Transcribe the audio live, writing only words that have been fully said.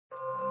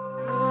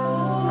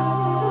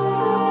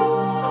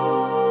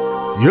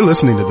You're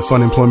listening to the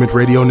Fun Employment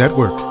Radio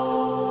Network. The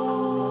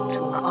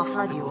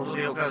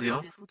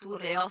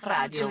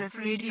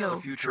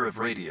future of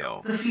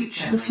radio. The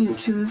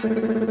future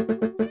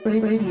of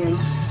radio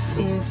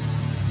is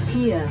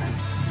here.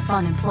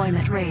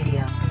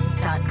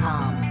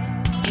 funemploymentradio.com.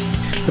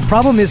 The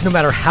problem is, no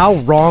matter how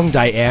wronged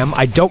I am,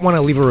 I don't want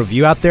to leave a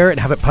review out there and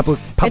have it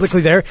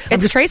publicly there.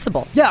 It's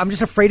traceable. Yeah, I'm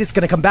just afraid it's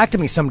going to come back to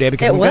me someday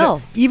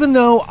because even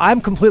though I'm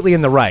completely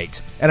in the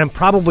right and I'm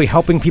probably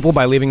helping people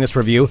by leaving this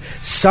review,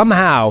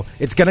 somehow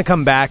it's going to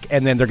come back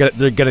and then they're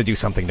going to do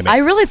something to me. I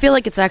really feel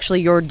like it's actually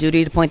your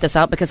duty to point this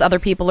out because other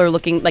people are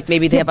looking like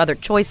maybe they have other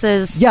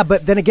choices. Yeah,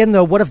 but then again,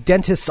 though, what if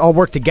dentists all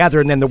work together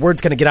and then the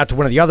word's going to get out to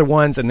one of the other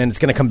ones and then it's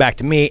going to come back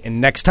to me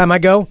and next time I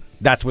go,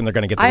 that's when they're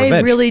going to get the revenge.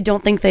 I really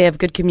don't think they have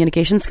good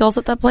communication skills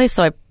at that place,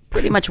 so I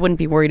pretty much wouldn't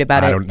be worried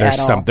about it at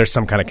all. There's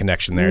some kind of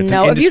connection there. It's no,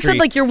 an if industry. you said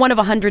like you're one of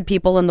 100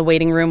 people in the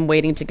waiting room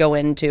waiting to go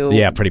into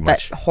pretty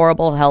much that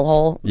horrible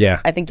hellhole,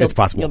 I think it's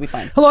possible. You'll be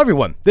fine. Hello,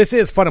 everyone. This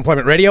is Fun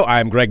Employment Radio.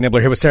 I'm Greg Nibbler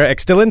here with Sarah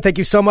X. Dillon. Thank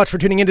you so much for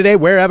tuning in today,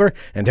 wherever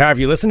and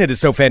however you listen. It is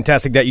so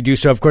fantastic that you do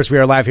so. Of course, we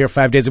are live here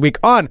 5 days a week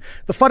on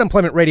the Fun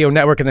Employment Radio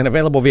Network and then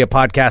available via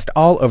podcast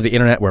all over the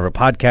internet wherever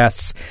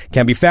podcasts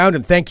can be found.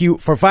 And thank you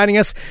for finding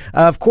us.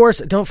 Of course,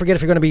 don't forget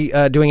if you're going to be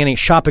doing any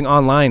shopping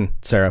online,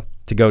 Sarah,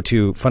 to go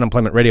to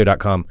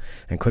funemploymentradio.com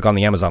and click on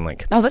the Amazon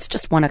link. Oh, that's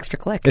just one extra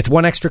click. It's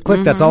one extra click.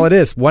 Mm-hmm. That's all it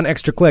is. One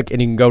extra click,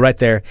 and you can go right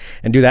there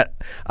and do that.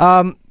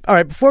 All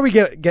right, before we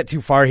get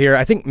too far here,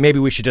 I think maybe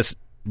we should just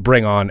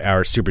bring on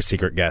our super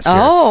secret guest here.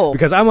 Oh.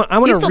 Because I want to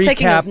recap. He's still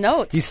taking his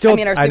notes. He's still,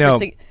 our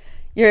super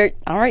You're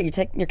all right.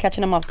 You're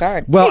catching him off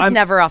guard. Well, he's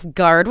never off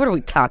guard. What are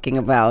we talking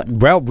about?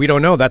 Well, we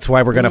don't know. That's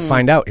why we're going to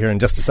find out here in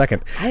just a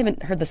second. I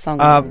haven't heard the song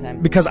every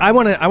time. Because I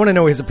want to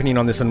know his opinion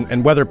on this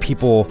and whether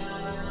people.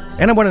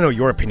 And I want to know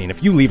your opinion.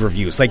 If you leave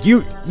reviews, like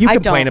you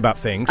complain about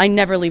things. I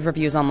never leave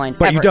reviews online.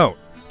 But ever. You don't.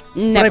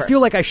 Never. But I feel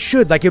like I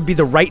should. Like it would be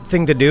the right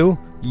thing to do.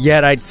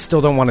 Yet I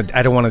still don't want to.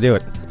 I don't want to do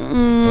it.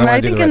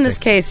 I think in this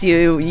case,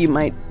 you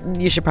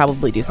should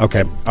probably do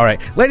something. Okay. All right,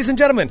 ladies and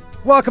gentlemen,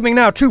 welcoming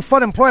now to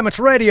Fun Employment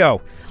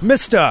Radio,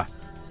 Mr.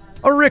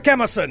 Rick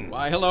Emerson.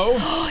 Why, hello.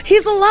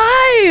 He's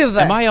alive.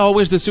 Am I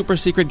always the super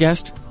secret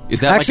guest? Is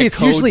that actually like a it's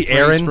code usually phrase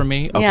Aaron for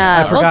me? Okay.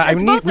 Yeah, I forgot.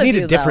 We need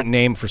you, a different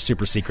name for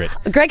super secret.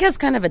 Greg has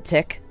kind of a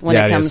tick when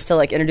it comes to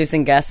like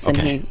introducing guests, and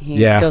he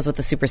goes with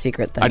the super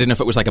secret thing. I didn't know if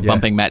it was like a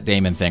bumping Matt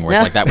Damon thing, where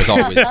it's like that was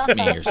always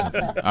me or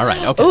something. All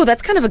right. Okay. Oh,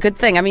 that's kind of a good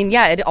thing. I mean,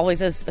 yeah, it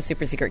always is a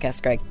super secret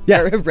guest, Greg.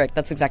 Yes. Rick.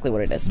 That's exactly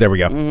what it is. There we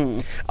go.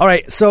 Mm-hmm. All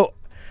right, so.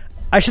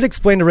 I should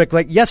explain to Rick,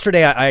 like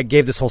yesterday I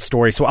gave this whole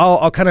story, so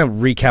I'll kind of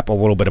recap a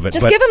little bit of it.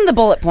 Just give him the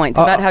bullet points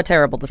about how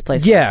terrible this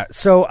place is. Yeah,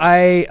 so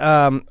I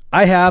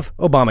have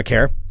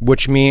Obamacare,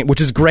 which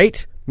is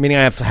great, meaning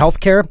I have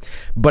health care,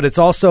 but it's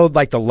also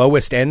like the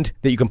lowest end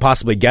that you can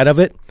possibly get of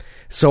it.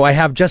 So I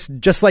have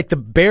just like the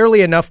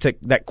barely enough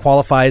that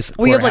qualifies.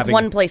 Well, you have like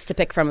one place to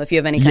pick from if you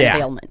have any kind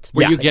of ailment.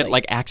 Where you get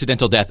like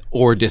accidental death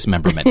or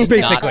dismemberment.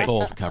 Basically. Not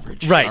both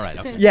coverage. Right. All right,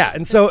 okay. Yeah,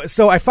 and so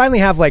I finally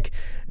have like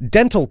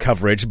dental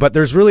coverage, but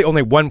there's really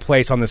only one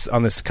place on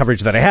this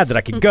coverage that I had that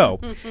I could go.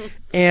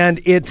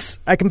 And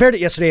I compared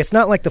it yesterday. It's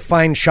not like the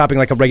fine shopping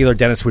like a regular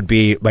dentist would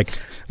be, like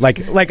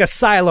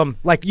Asylum,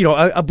 like, you know,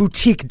 a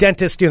boutique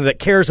dentist, you know, that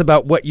cares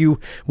about what you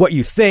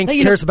think,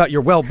 cares about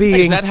your well-being.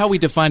 Is that how we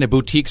define a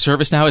boutique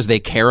service now? Is they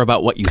care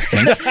about what you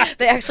think?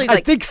 They actually, I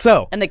think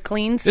so. And they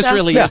clean stuff? This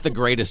really is the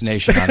greatest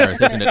nation on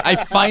earth, isn't it?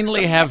 I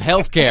finally have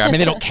health care. I mean,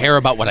 they don't care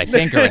about what I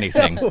think or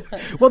anything.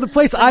 Well, the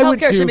place I went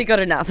to... Healthcare should be good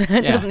enough.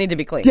 It doesn't need to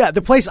be clean. Yeah,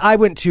 the place I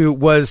went to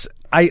was...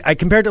 I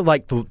compared it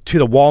like to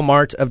the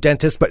Walmart of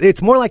dentists, but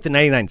it's more like the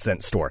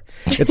 99-cent store.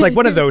 It's like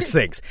one of those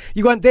things.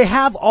 You go, they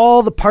have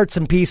all the parts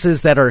and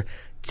pieces that are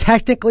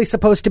technically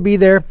supposed to be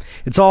there.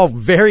 It's all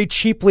very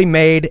cheaply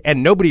made,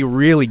 and nobody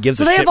really gives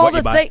a shit what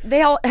you buy.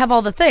 They all have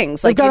all the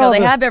things. Like,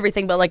 they have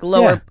everything, but like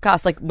lower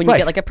cost, like when you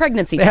get like a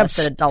pregnancy test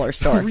at a dollar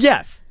store.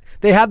 Yes.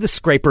 They have the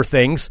scraper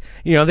things.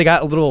 You know, they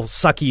got a little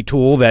sucky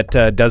tool that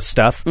does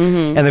stuff,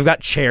 and they've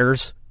got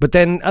chairs. But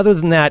then, other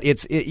than that,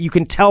 you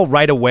can tell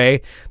right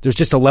away. There's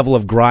just a level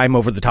of grime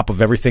over the top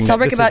of everything. Tell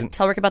Rick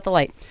about the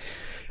light.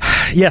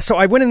 Yeah, so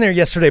I went in there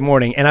yesterday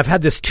morning, and I've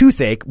had this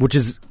toothache, which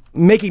is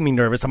making me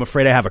nervous. I'm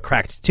afraid I have a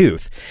cracked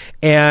tooth,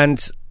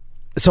 and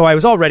so I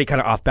was already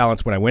kind of off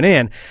balance when I went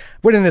in.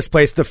 Went in this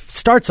place.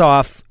 Starts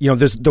off, you know,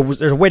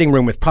 there's a waiting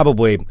room with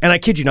probably, and I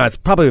kid you not, it's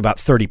probably about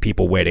 30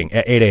 people waiting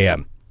at 8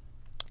 a.m.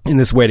 in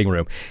this waiting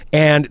room,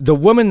 and the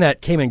woman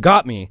that came and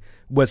got me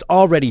was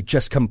already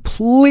just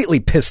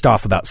completely pissed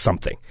off about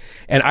something.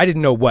 And I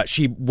didn't know what.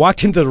 She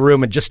walked into the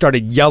room and just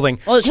started yelling.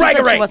 Well, she said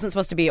she wasn't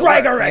supposed to be at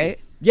work, right?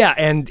 Yeah,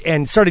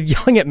 and started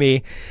yelling at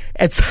me.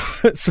 And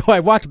so I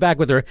walked back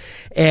with her.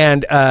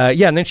 And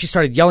and then she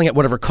started yelling at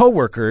one of her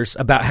coworkers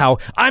about how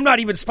I'm not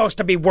even supposed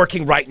to be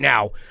working right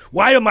now.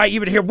 Why am I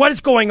even here? What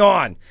is going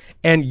on?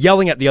 And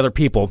yelling at the other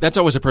people. That's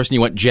always a person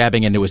you want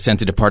jabbing into a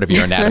sensitive part of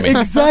your anatomy.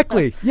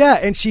 Exactly. Yeah,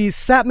 and she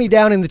sat me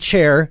down in the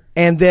chair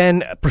and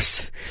then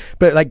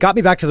got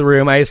me back to the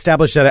room. I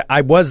established that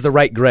I was the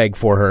right Greg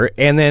for her.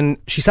 And then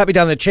she sat me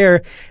down in the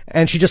chair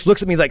and she just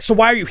looks at me like, so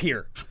why are you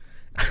here?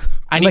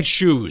 I need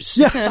shoes.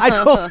 Yeah, I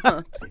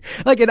don't.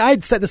 And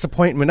I'd set this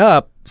appointment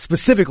up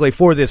specifically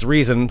for this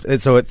reason, and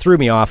so it threw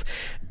me off.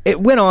 It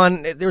went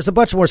on. There was a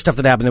bunch more stuff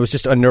that happened that was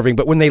just unnerving.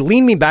 But when they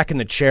leaned me back in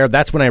the chair,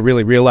 that's when I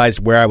really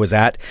realized where I was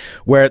at.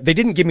 Where they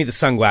didn't give me the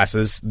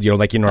sunglasses,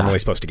 like you're normally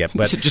supposed to get.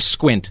 But you should just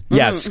squint.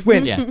 Yeah,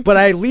 squint. Yeah. But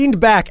I leaned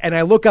back and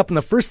I look up, and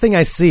the first thing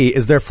I see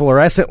is their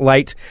fluorescent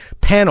light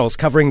panels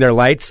covering their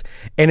lights,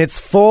 and it's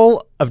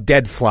full of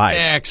dead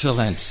flies.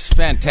 Excellent.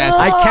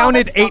 Fantastic. I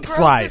counted 8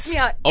 flies.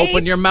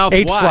 Open your mouth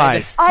 8 wide.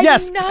 flies. I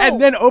yes, know. and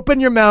then open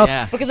your mouth.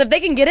 Yeah. Because if they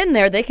can get in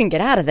there, they can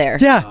get out of there.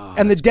 Yeah,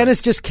 and the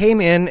dentist just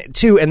came in,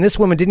 too, and this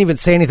woman didn't even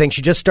say anything.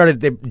 She just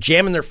started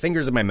jamming their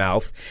fingers in my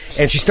mouth,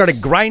 and she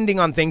started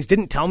grinding on things,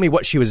 didn't tell me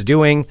what she was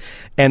doing,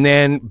 and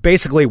then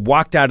basically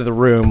walked out of the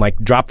room,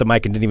 dropped the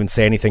mic and didn't even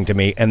say anything to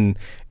me, and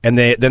then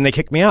they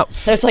kicked me out.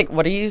 There's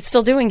what are you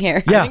still doing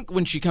here? Yeah. I think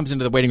when she comes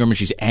into the waiting room and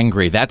she's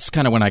angry, that's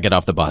kind of when I get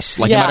off the bus.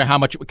 No matter how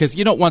much, because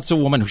you don't want a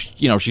woman who,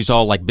 she's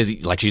all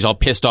busy, she's all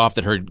pissed off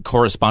that her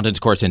correspondence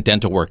course in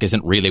dental work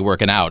isn't really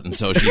working out, and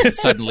so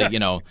she's suddenly,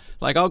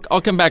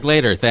 I'll come back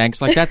later, thanks.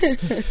 that's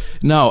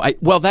no.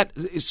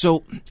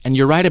 And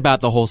you're right about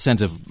the whole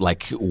sense of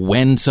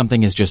when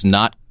something is just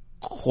not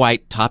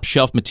quite top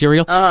shelf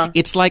material.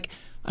 It's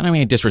I don't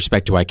mean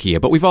disrespect to IKEA,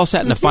 but we've all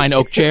sat in a fine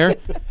oak chair,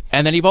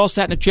 and then you've all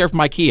sat in a chair from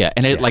IKEA,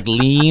 and it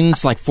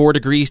leans 4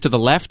 degrees to the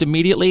left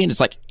immediately, and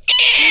it's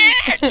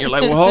you're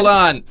well, hold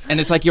on, and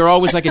it's you're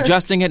always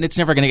adjusting it, and it's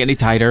never going to get any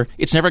tighter.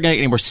 It's never going to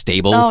get any more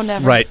stable. Oh,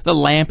 never. Right. The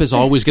lamp is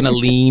always going to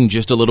lean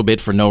just a little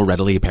bit for no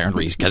readily apparent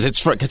reason because it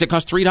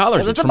costs $3.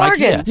 It's a from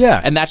bargain. IKEA.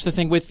 Yeah, and that's the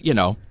thing with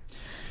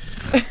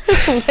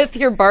with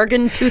your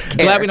bargain tooth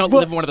care. Glad we don't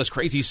live in one of those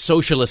crazy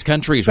socialist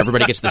countries where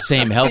everybody gets the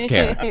same health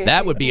care.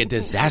 That would be a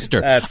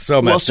disaster. That's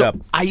so messed up.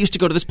 I used to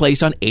go to this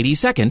place on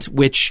 82nd,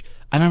 which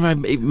I don't know if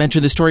I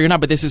mentioned this story or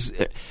not, but this is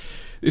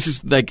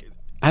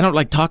I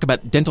don't talk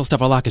about dental stuff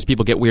a lot because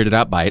people get weirded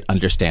out by it,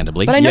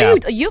 understandly. But I know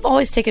you've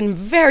always taken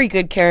very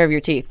good care of your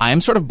teeth. I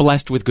am sort of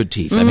blessed with good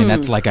teeth. I mean,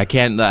 that's I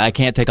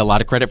can't take a lot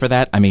of credit for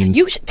that. I mean,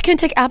 you can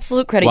take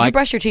absolute credit. You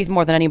brush your teeth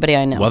more than anybody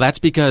I know. Well, that's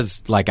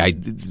because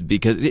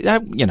because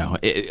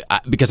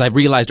I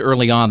realized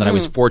early on that I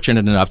was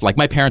fortunate enough.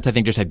 My parents, I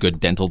think, just had good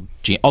dental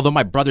genes. Although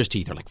my brother's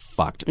teeth are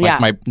fucked.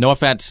 No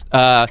offense.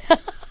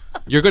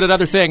 You're good at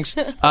other things.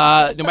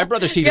 My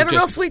brother's teeth you have a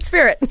real sweet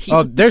spirit.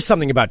 There's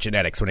something about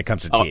genetics when it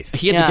comes to teeth.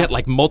 He had to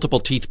get multiple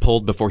teeth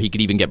pulled before he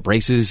could even get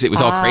braces. It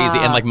was all crazy,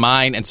 and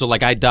mine, and so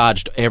I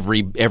dodged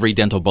every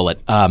dental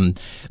bullet.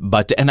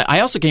 But I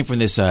also came from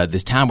this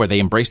town where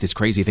they embraced this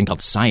crazy thing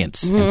called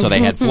science, and so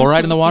they had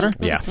fluoride in the water.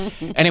 Yeah.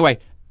 Anyway,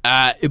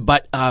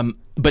 but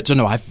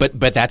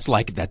that's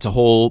that's a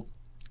whole.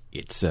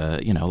 It's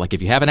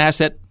if you have an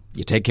asset,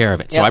 you take care of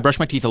it. Yep. So I brush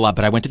my teeth a lot,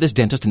 but I went to this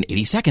dentist in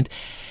 82nd,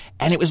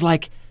 and it was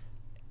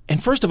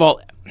and first of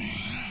all,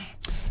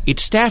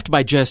 it's staffed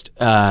by just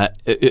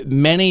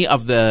many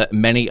of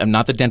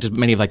not the dentists, but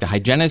many of the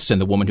hygienists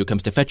and the woman who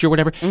comes to fetch you or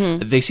whatever.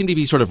 Mm-hmm. They seem to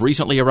be sort of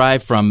recently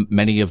arrived from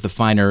many of the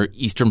finer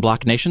Eastern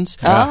Bloc nations,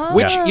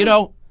 which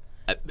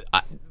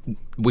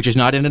which is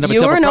not in and of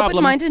itself a problem. You're an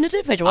open-minded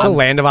individual. It's a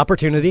land of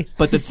opportunity.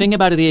 But the thing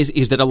about it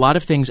is that a lot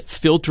of things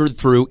filtered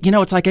through.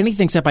 It's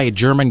anything said by a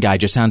German guy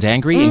just sounds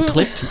angry and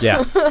clipped.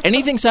 Yeah.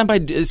 Anything said by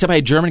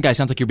a German guy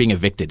sounds like you're being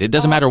evicted. It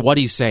doesn't matter what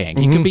he's saying.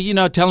 He could be,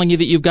 telling you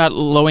that you've got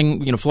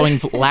flowing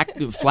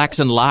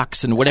flaxen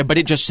locks and whatever, but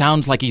it just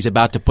sounds like he's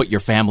about to put your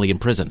family in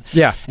prison.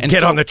 Yeah. And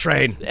get on the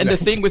train. And the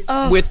thing with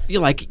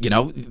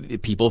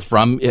people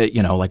from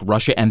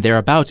Russia and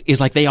thereabouts is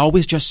they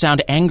always just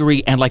sound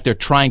angry and they're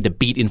trying to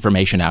beat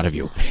information out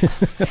you.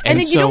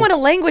 And you don't want a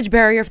language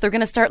barrier if they're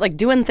going to start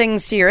doing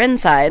things to your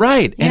insides.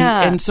 Right.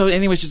 Yeah. And so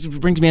anyway, she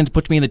just brings me in,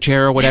 puts me in the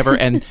chair or whatever,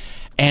 and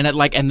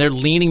they're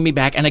leaning me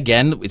back, and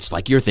again, it's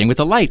your thing with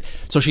the light.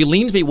 So she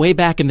leans me way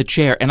back in the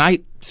chair, and I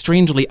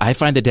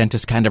find the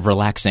dentist kind of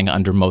relaxing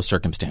under most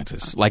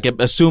circumstances.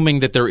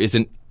 Assuming that there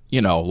isn't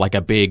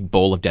a big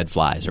bowl of dead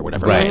flies or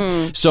whatever.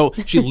 Right. So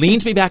she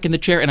leans me back in the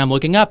chair, and I'm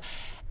looking up.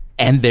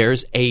 And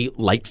there's a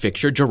light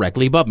fixture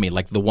directly above me,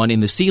 the one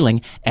in the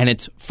ceiling. And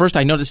it's first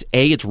I notice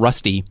A, it's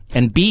rusty,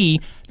 and B,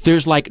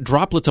 there's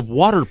droplets of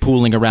water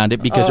pooling around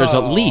it because there's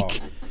a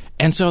leak.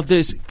 And so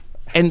there's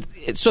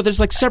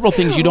several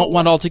things you don't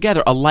want all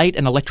together: a light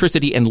and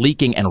electricity and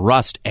leaking and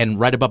rust, and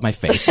right above my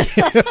face.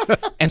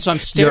 And so I'm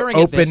staring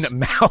your at this open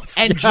mouth,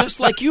 and just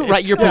like you,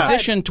 right? You're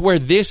positioned to where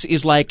this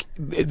is like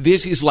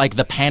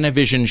the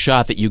Panavision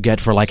shot that you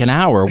get for an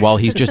hour while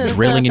he's just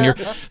drilling in your.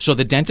 So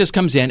the dentist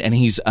comes in, and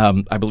he's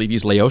I believe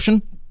he's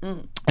Laotian,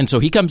 and so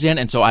he comes in,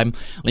 and so I'm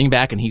leaning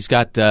back, and he's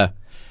got and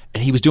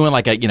he was doing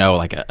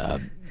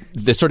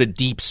the sort of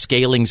deep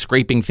scaling,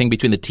 scraping thing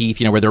between the teeth,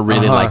 where they're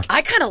really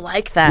I kind of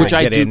like that. Which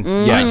I do.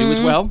 Mm-hmm. Yeah, I do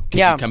as well. Because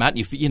yeah. you come out and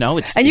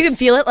it's... And you can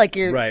feel it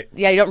you're... Right.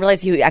 Yeah, you don't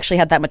realize you actually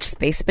had that much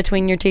space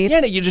between your teeth.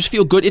 Yeah, you just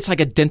feel good. It's like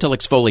a dental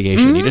exfoliation.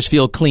 Mm-hmm. You just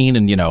feel clean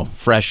and,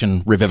 fresh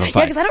and revivified.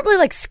 Yeah, because I don't really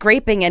like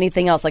scraping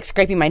anything else,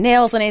 scraping my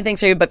nails and anything.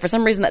 So, but for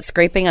some reason that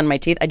scraping on my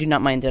teeth, I do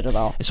not mind it at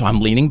all. So I'm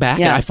leaning back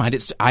and I find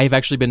I've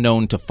actually been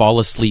known to fall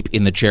asleep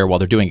in the chair while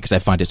they're doing it because I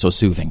find it so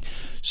soothing.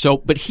 So,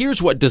 but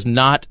here's what does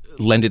not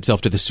lend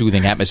itself to the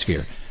soothing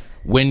atmosphere.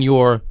 When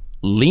you're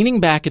leaning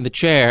back in the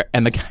chair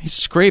and the guy's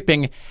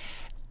scraping,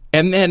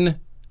 and then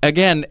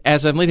again,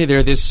 as I'm leaning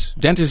there, this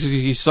dentist,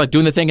 he's like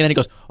doing the thing, and then he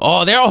goes,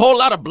 "Oh, there's a whole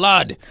lot of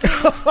blood."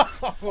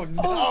 Oh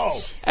no!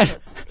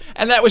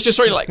 And that was just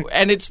sort of like,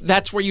 and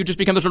that's where you just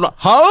become the sort of,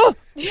 huh?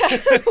 Yeah.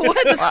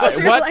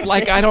 What?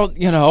 Like, I don't,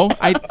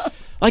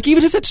 like,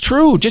 even if it's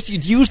true, just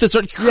use the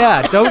sort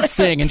of don't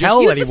thing and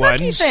tell just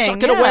anyone.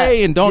 Suck it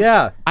away and don't.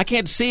 Yeah. I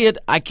can't see it.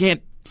 I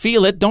can't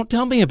feel it. Don't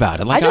tell me about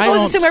it. Like, I just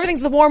always assume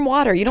everything's the warm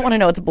water. You don't want to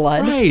know it's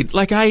blood. Right.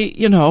 Like,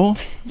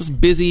 was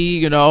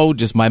busy,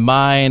 just my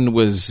mind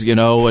was,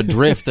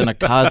 adrift in a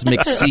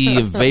cosmic sea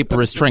of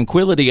vaporous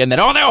tranquility, and then,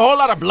 there's a whole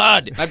lot of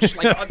blood. I'm just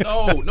like,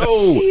 oh,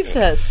 no.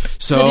 Jesus.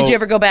 So did you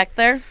ever go back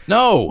there?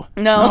 No.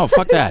 No,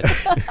 fuck that.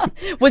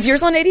 Was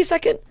yours on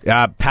 82nd?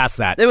 Yeah, past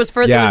that. It was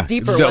further, it was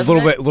deeper,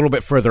 wasn't it? A little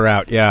bit further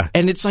out, yeah.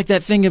 And it's like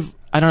that thing of,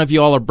 I don't know if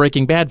you all are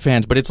Breaking Bad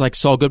fans, but it's like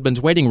Saul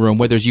Goodman's Waiting Room,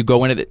 where you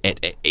go in at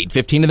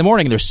 8:15 in the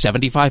morning and there's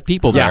 75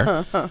 people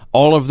there.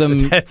 All of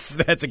them. That's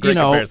a great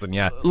comparison,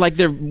 yeah. Like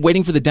they're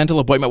waiting for the dental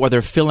appointment where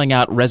they're filling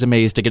out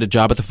resumes to get a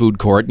job at the food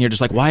court, and you're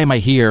just like, why am I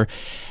here?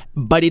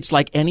 But it's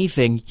like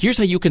anything. Here's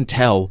how you can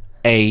tell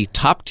a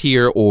top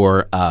tier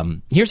or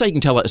here's how you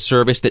can tell a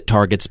service that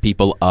targets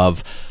people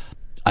of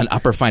an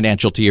upper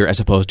financial tier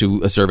as opposed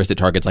to a service that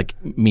targets like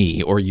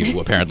me or you,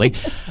 apparently.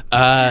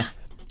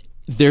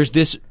 There's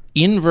this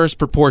inverse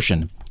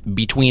proportion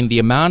between the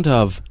amount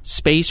of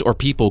space or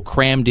people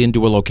crammed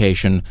into a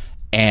location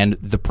and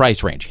the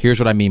price range. Here's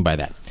what I mean by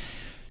that.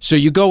 So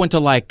you go into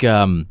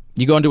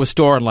you go into a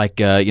store in like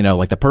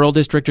the Pearl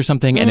District or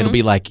something, and it'll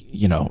be like,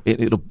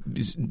 it'll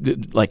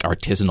like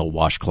artisanal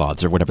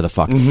washcloths or whatever the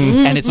fuck.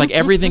 Mm-hmm. And it's like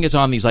everything is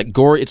on these like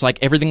it's like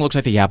everything looks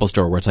like the Apple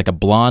Store, where it's like a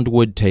blonde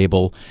wood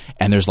table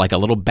and there's like a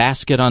little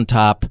basket on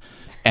top.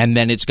 And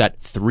then it's got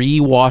 3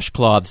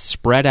 washcloths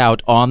spread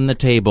out on the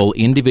table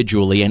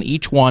individually, and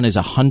each one is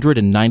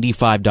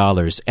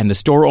 $195, and the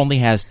store only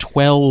has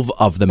 12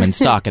 of them in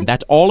stock, and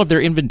that's all of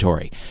their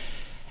inventory.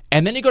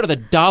 And then you go to the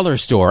dollar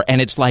store, and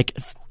it's like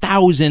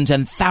thousands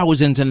and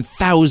thousands and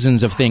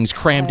thousands of things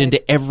crammed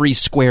into every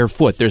square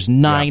foot. There's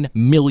 9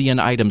 million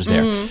items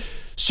there. Mm-hmm.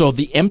 So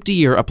the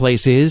emptier a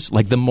place is,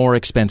 like the more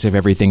expensive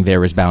everything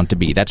there is bound to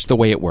be. That's the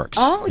way it works.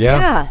 Oh,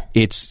 yeah.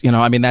 It's,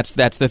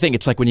 that's the thing.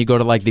 It's like when you go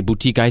to like the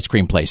boutique ice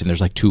cream place and there's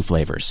like 2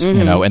 flavors,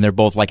 and they're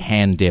both like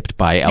hand dipped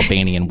by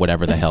Albanian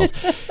whatever the hell.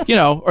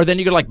 Or then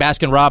you go to like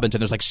Baskin Robbins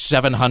and there's like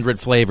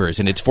 700 flavors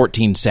and it's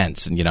 14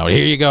 cents and, here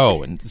you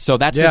go. And so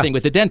that's the thing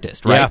with the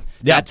dentist, right?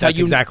 Yeah, that's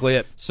exactly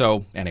it.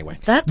 So anyway.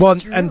 That's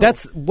true. And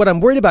that's what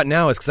I'm worried about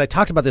now is because I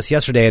talked about this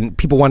yesterday and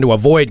people wanted to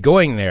avoid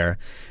going there.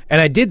 And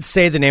I did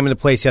say the name of the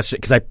place yesterday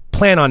because I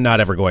plan on not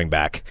ever going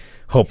back,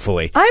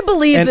 hopefully. I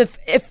believe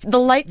if the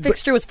light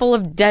fixture was full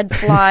of dead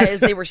flies,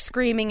 they were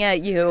screaming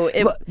at you.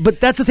 But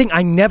that's the thing.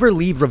 I never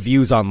leave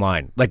reviews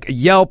online. Like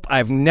Yelp,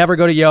 I've never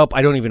go to Yelp.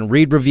 I don't even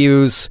read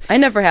reviews. I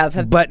never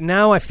have. But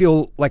now I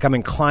feel like I'm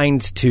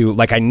inclined to,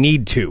 like I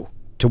need to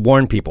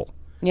warn people.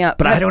 Yeah.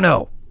 But I don't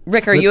know.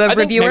 Rick, are you a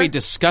reviewer? I think maybe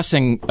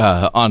discussing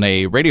on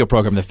a radio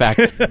program the fact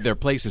that their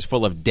place is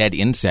full of dead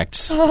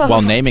insects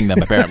while naming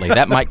them, apparently.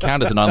 That might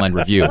count as an online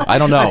review. I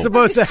don't know. I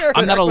suppose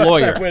I'm not a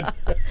lawyer.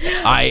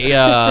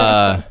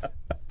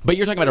 But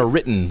you're talking about a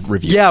written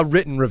review. Yeah,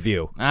 written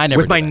review. I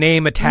never with my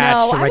name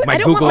attached or like my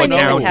Google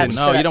account.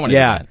 No, you don't want to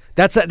do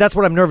that. That's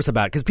what I'm nervous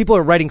about because people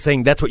are writing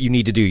saying that's what you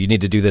need to do. You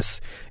need to do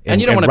this,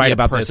 and you don't want to be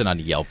a person this. on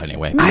Yelp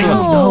anyway. I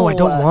don't know. I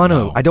don't want to.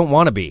 No. I don't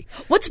want to be.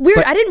 What's weird?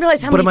 I didn't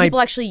realize how many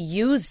people actually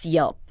used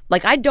Yelp.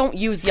 Like, I don't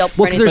use Yelp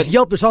for anything. Well, because there's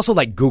Yelp. There's also,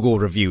 like, Google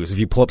reviews. If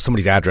you pull up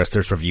somebody's address,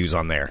 there's reviews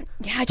on there.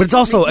 Yeah, but it's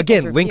also,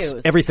 again, links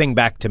everything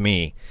back to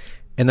me.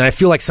 And then I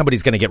feel like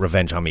somebody's going to get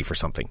revenge on me for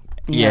something.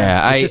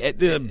 Yeah. It's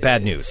just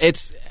bad news.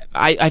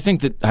 I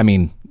think that,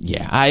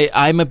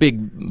 I'm a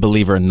big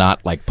believer in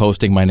not, like,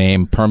 posting my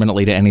name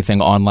permanently to anything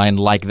online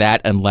like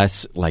that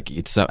unless, like,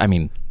 it's,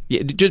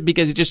 just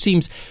because it just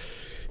seems...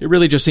 It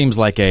really just seems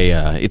like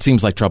it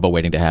seems like trouble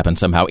waiting to happen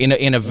somehow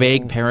in a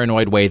vague,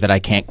 paranoid way that I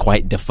can't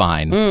quite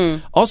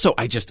define. Also,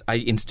 I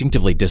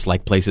instinctively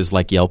dislike places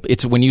like Yelp.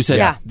 It's when you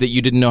said that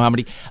you didn't know how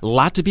many.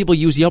 Lots of people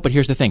use Yelp, but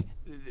here's the thing.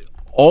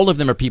 All of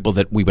them are people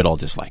that we would all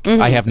dislike.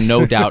 I have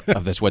no doubt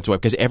of this whatsoever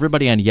because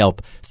everybody on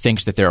Yelp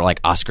thinks that they're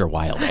like Oscar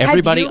Wilde.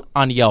 Everybody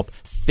on Yelp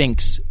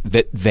thinks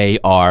that they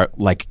are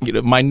like,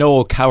 my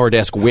Noel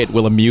Coward-esque wit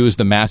will amuse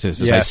the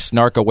masses as I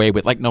snark away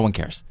with, like, no one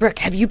cares. Rick,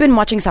 have you been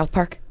watching South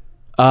Park?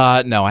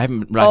 No, I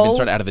haven't. I've been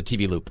sort of out of the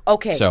TV loop.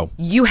 Okay. So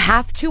you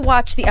have to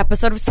watch the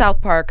episode of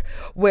South Park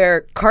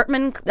where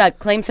Cartman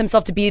claims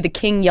himself to be the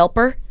King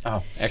Yelper.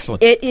 Oh,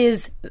 excellent. It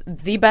is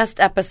the best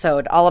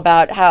episode, all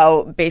about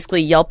how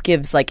basically Yelp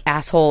gives like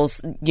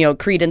assholes,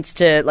 credence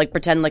to like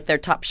pretend like they're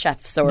top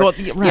chefs or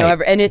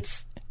and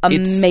it's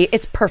amazing.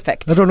 It's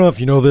perfect. I don't know if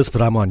you know this,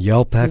 but I'm on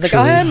Yelp, actually. He's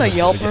like, I am a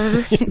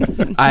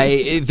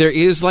Yelper. There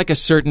is like a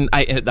certain...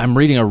 I'm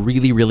reading a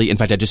really, really... In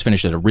fact, I just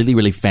finished it. A really,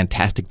 really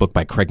fantastic book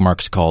by Craig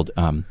Marks called...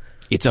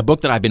 it's a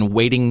book that I've been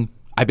waiting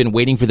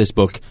for this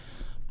book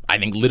I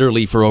think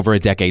literally for over a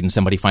decade, and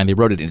somebody finally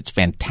wrote it, and it's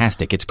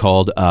fantastic. It's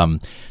called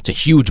it's a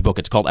huge book.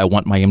 It's called I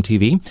Want My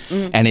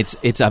MTV, and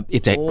it's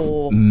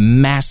a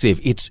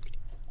massive.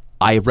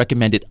 I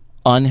recommend it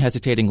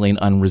unhesitatingly and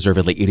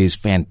unreservedly. It is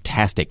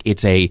fantastic.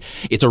 It's a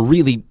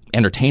really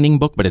entertaining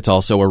book, but it's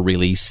also a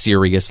really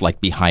serious, like,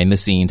 behind the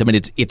scenes. I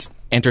mean, it's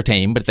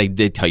entertaining, but they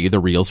tell you the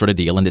real sort of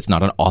deal, and it's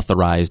not an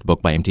authorized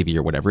book by MTV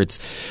or whatever.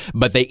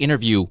 But they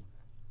interview,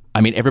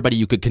 I mean, everybody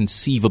you could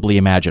conceivably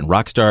imagine.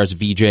 Rock stars,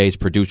 VJs,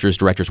 producers,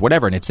 directors,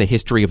 whatever. And it's the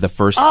history of the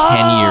first 10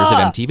 years of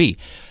MTV.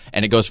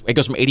 And it goes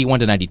from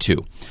 81 to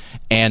 92.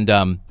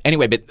 And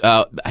anyway, but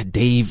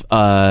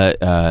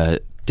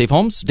Dave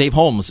Holmes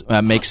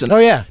makes an... Oh,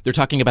 yeah. They're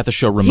talking about the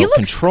show Remote He looks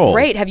Control.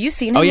 great. Have you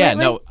seen him? Oh, yeah.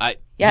 lately?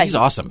 No, he's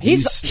awesome.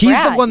 He's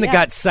Brad, the one that yeah.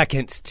 got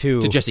second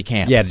to Jesse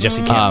Camp. Yeah, to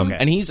Jesse Camp. Okay.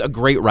 And he's a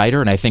great writer,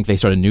 and I think they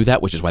sort of knew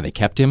that, which is why they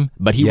kept him.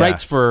 But he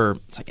writes for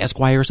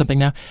Esquire or something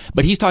now.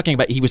 But he was talking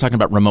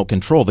about Remote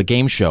Control, the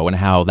game show, and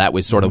how that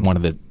was sort of one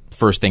of the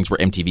first things where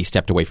MTV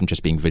stepped away from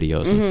just being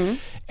videos. And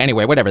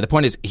anyway, whatever. The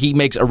point is, he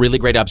makes a really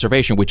great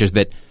observation, which is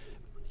that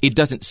it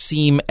doesn't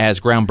seem as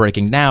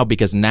groundbreaking now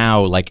because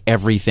now, like,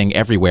 everything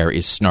everywhere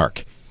is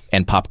snark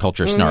and pop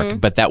culture snark.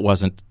 But that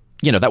wasn't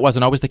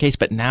always the case.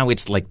 But now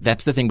it's like,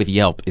 that's the thing with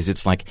Yelp, is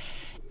it's like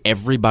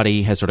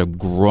everybody has sort of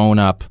grown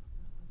up,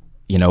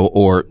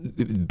 or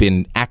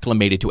been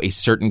acclimated to a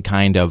certain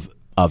kind of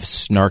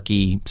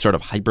snarky, sort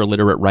of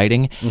hyper-literate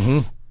writing.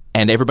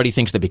 And everybody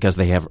thinks that because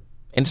they have,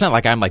 and it's not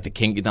like I'm like the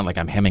king, it's not like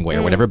I'm Hemingway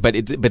or whatever, but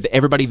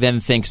everybody then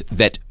thinks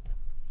that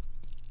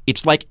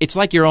it's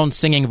like your own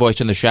singing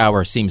voice in the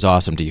shower seems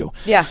awesome to you.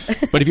 Yeah.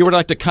 But if you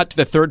were to cut to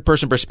the third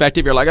person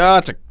perspective, you're like,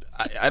 oh,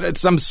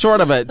 it's some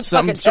sort of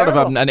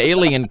an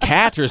alien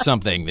cat or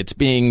something that's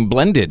being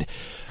blended.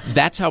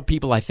 That's how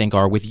people, I think,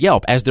 are with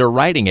Yelp. As they're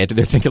writing it,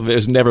 they're thinking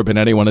there's never been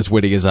anyone as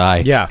witty as I.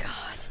 Yeah. God.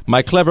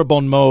 My clever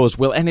bon mots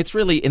will, and it's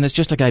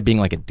just a guy being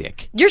like a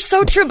dick. You're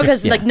so true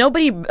because like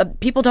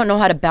people don't know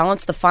how to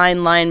balance the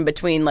fine line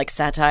between like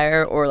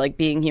satire or like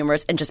being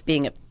humorous and just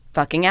being a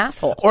fucking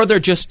asshole. Or they're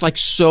just like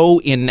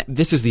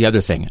this is the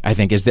other thing, I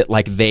think, is that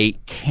like they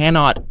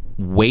cannot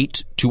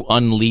wait to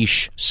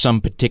unleash some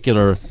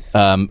particular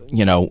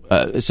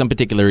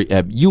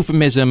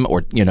euphemism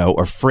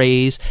or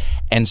phrase,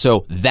 and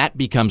so that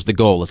becomes the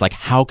goal. It's like,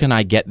 how can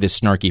I get this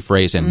snarky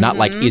phrase in? Not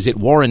like, is it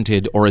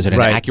warranted or is it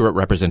an accurate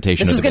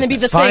representation this of the is going to be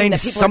the business? thing Find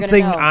that people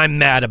something are going to know. I'm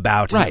mad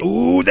about. Right.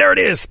 Ooh, there it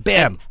is.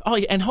 Bam.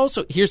 And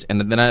also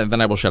then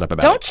I will shut up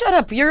about it. Don't shut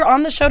up. You're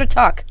on the show to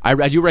talk. I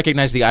do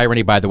recognize the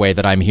irony, by the way,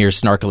 that I'm here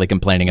snarkily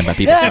complaining about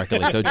people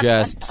snarkily. So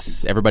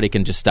just everybody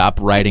can just stop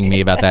writing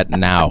me about that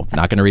now.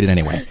 Not going to read it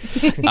anyway.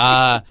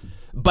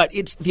 But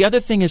it's the other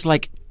thing is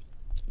like,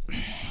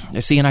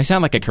 see, and I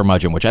sound like a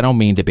curmudgeon, which I don't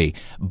mean to be,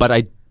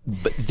 but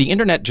the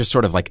internet just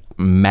sort of like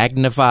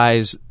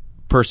magnifies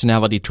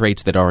personality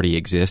traits that already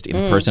exist in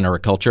a person or a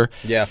culture.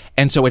 Yeah.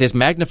 And so it has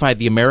magnified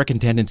the American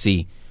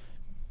tendency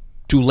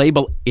to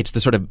label it's the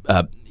sort of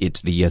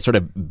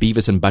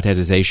Beavis and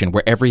Buttheadization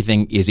where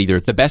everything is either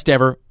the best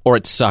ever or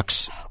it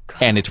sucks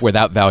and it's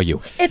without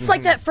value. It's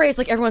like that phrase,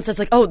 like everyone says,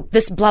 like, oh,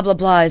 this blah blah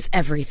blah is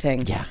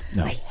everything. Yeah,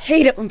 no. I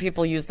hate it when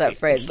people use that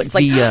phrase. It's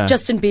like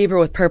Justin Bieber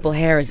with purple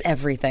hair is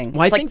everything.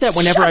 Well, I think that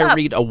whenever I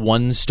read a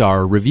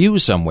 1-star review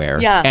somewhere,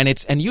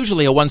 and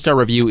usually a 1-star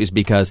review is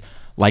because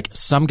like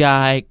some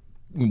guy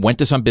went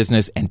to some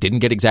business and didn't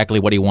get exactly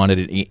what he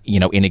wanted,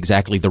 in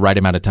exactly the right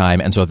amount of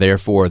time, and so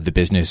therefore the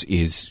business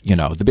is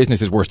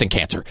worse than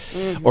cancer,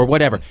 or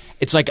whatever.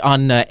 It's like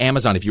on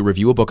Amazon. If you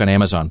review a book on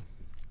Amazon,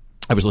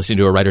 I was listening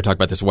to a writer talk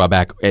about this a while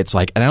back. It's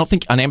like, and I don't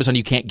think on Amazon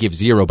you can't give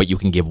 0, but you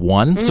can give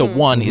 1. So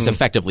 1 is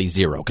effectively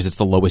 0 because it's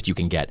the lowest you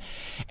can get.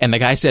 And the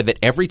guy said that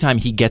every time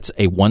he gets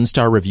a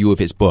 1-star review of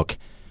his book,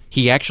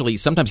 he actually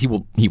sometimes he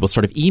will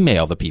sort of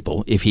email the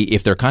people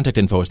if their contact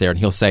info is there, and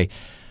he'll say,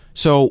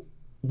 so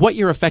what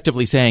you're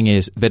effectively saying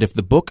is that if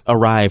the book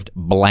arrived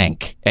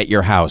blank at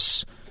your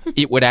house,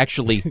 it would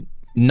actually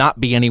not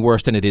be any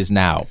worse than it is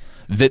now.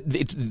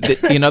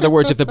 In other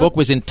words, if the book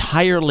was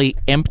entirely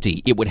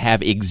empty, it would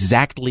have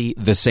exactly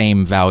the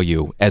same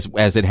value as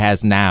it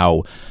has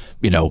now,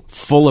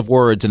 full of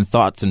words and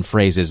thoughts and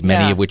phrases,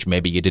 many of which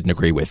maybe you didn't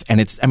agree with. And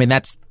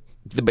that's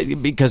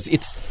because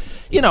it's,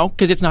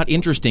 because it's not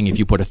interesting if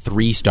you put a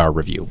 3-star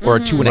review or a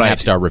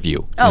 2.5-star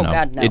review. Oh,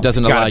 God, no. It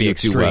doesn't allow you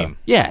extreme.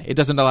 to, it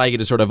doesn't allow you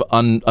to sort of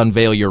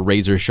unveil your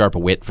razor sharp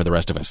wit for the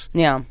rest of us.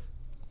 Yeah.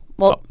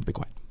 Well, be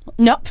quiet.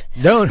 Nope.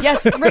 Don't.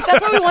 Yes, Rick,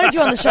 that's why we wanted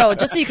you on the show,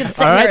 just so you can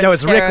sit All here right, and that was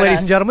stare Rick, at ladies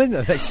us. and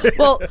gentlemen. Thanks.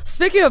 Well,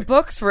 speaking of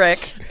books, Rick,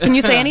 can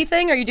you say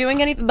anything? Are you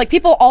doing anything? Like,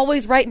 people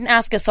always write and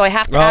ask us, so I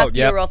have to ask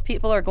you, or else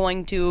people are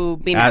going to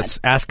be mad.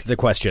 Ask the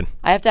question.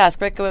 I have to ask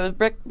Rick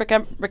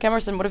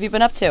Emerson, what have you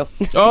been up to?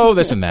 Oh,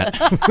 this and that.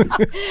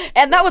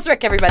 And that was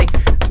Rick, everybody.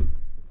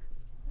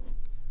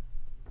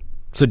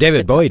 So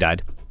David Bowie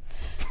died.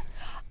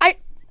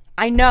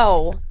 I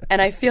know,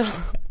 And I feel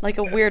like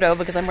a weirdo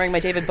because I'm wearing my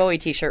David Bowie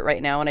T-shirt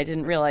right now, and I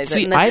didn't realize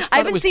it. And I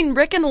haven't seen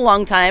Rick in a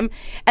long time.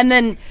 And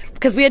then,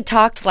 because we had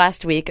talked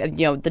last week,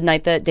 the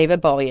night that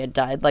David Bowie had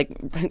died, like,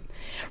 Rick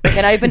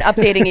and I have been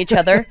updating each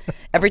other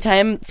every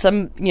time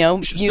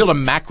You should build a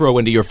macro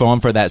into your phone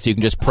for that so you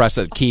can just press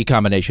a key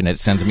combination and it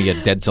sends me a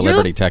dead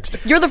celebrity text.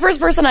 You're the first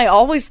person I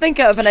always think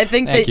of, and I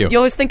think that you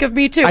always think of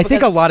me, too. I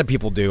think a lot of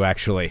people do,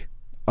 actually.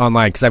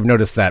 Online, because I've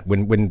noticed that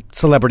when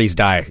celebrities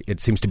die,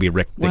 it seems to be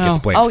Rick that gets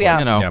blamed. Oh,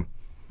 yeah. Yeah.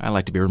 I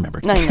like to be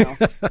remembered. I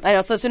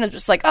know. So as soon as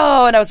just like,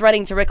 and I was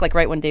writing to Rick like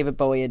right when David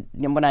Bowie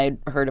when I had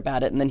heard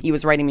about it, and then he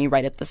was writing me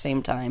right at the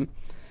same time.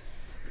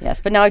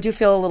 Yes, but now I do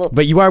feel a little.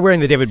 But you are wearing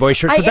the David Bowie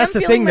shirt, so that's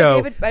the thing,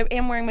 though. I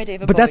am wearing my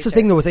David. But Bowie that's the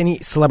thing, though, with any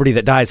celebrity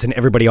that dies, and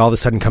everybody all of a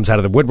sudden comes out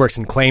of the woodworks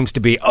and claims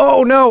to be,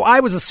 oh no, I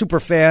was a super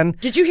fan.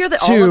 Did you hear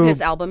that all of his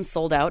albums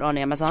sold out on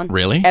Amazon?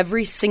 Really?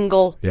 Every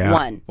single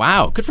one.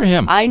 Wow, good for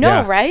him. I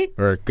know, right?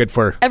 Or good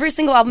for every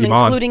single album,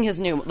 Iman. including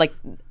his new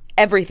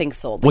everything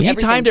sold. Well, he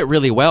timed it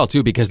really well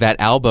too, because that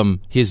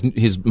album, his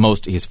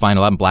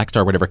final album, Black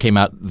Star, whatever, came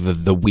out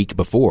the week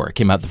before. It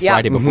came out the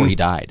Friday before he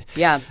died.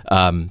 Yeah.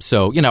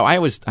 So I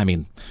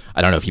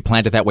don't know if he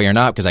planned it that way or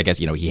not, because I guess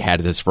he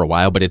had this for a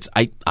while. But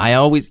I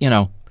always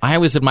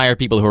admire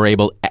people who are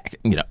able,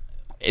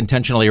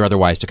 intentionally or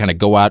otherwise, to kind of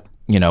go out,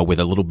 with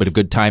a little bit of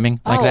good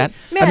timing like that.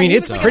 Man, I mean,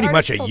 it's pretty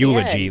much a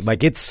eulogy.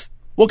 Like it's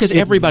because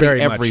everybody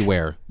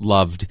everywhere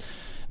loved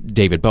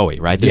David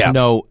Bowie, right? There's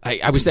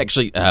I was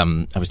actually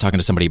I was talking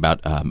to somebody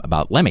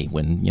about Lemmy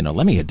when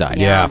Lemmy had died.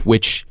 Yeah.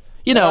 Which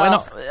and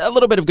a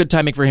little bit of good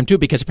timing for him too,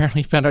 because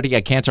apparently he found out he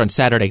had cancer on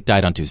Saturday,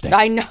 died on Tuesday.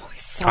 I know.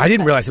 I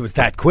didn't realize it was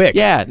that quick.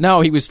 Yeah, no,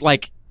 he was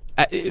like.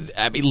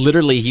 I mean,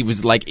 literally, it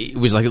was like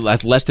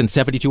less than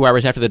 72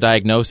 hours after the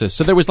diagnosis.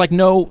 So there was there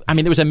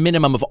was a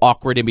minimum of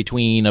awkward in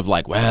between of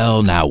like,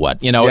 well, now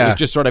what? It was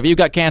just sort of, you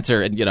got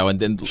cancer, and and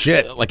then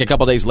shit, like a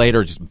couple days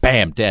later, just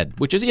bam, dead.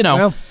 Which is,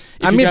 well,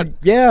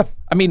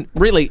 I mean,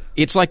 really,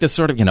 it's like this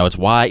sort of,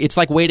 it's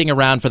like waiting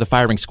around for the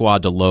firing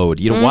squad to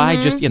load.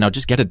 Why just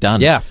get it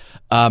done? Yeah.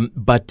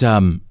 But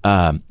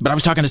I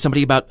was talking to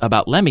somebody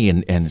about Lemmy,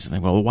 and it's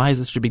like, well, why is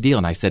this such a big deal?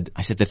 And I said,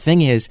 the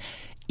thing is,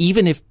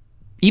 even if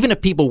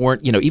people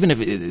weren't, even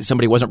if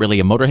somebody wasn't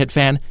really a Motorhead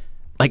fan,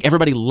 like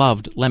everybody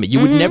loved Lemmy. You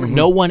would never,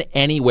 no one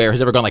anywhere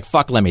has ever gone like,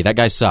 fuck Lemmy, that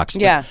guy sucks.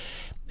 Yeah.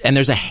 And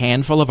there's a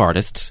handful of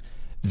artists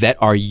that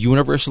are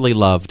universally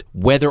loved,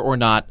 whether or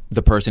not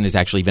the person is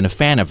actually even a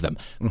fan of them.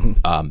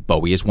 Mm-hmm.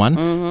 Bowie is one.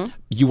 Mm-hmm.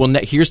 You will.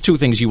 Here's two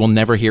things you will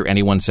never hear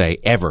anyone say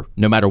ever,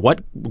 no matter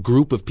what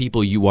group of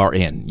people you are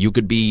in. You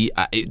could be.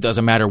 It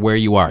doesn't matter where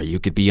you are. You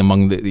could be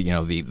among the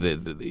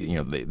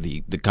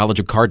College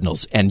of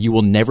Cardinals, and you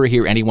will never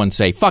hear anyone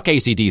say "fuck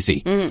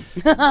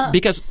AC/DC,"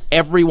 because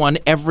everyone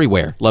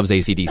everywhere loves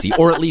AC/DC,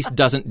 or at least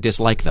doesn't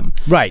dislike them.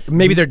 Right.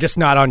 Maybe they're just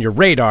not on your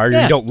radar.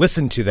 You don't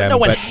listen to them. No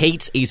one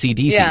hates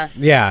AC/DC.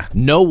 Yeah.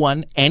 No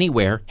one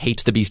anywhere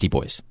hates the Beastie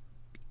Boys.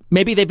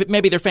 Maybe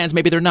they're fans,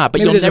 maybe they're not, but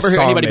maybe you'll never hear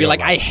anybody be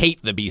like, like, I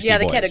hate the Beastie Boys. Yeah,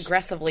 they can't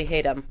aggressively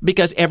hate them.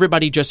 Because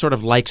everybody just sort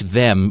of likes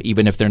them,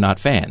 even if they're not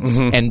fans.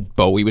 Mm-hmm. And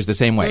Bowie was the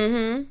same way.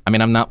 Mm-hmm. I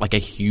mean, I'm not like a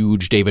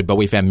huge David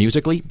Bowie fan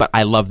musically, but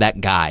I love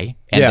that guy,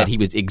 and that he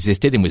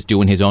existed and was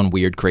doing his own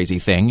weird, crazy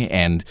thing.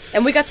 And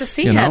we got to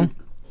see him.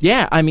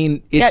 Yeah, I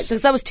mean, it's...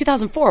 because that was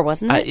 2004,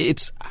 wasn't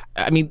it?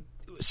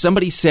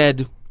 Somebody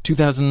said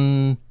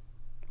 2000...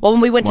 Well,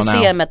 when we went to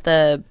see him at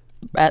the...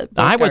 I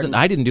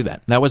didn't do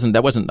that. I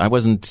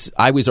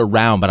was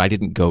around, but I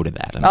didn't go to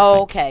that.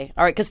 Okay.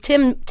 All right. Because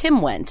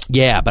Tim went.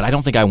 Yeah, but I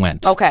don't think I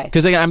went. Okay.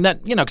 Because I'm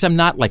not, because I'm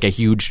not like a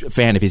huge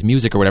fan of his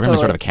music or whatever. Totally.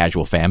 I'm sort of a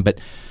casual fan, but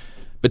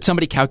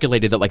somebody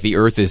calculated that like the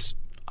Earth is,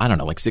 I don't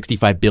know, like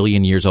 65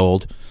 billion years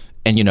old.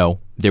 And,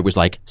 there was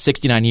like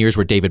 69 years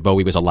where David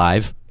Bowie was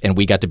alive, and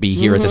we got to be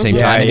here at the same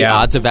time. And the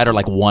odds of that are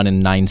like 1 in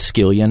 9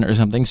 skillion or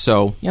something.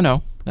 So,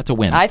 that's a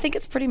win. I think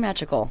it's pretty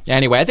magical.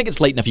 Anyway, I think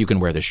it's late enough you can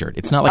wear the shirt.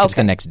 It's not like it's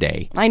the next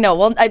day. I know.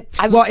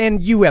 Well,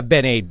 and you have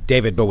been a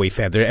David Bowie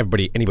fan.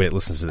 Anybody that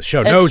listens to the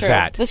show knows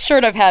that. This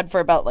shirt I've had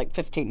for about like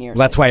 15 years.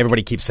 Well, that's why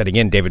everybody keeps sending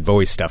in David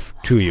Bowie stuff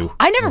to you.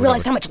 I never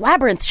realized how much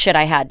Labyrinth shit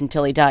I had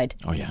until he died.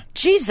 Oh, yeah.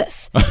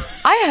 Jesus.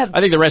 I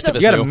think the rest of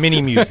us do. You got a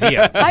mini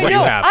museum. That's what you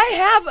have.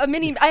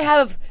 I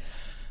have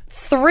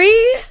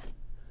 3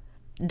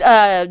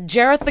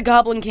 Jareth the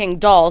Goblin King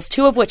dolls,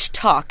 2 of which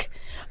talk.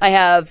 I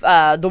have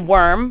the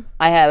Worm.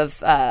 I have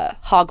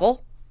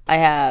Hoggle. I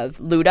have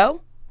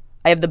Ludo.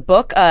 I have the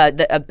book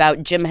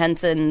about Jim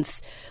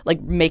Henson's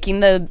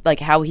making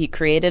how he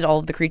created all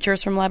of the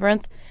creatures from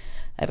Labyrinth.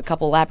 I have a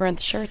couple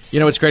Labyrinth shirts.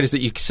 What's great is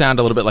that you sound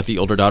a little bit like the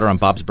older daughter on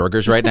Bob's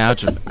Burgers right now.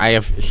 I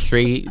have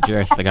 3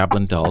 Jareth the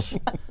Goblin dolls,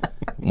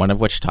 one of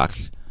which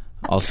talks.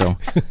 Also,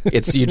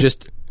 it's you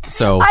just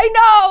so. I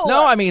know.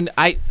 No, I mean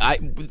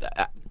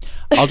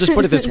I'll just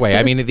put it this way.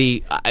 I mean,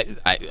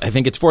 I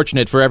think it's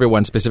fortunate for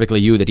everyone,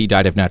 specifically you, that he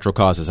died of natural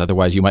causes.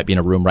 Otherwise, you might be in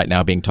a room right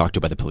now being talked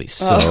to by the police.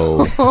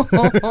 So,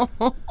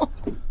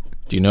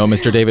 do you know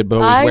Mr. David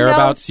Bowie's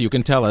whereabouts? You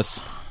can tell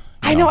us.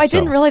 I know. I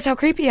didn't realize how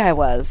creepy I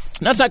was.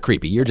 No, it's not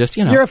creepy. You're just,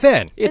 You're a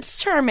fan. It's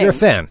charming. You're a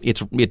fan.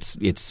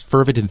 It's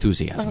fervent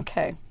enthusiasm.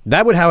 Okay.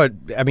 That would how it.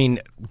 I mean,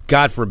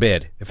 God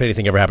forbid if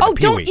anything ever happened. Oh,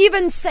 to Pee-wee. don't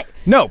even say.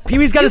 No,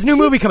 Pee-wee's got his new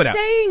movie coming out.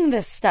 Saying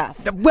this stuff.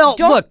 Well,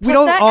 look, we put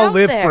don't that all out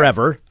live there.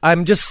 forever.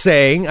 I'm just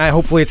saying.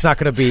 Hopefully, it's not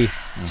going to be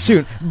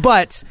soon.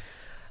 But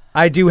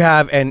I do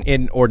have an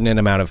inordinate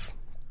amount of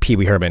Pee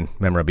Wee Herman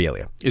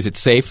memorabilia. Is it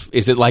safe?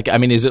 Is it like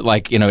in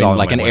like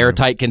an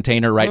airtight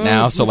container right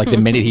now? So like the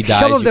minute he dies,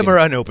 Some of them are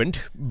unopened,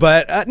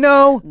 but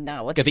no.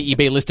 No, Got the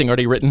eBay listing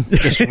already written,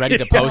 just ready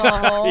to post.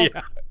 No.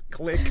 Yeah.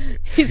 Click.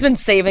 He's been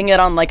saving it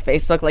on like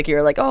Facebook. Like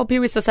you're like, oh, Pee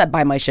Wee's so sad.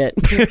 Buy my shit.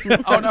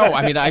 Oh no!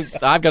 I mean,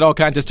 I've got all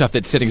kinds of stuff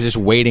that's sitting just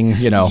waiting.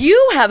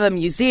 You have a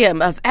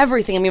museum of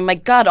everything. I mean, my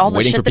God, all the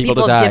Waiting shit for that people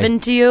people to have die. given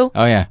to you.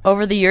 Oh, yeah.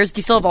 Over the years, do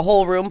you still have a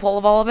whole room full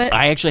of all of it?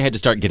 I actually had to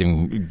start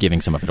giving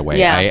some of it away.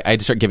 Yeah. I had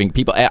to start giving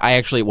people. I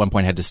actually at one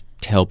point had to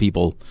tell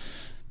people,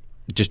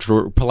 just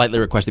politely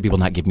request that people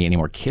not give me any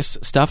more Kiss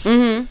stuff.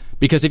 Mm-hmm.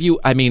 Because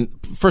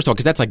first of all,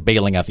 because that's like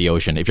bailing out the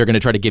ocean. If you're going to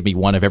try to give me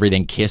one of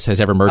everything Kiss has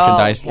ever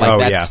merchandised,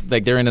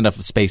 like there ain't enough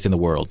space in the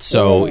world.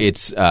 So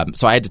it's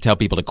so I had to tell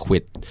people to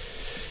quit.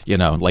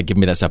 Like give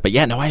me that stuff. But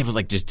yeah, no, I have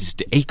like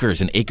just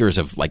acres and acres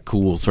of like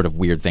cool sort of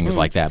weird things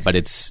like that. But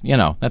it's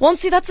that's Well,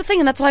 see, that's the thing,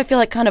 and that's why I feel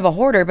like kind of a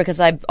hoarder, because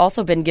I've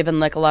also been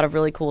given like a lot of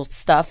really cool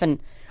stuff, and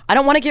I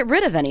don't want to get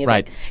rid of any of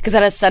it because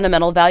that has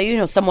sentimental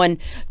value. Someone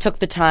took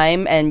the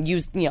time and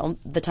used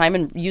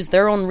used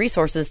their own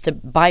resources to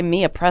buy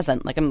me a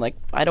present. Like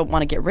I don't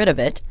want to get rid of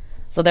it,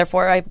 so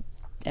therefore I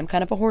am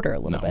kind of a hoarder a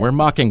little bit. We're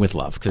mocking with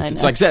love because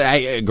it's like I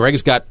said,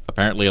 Greg's got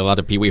apparently a lot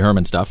of Pee Wee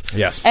Herman stuff.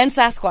 Yes, and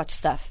Sasquatch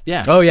stuff.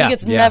 Yeah. Oh yeah. He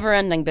gets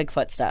never-ending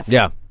Bigfoot stuff.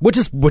 Yeah, which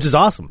is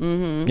awesome.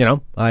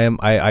 Mm-hmm.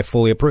 I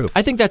fully approve.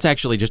 I think that's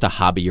actually just a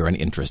hobby or an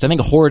interest. I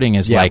think hoarding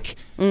is like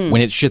when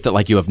it's shit that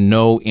like you have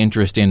no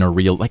interest in or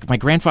real. Like my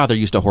grandfather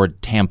used to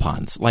hoard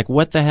tampons. Like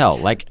what the hell?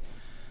 Like.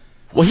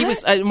 Well, he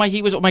was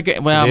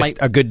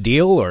a good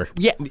deal, or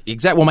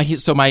exactly. Well,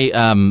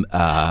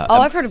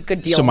 I've heard of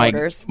good deal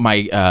hoarders.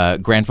 My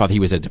grandfather, he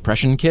was a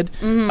Depression kid.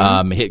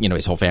 Mm-hmm.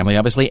 His whole family,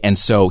 obviously, and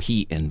so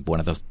and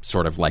one of the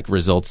sort of like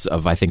results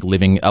of I think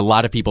living. A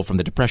lot of people from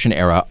the Depression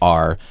era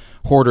are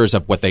hoarders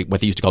of what they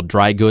used to call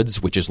dry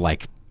goods, which is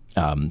like.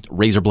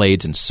 Razor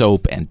blades and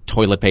soap and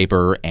toilet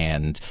paper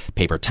and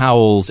paper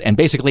towels and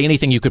basically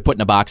anything you could put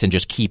in a box and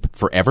just keep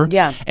forever.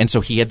 Yeah. And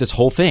so he had this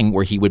whole thing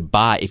where he would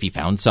buy, if he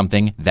found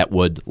something that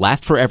would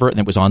last forever and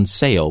it was on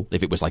sale,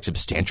 if it was like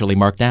substantially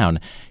marked down,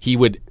 he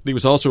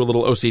was also a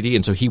little OCD,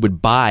 and so he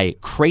would buy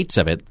crates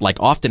of it, like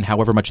often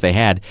however much they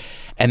had,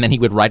 and then he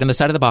would write on the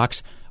side of the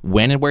box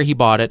when and where he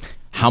bought it,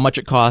 how much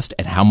it cost,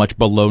 and how much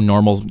below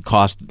normal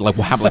cost, like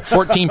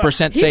 14%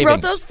 savings. He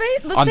wrote the on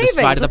savings.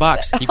 the side of the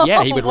box. He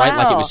would write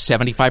like it was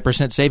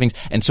 75% savings.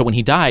 And so when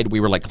he died,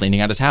 we were like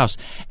cleaning out his house,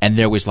 and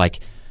there was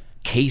like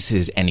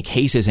cases and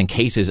cases and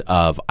cases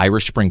of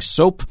Irish Spring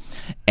soap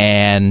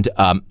and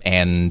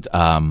Kleenex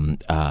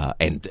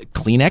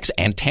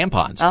and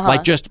tampons,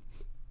 like just.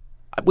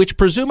 Which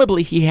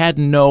presumably he had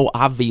no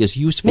obvious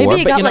use for. Maybe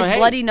he but, got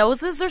bloody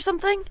noses or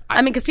something?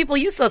 I mean, because people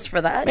use those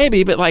for that.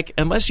 Maybe, but like,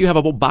 unless you have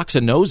a whole box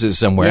of noses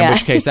somewhere, in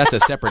which case that's a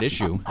separate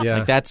issue.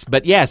 Yeah. Like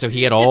so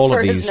he had all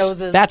of these.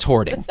 Noses. That's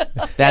hoarding.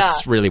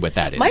 That's really what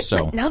that is.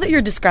 Now that you're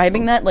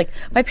describing that, like,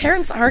 my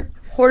parents aren't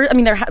hoarders. I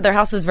mean, their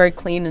house is very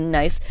clean and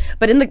nice.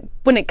 But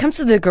when it comes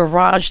to the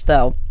garage,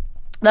 though,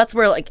 that's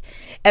where like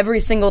every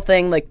single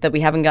thing like that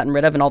we haven't gotten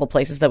rid of in all the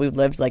places that we've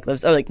lived, like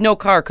no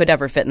car could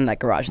ever fit in that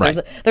garage. Right.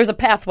 There's a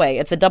pathway.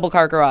 It's a double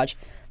car garage.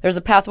 There's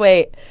a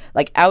pathway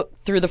like out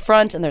through the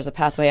front, and there's a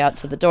pathway out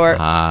to the door.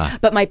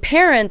 But my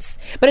parents,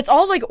 it's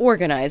all like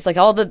organized, like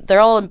they're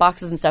all in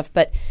boxes and stuff.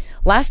 But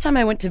last time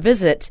I went to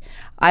visit,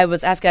 I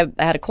was asking,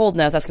 I had a cold,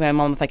 and I was asking my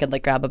mom if I could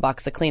like grab a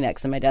box of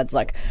Kleenex, and my dad's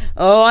like,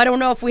 "Oh, I don't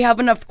know if we have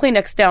enough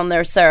Kleenex down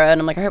there, Sarah."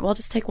 And I'm like, "All right, well, I'll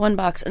just take one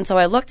box." And so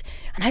I looked,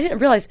 and I didn't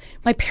realize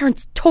my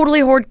parents totally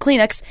hoard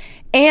Kleenex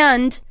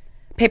and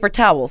paper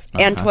towels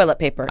and toilet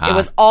paper. It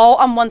was all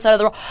on one side of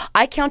the row.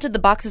 I counted the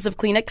boxes of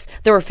Kleenex.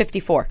 There were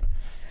 54.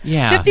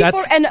 Yeah,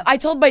 54, and I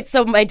told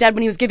my dad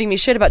when he was giving me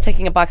shit about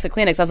taking a box of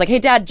Kleenex, I was like, "Hey,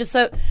 Dad, just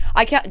to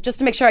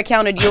make sure I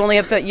counted, you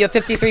have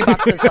 53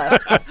 boxes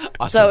left."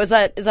 Awesome. So is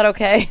that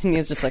okay? And he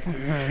was just like,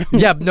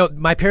 "Yeah, no,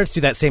 my parents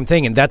do that same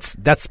thing, and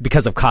that's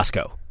because of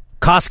Costco.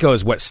 Costco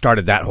is what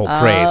started that whole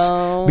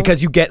craze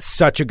because you get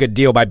such a good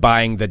deal by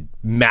buying the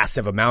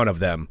massive amount of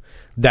them."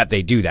 That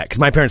they do that because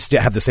my parents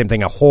have the same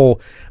thing.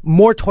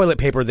 More toilet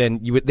paper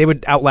than they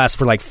would outlast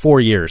for like 4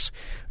 years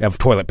of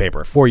toilet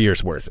paper, 4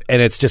 years worth,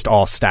 and it's just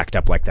all stacked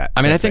up like that.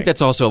 I mean, I think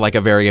that's also like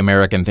a very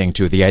American thing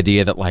too. The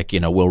idea that like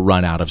we'll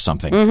run out of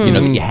something. Mm-hmm.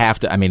 That you have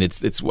to. I mean,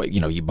 it's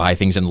you buy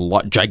things in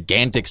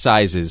gigantic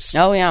sizes.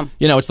 Oh yeah.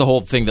 It's the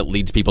whole thing that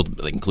leads people,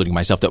 including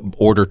myself, to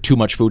order too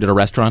much food at a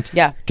restaurant.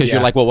 Yeah. Because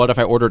you're like, well, what if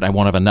I ordered and I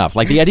won't have enough?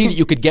 Like the idea that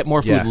you could get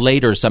more food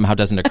later somehow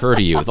doesn't occur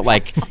to you. That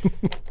like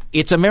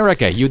it's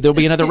America. There'll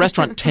be another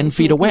restaurant 10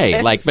 feet away.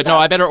 Like, but no,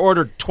 I better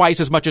order twice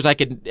as much as I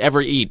could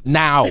ever eat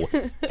now.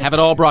 Have it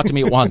all brought to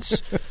me at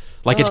once.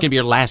 Like it's going to be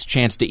your last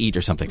chance to eat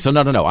or something. So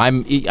no.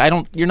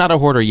 You're not a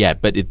hoarder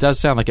yet, but it does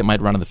sound like it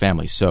might run in the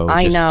family. So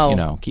I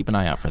know. Keep an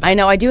eye out for that. I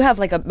know. I do have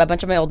like a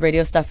bunch of my old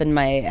radio stuff in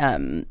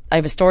my. I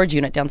have a storage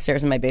unit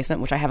downstairs in my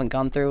basement, which I haven't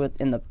gone through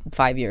in the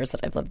 5 years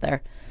that I've lived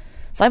there.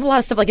 So I have a lot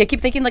of stuff. Like I keep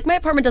thinking, like my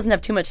apartment doesn't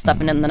have too much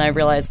stuff in it, and then I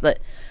realize that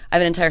I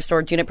have an entire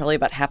storage unit, probably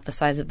about half the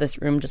size of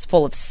this room, just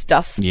full of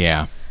stuff.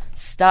 Yeah,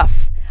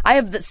 stuff. I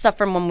have the stuff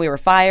from when we were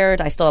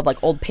fired. I still have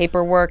like old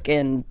paperwork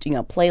and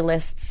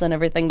playlists and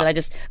everything that I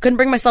just couldn't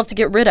bring myself to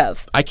get rid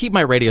of. I keep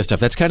my radio stuff.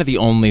 That's kind of the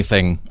only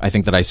thing I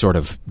think that I sort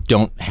of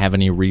don't have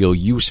any real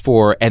use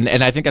for, and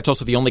I think that's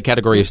also the only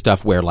category of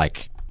stuff where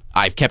like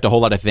I've kept a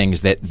whole lot of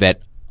things that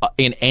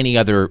in any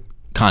other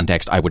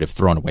context I would have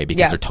thrown away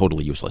because they're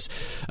totally useless.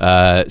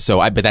 But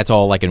that's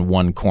all like in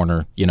one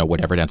corner,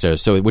 whatever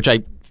downstairs. So which I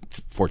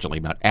fortunately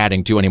am not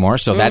adding to anymore.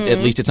 So that at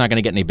least it's not going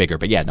to get any bigger.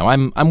 But yeah, no,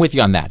 I'm with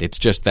you on that. It's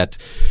just that,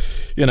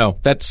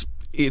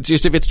 it's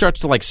just if it starts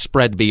to like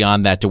spread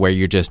beyond that to where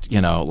you're just,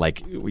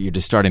 like where you're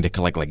just starting to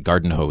collect like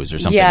garden hose or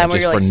something,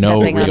 just for like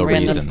no stepping on real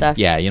random reason. stuff.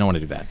 Yeah, you don't want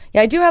to do that.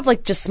 Yeah, I do have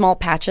like just small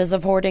patches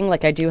of hoarding.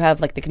 Like I do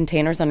have like the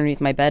containers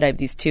underneath my bed. I have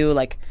these two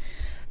like.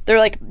 They're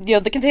like,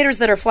 the containers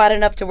that are flat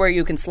enough to where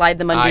you can slide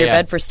them under your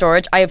bed for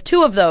storage. I have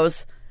two of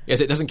those.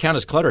 Yes, it doesn't count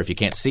as clutter if you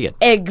can't see it.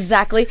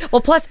 Exactly.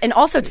 Well, plus, and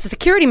also it's a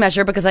security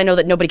measure because I know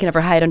that nobody can ever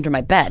hide under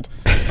my bed.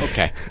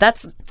 Okay.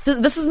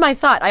 This is my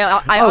thought.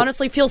 I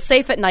honestly feel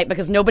safe at night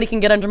because nobody can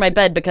get under my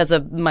bed because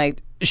of my...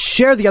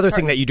 Share the other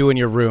thing that you do in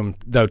your room,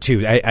 though,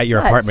 too, at your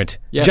apartment.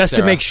 Yes, just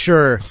Sarah. to make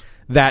sure...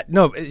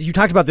 you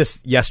talked about this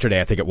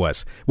yesterday, I think it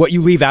was. What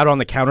you leave out on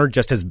the counter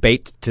just as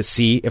bait to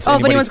see if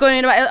anyone's going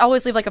into I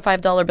always leave like a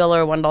 $5 bill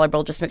or a $1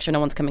 bill just to make sure no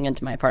one's coming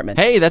into my apartment.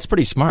 Hey, that's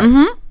pretty smart.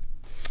 Mm-hmm.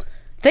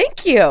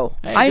 Thank you.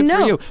 Hey, I good know.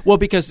 For you. Well,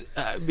 because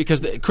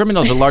the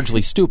criminals are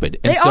largely stupid.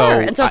 And they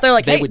are. And so if they're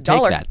like, they hey, would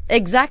dollar. take that.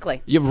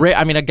 Exactly.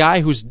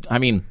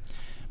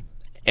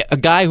 A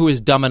guy who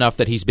is dumb enough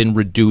that he's been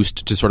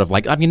reduced to sort of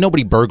like,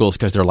 nobody burgles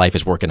because their life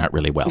is working out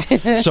really well.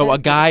 So a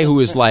guy who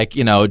is like,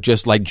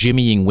 just like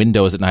jimmying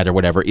windows at night or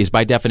whatever is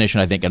by definition,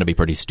 I think, going to be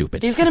pretty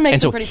stupid. He's going to make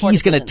and some so pretty poor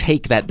he's going to decisions.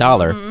 take that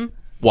dollar. Mm-hmm.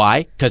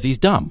 Why? Because he's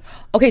dumb.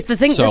 Okay, so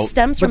this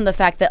stems from the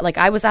fact that like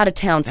I was out of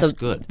town. So that's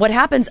good. What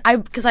happens?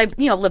 Because I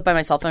live by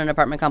myself in an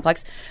apartment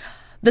complex.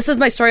 This is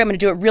my story. I'm going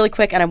to do it really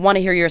quick, and I want to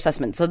hear your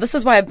assessment. So this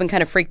is why I've been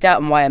kind of freaked out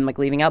and why I'm like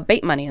leaving out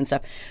bait money and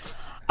stuff.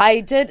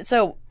 A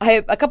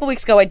couple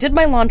weeks ago, I did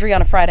my laundry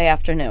on a Friday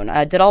afternoon.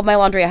 I did all of my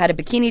laundry. I had a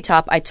bikini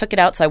top. I took it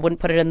out so I wouldn't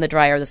put it in the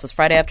dryer. This was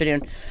Friday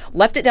afternoon.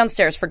 Left it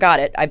downstairs. Forgot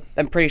it.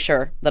 I'm pretty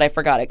sure that I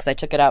forgot it because I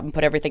took it out and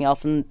put everything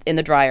else in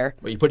the dryer.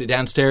 Well, you put it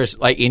downstairs,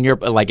 like in your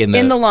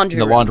in the laundry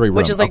room,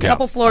 which is like okay. a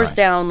couple floors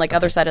down, like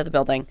other side of the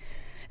building.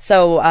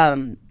 So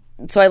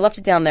I left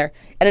it down there.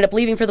 Ended up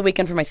leaving for the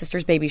weekend for my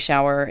sister's baby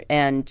shower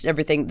and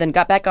everything. Then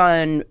got back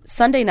on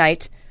Sunday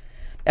night.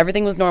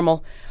 Everything was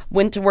normal.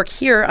 Went to work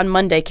here on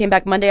Monday, came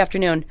back Monday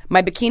afternoon.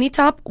 My bikini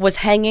top was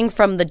hanging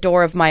from the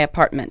door of my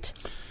apartment.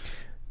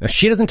 Now,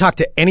 she doesn't talk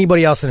to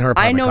anybody else in her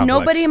apartment complex. I know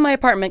nobody in my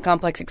apartment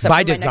complex except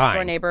by for my design. next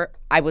door neighbor.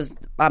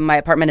 My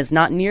apartment is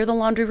not near the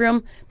laundry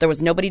room. There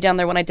was nobody down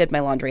there when I did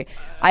my laundry.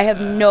 I have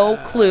no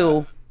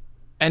clue.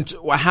 And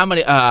how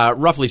many,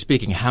 roughly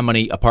speaking, how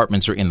many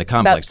apartments are in the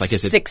complex? About like,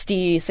 is it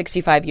 60,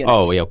 65 units.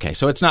 Oh, okay.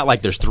 So it's not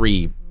like there's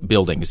 3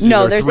 buildings.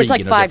 No, it's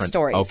like 5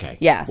 stories. Okay.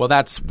 Yeah. Well,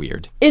 that's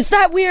weird. Is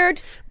that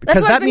weird? Because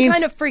That's why that I've been means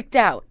kind of freaked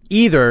out.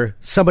 Either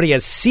somebody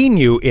has seen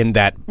you in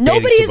that bathing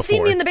Nobody suit has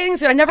seen me in the bathing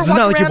suit. I never walk It's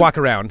not around. like you walk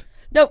around.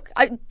 No.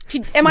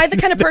 Am I the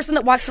kind of person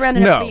that walks around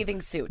in No. a bathing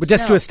suit? But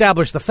just to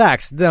establish the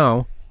facts,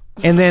 no.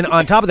 And then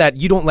on top of that,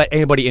 you don't let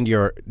anybody into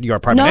your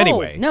apartment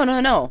anyway.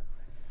 No.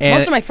 And,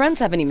 Most of my friends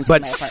haven't even seen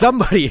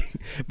my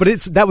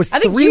apartment. That was I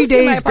think 3 you've days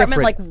seen my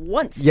apartment different. like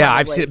once. Yeah, probably.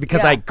 I've seen it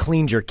because Yeah. I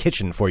cleaned your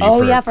kitchen for you Oh,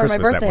 for yeah, for my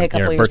Christmas birthday that a couple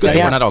your years birthday. ago, Good.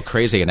 yeah. We're not all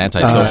crazy and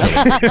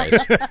antisocial.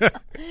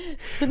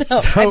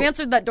 No, I've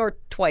answered that door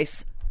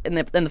twice in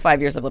the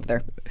 5 years I've lived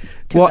there.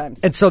 2 times.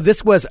 And so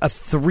this was a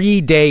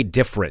 3-day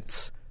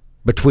difference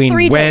between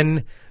 3 when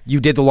days.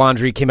 you did the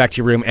laundry, came back to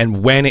your room,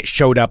 and when it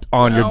showed up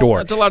on your door.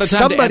 It's a lot of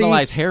time to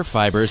analyze hair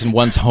fibers in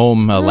one's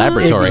home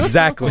laboratory.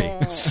 Exactly.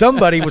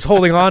 Somebody was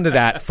holding on to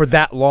that for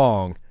that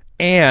long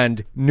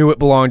and knew it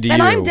belonged to you.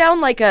 And I'm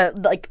down like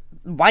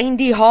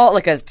windy hall,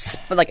 like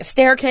a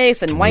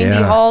staircase and windy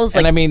halls.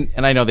 Like,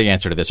 And I know the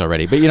answer to this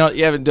already, but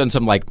you haven't done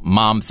some like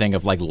mom thing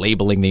of like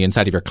labeling the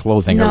inside of your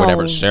clothing or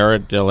whatever. Sarah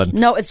Dillon.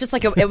 No, it's just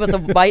like it was a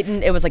white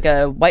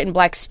and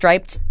black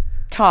striped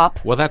top.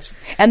 Well,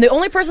 and the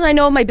only person I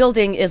know in my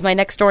building is my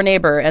next door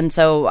neighbor, and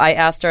so I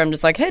asked her, I'm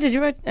just like, hey, did you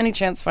by any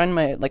chance find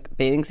my like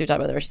bathing suit top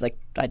over there? She's like,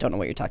 I don't know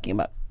what you're talking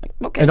about. Like,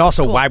 okay. And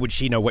also, cool. Why would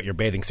she know what your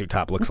bathing suit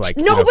top looks like?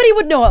 Nobody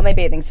would know what my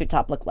bathing suit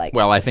top looked like.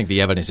 Well, I think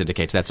the evidence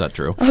indicates that's not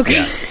true.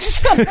 Okay.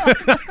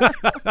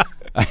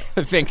 I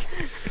think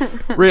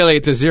really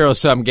it's a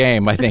zero-sum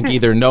game. I think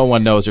either no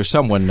one knows or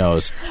someone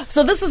knows.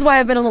 So this is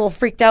why I've been a little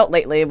freaked out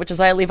lately, which is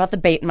why I leave out the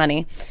bait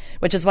money,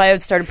 which is why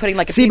I've started putting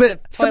like a piece of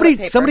toilet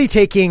paper. somebody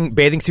taking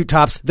bathing suit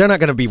tops, they're not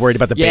going to be worried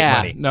about the bait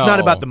money. No. It's not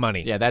about the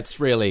money. Yeah, that's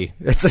really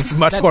it's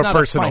much more not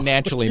personal. A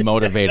financially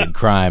motivated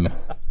crime.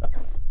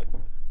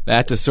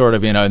 That's a sort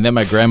of, and then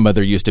my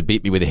grandmother used to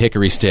beat me with a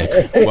hickory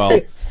stick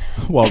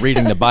while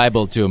reading the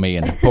Bible to me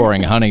and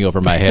pouring honey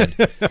over my head.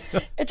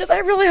 I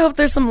really hope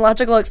there's some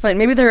logical explanation.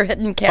 Maybe there are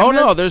hidden cameras. Oh,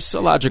 no, there's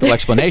a logical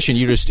explanation.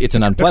 It's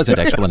an unpleasant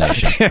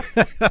explanation.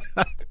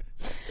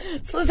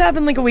 So this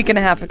happened like a week and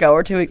a half ago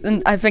or 2 weeks,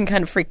 and I've been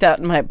kind of freaked out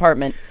in my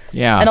apartment.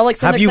 Yeah.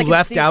 And have you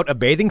left out a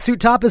bathing suit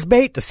top as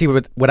bait to see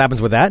what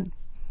happens with that?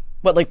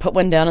 What, like put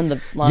one down in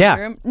the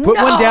laundry room? Put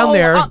one down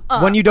there,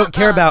 one you don't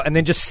care about, and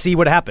then just see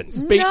what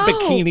happens. Bait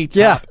bikini top.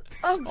 Yeah.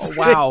 Oh,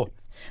 wow.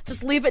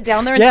 Just leave it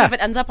down there and see if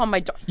it ends up on my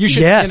door. You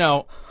should,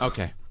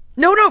 okay.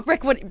 No,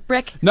 Rick,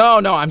 No,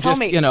 I'm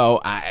just,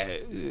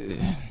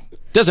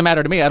 doesn't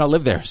matter to me. I don't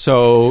live there.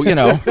 So, I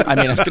was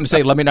going to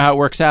say, let me know how it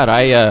works out.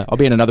 I'll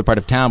be in another part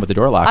of town with the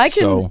door locked.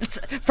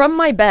 From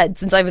my bed,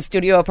 since I have a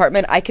studio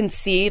apartment, I can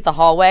see the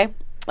hallway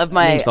of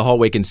my... Means the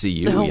hallway can see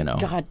you,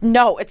 God,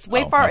 no, it's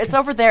way far. Okay. It's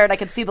over there, and I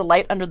can see the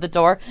light under the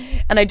door.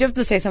 And I do have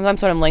to say,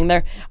 sometimes when I'm laying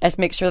there, I just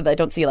make sure that I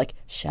don't see, like,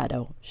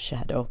 shadow,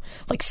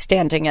 like,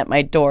 standing at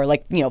my door,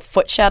 like,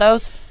 foot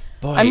shadows.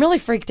 Boy, I'm really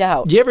freaked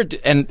out. You ever,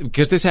 and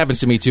because this happens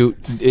to me, too,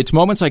 it's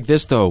moments like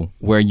this, though,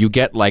 where you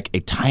get, like,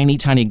 a tiny,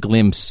 tiny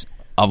glimpse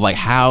of, like,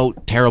 how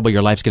terrible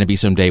your life's going to be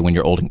someday when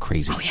you're old and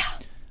crazy. Oh, yeah.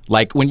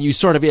 Like, when you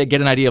sort of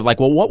get an idea of, like,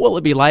 well, what will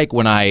it be like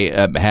when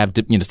I have,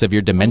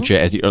 severe dementia?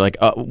 As you're like,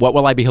 what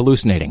will I be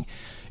hallucinating?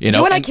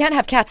 You and I can't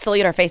have cats still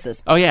eat our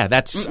faces. Oh, yeah,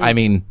 that's,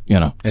 And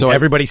so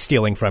everybody's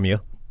stealing from you.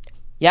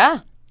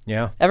 Yeah.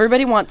 Yeah.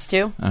 Everybody wants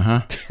to.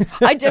 Uh-huh.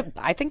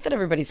 I think that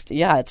everybody's,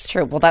 it's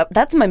true. Well,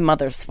 that's my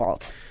mother's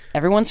fault.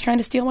 Everyone's trying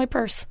to steal my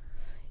purse.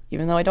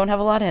 Even though I don't have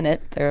a lot in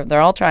it,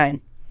 they're all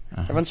trying.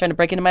 Uh-huh. Everyone's trying to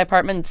break into my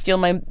apartment and steal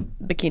my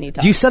bikini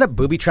top. Do you set up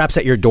booby traps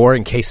at your door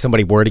in case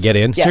somebody were to get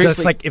in? Yeah.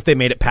 Seriously? Just like if they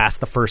made it past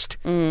the first...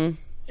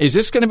 Is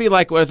this going to be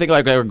like, what I think,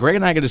 like, are Greg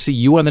and I going to see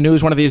you on the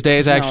news one of these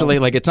days, actually?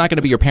 No. Like, it's not going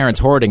to be your parents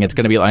hoarding. It's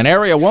going to be like an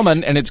area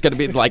woman, and it's going to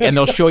be like, and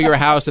they'll show your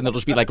house, and there'll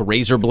just be like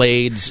razor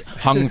blades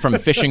hung from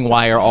fishing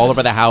wire all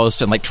over the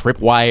house, and like trip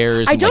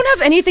wires. I don't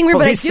have anything weird,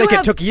 but I do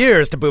have... it took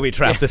years to booby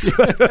trap this.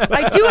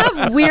 I do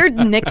have weird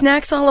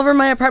knickknacks all over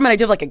my apartment. I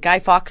do have like a Guy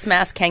Fawkes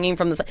mask hanging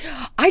from the side.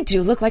 I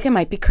do look like I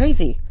might be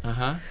crazy.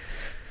 Uh-huh.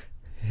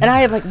 And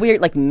I have like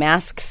weird like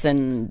masks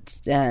and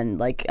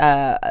like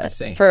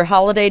for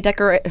holiday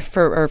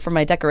for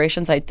my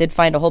decorations. I did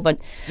find a whole bunch.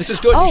 This is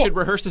good. You should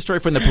rehearse the story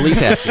when the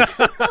police ask you.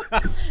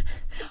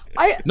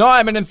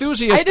 I'm an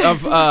enthusiast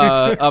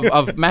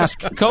of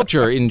mask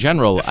culture in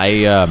general.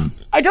 I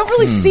don't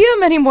really see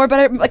them anymore.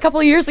 But a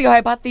couple of years ago,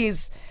 I bought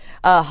these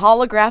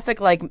holographic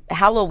like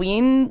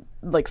Halloween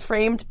like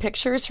framed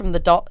pictures from the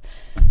doll.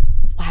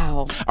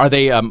 Wow. Are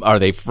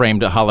they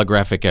framed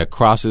holographic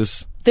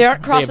crosses? They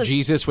aren't crosses. They have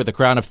Jesus with a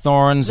crown of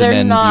thorns, They're and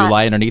then not. you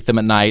lie underneath them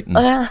at night.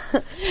 And...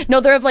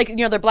 No, they're like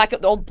they're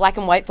old black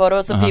and white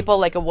photos of people,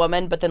 like a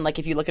woman. But then, like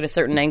if you look at a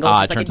certain angle,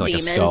 it's it like turns a like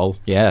demon. A skull.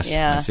 Yes,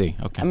 yeah. I see.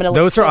 Okay,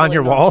 those are on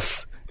your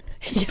walls.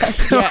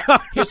 Yeah.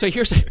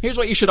 Here's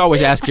what you should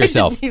always ask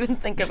yourself. I didn't even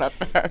think about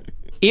that.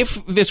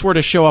 If this were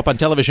to show up on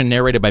television,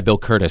 narrated by Bill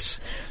Curtis,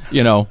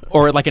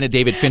 or like in a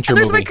David Fincher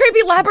movie, there's my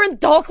creepy labyrinth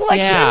doll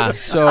collection. Yeah.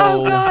 So.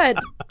 Oh God.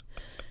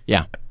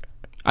 Yeah,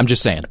 I'm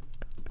just saying.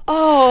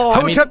 Oh,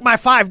 who took my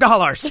 $5?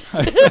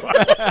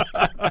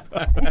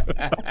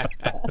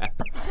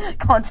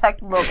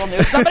 Contact local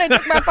news. Somebody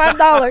took my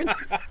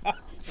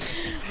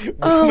 $5.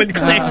 Woman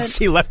claims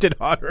she left it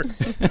on her.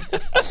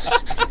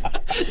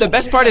 The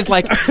best part is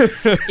like,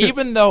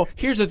 even though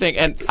here's the thing,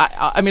 and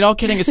I mean, all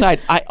kidding aside,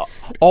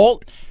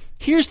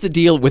 here's the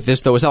deal with this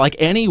though, is that like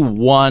any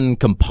one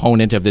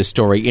component of this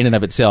story in and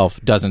of itself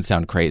doesn't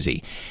sound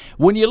crazy.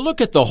 When you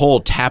look at the whole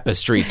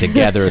tapestry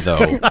together,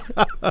 though.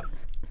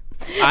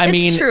 I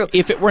mean, true.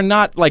 If it were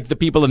not like the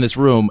people in this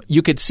room,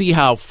 you could see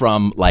how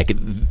from like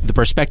the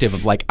perspective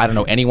of like, I don't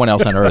know, anyone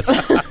else on earth,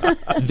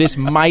 this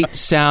might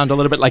sound a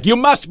little bit like, you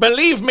must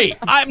believe me,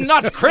 I'm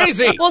not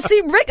crazy. Well,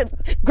 see,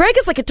 Greg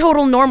is like a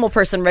total normal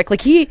person, Rick. Like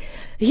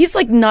he's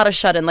like not a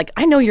shut-in. Like,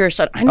 I know you're a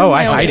shut-in.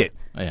 I hide it.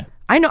 Oh, yeah.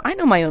 I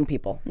know my own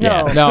people.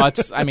 No. Yeah. No,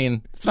 that's what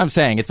I'm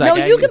saying. It's like,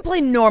 no, you can play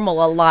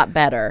normal a lot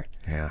better.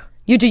 Yeah.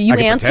 You do. You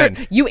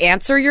pretend. You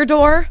answer your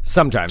door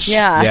sometimes.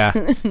 Yeah.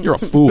 You're a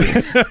fool.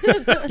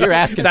 You're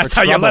asking. That's for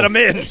how trouble. you let them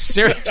in.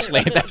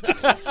 Seriously.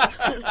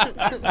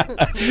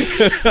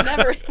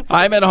 Never.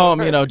 I'm at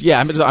home.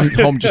 I'm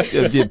home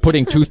just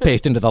putting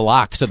toothpaste into the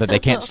lock so that they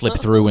can't slip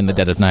through in the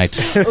dead of night.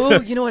 Oh,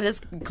 you know what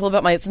is cool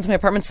about since my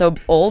apartment's so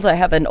old, I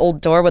have an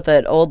old door with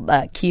an old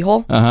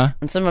keyhole. And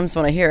sometimes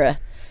when I hear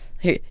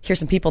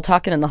some people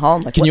talking in the hall,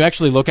 I'm like, can you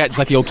actually look at? It's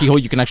like the old keyhole.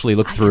 You can actually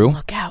look through. Can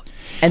look out,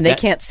 and they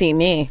can't see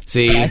me.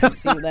 See, I can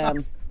see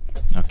them.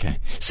 Okay.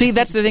 See,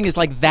 that's the thing. Is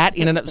like that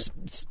in and of.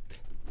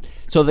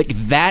 So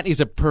that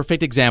is a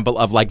perfect example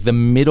of like the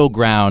middle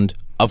ground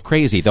of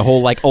crazy. The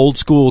whole like old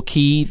school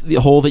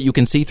keyhole that you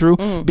can see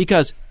through,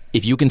 because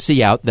if you can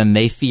see out, then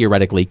they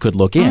theoretically could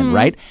look in,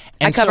 right?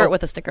 And I cover it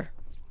with a sticker.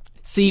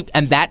 See,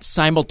 and that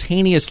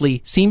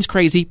simultaneously seems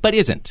crazy, but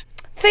isn't.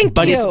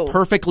 But it's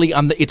perfectly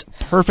on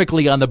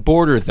the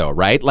border, though,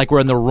 right? Like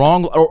we're in the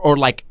wrong, or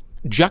like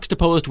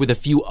juxtaposed with a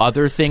few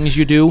other things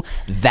you do.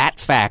 That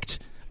fact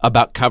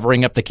about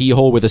covering up the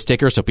keyhole with a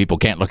sticker so people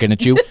can't look in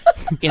at you.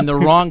 In the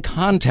wrong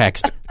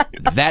context,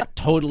 that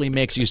totally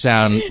makes you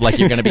sound like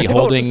you're going to be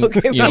holding,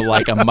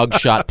 like a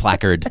mugshot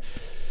placard.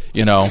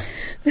 It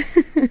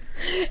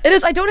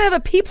is. I don't have a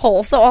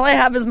peephole, so all I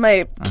have is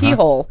my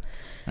keyhole.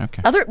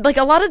 Okay.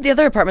 A lot of the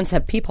other apartments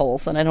have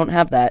peepholes, and I don't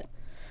have that.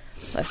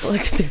 So I feel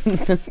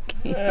like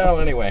well,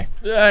 anyway,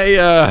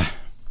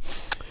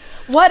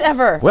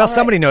 whatever. Well,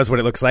 somebody knows what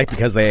it looks like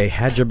because they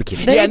had your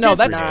bikini.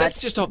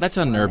 That's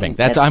unnerving.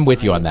 I'm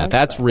with you on that.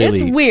 That's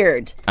really it's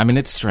weird. I mean,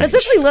 it's strange.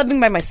 Especially living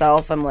by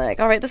myself, I'm like,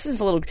 all right, this is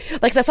a little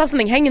like I saw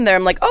something hanging there.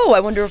 I'm like, oh, I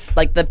wonder if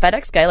like the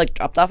FedEx guy like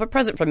dropped off a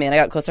present for me, and I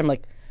got closer. I'm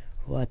like,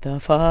 what the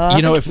fuck?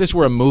 If this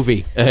were a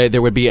movie,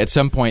 there would be at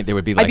some point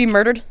like I'd be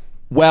murdered.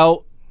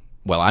 Well,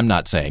 I'm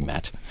not saying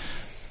that.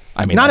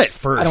 I mean, not at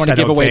first. I don't want to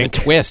give away the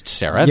twist,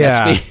 Sarah.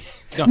 Yeah.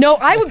 No,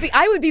 I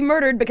would be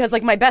murdered because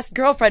like my best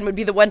girlfriend would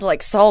be the one to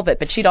like solve it,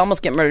 but she'd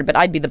almost get murdered, but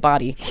I'd be the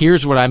body.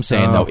 Here's what I'm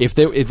saying though: if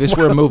this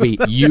were a movie,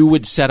 you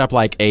would set up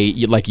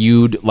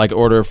you'd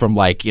order from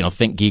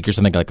Think Geek or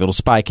something, like a little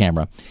spy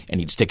camera, and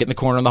you'd stick it in the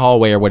corner in the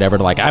hallway or whatever.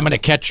 I'm going to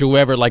catch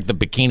whoever, like the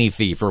bikini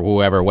thief or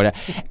whoever, whatever.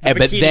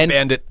 But then,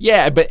 bandit.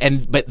 Yeah, but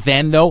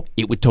then though,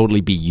 it would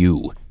totally be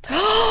you.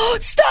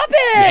 Stop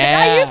it! Yeah.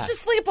 I used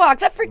to sleepwalk.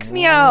 That freaks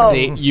me out.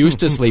 See, used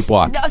to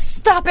sleepwalk. No,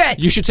 stop it!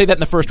 You should say that in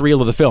the first reel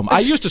of the film. I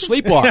used to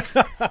sleepwalk.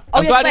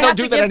 I'm glad I don't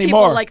do that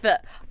anymore.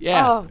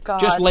 Yeah. Oh, God.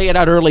 Just lay it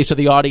out early so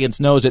the audience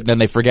knows it, and then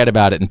they forget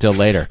about it until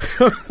later.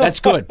 That's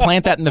good.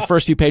 Plant that in the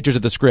first few pages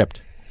of the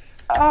script.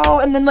 Oh,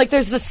 and then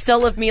there's this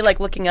still of me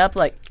looking up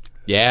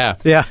Yeah.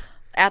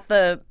 at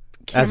the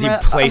camera. As you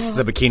place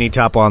the bikini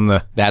top on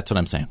the... That's what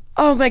I'm saying.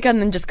 Oh my God,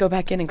 and then just go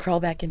back in and crawl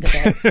back into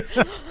bed.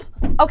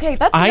 Okay,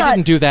 that's I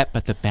didn't do that,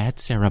 but the bad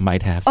Sarah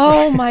might have.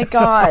 Oh my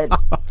God.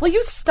 Will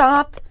you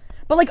stop?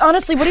 But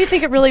honestly, what do you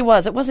think it really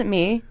was? It wasn't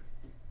me.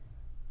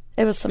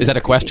 It was something. Is that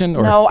a question?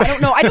 Or? No, I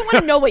don't know. I don't want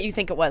to know what you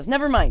think it was.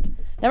 Never mind.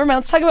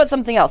 Let's talk about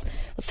something else.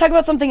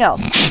 Quit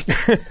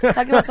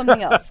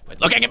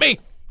looking at me.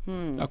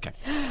 Okay.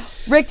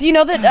 Rick, do you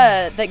know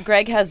that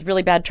Greg has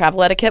really bad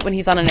travel etiquette when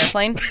he's on an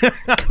airplane?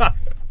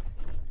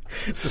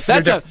 That's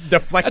a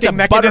deflecting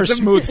mechanism. Butter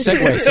smooth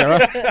segue,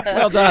 Sarah.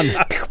 Well done.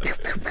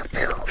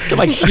 You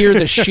can hear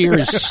the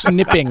shears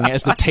snipping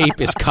as the tape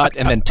is cut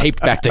and then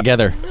taped back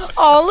together.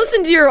 Oh,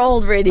 listen to your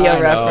old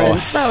radio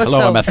reference. That was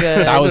Hello, so I'm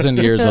good. 1,000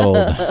 years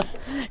old.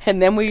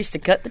 And then we used to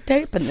cut the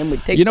tape, and then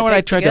we'd take. You know what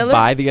I tried to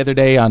buy the other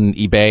day on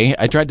eBay?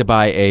 I tried to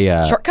buy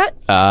a shortcut.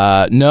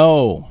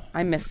 No.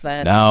 I missed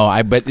that.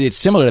 No, but it's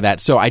similar to that.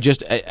 So I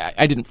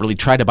didn't really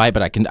try to buy it,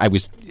 but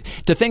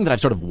it's a thing that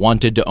I've sort of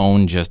wanted to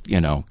own just,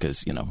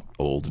 because,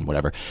 old and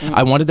whatever.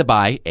 I wanted to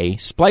buy a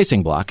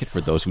splicing block.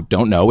 For those who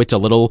don't know, it's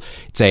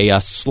a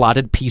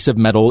slotted piece of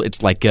metal.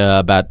 It's like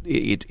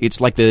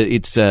it's like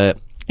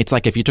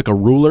if you took a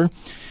ruler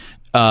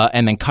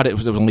and then cut it. It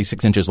was only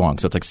 6 inches long,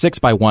 so it's like 6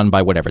 by 1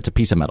 by whatever. It's a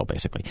piece of metal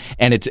basically,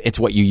 and it's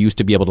what you used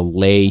to be able to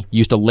lay. You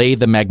used to lay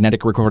the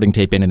magnetic recording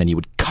tape in, and then you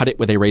would cut it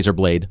with a razor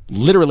blade,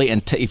 literally.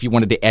 And if you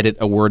wanted to edit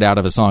a word out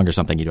of a song or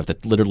something, you'd have to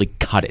literally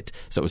cut it.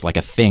 So it was like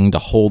a thing to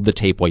hold the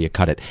tape while you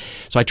cut it.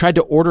 So I tried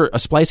to order a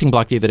splicing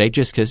block the other day,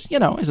 just because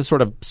as a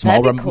sort of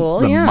small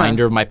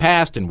reminder of my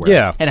past and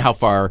and how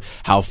far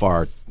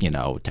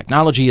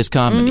technology has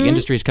come and the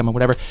industry has come and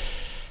whatever.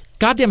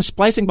 Goddamn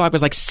splicing block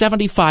was like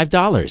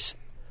 $75.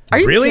 Are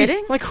you really?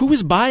 kidding? Who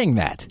is buying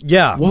that?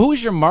 Yeah. Well, who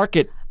is your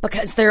market?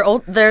 Because they're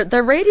old.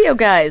 They're radio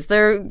guys.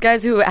 They're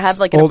guys who have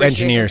an old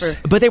engineers.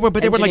 But they were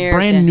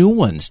brand new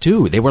ones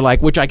too. They were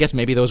which I guess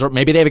maybe they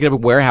have a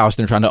warehouse and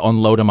they're trying to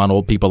unload them on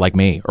old people like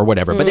me or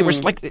whatever. But they were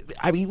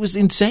it was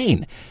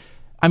insane.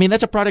 I mean,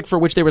 that's a product for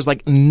which there was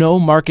no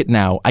market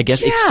now, I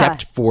guess,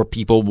 except for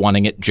people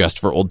wanting it just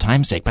for old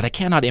time's sake. But I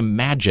cannot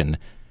imagine,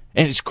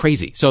 and it's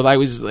crazy. So I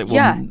was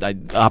I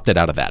opted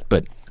out of that,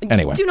 but.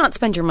 Anyway. Do not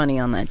spend your money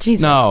on that.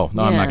 Jesus. No,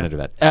 I'm not going to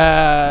do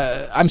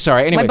that. I'm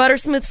sorry. Anyway. My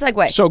buttersmooth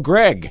segue. So,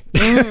 Greg,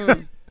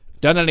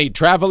 done any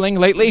traveling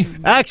lately?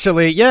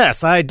 Actually,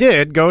 yes, I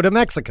did go to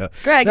Mexico.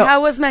 Greg, how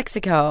was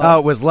Mexico? Oh,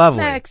 it was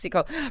lovely.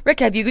 Mexico.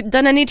 Rick, have you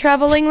done any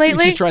traveling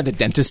lately? You just tried the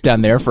dentist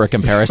down there for a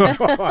comparison?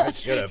 I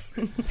should have.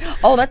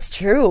 Oh, that's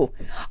true.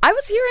 I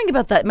was hearing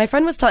about that. My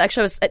friend was I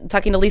was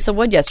talking to Lisa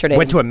Wood yesterday.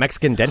 Went to a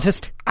Mexican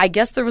dentist? I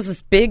guess there was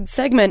this big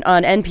segment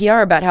on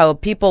NPR about how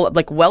people,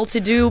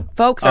 well-to-do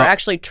folks are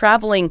actually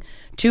traveling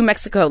to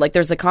Mexico.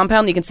 There's a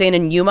compound you can stay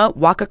in Yuma,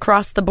 walk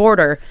across the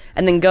border,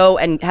 and then go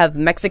and have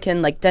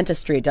Mexican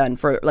dentistry done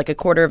for a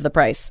quarter of the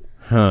price.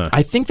 Huh.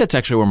 I think that's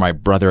actually where my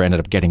brother ended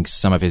up getting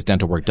some of his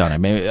dental work done. I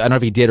don't know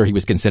if he did or he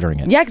was considering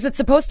it. Yeah, because it's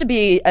supposed to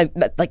be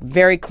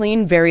very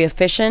clean, very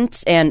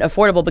efficient, and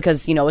affordable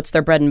because it's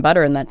their bread and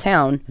butter in that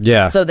town.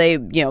 Yeah. So they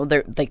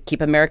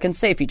keep Americans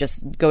safe. You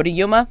just go to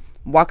Yuma,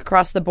 walk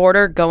across the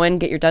border, go in,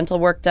 get your dental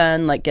work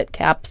done, get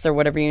caps or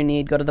whatever you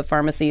need, go to the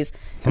pharmacies,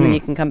 and then you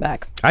can come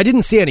back. I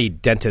didn't see any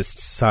dentist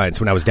signs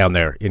when I was down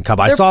there in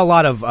Cabo. I saw a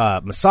lot of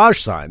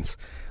massage signs.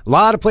 A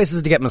lot of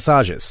places to get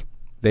massages.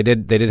 They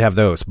did have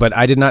those, but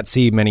I did not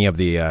see many of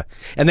the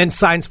and then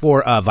signs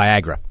for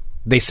Viagra.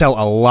 They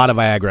sell a lot of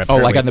Viagra. Oh,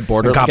 apparently, like on the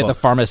border, in like Cabo. at the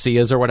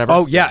pharmacias or whatever?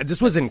 Oh, yeah.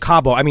 This was in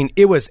Cabo. I mean,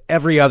 it was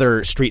every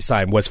other street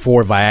sign was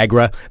for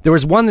Viagra. There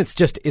was one that's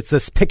it's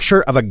this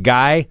picture of a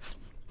guy.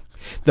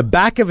 The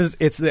back of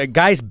it's the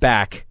guy's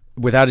back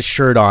without his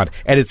shirt on,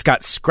 and it's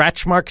got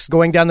scratch marks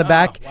going down the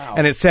back,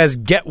 and it says,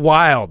 "Get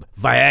wild,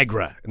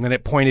 Viagra." And then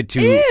it pointed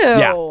to...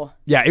 Ew.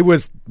 Yeah, it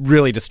was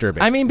really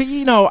disturbing. I mean, but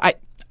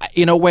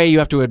in a way, you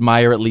have to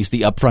admire at least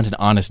the upfront and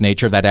honest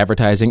nature of that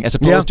advertising, as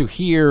opposed to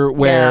here,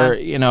 where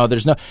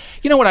there's no.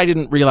 You know what I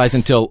didn't realize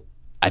until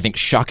I think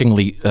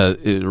shockingly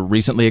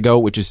recently ago,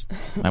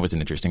 that was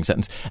an interesting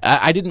sentence.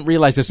 I didn't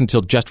realize this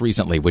until just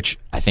recently, which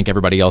I think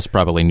everybody else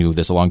probably knew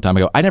this a long time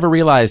ago. I never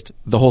realized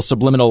the whole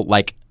subliminal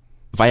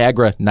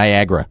Viagra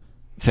Niagara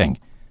thing.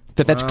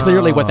 That's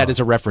clearly what that is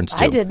a reference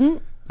to. I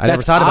didn't. I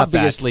never thought about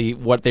that. That's obviously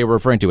what they were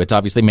referring to. It's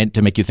obviously meant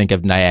to make you think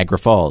of Niagara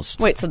Falls.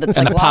 Wait, so that's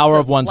and like the power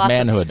lots of one's lots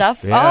manhood. Of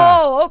stuff? Yeah.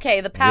 Oh,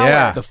 okay, the power.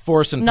 Yeah. The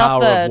force and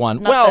Not power the- of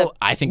one. not Well, the-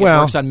 I think Well,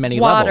 it works on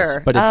many water. levels,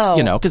 but it's Oh.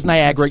 because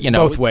Niagara,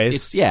 both ways.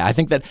 It's, yeah, I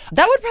think that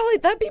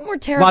That'd be more a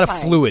terrifying. lot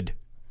of fluid.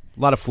 A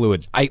lot of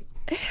fluid.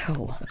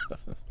 Ew.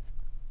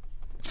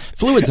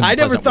 Fluids. I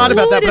never thought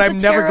about that, Fluid but is I'm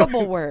a never terrible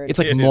going. word. It's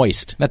like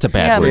moist. That's a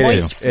bad word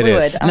moist too. It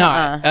is. fluid.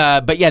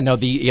 No, but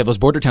those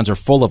border towns are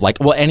full of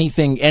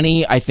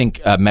any I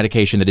think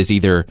medication that is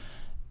either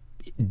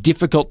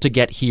difficult to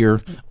get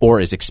here, or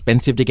is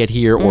expensive to get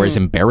here, or is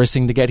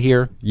embarrassing to get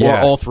here, or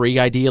Yeah. all three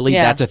ideally.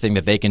 Yeah. That's a thing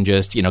that they can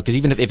just because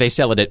even if they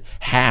sell it at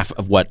half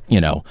of what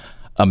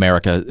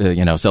America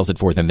sells it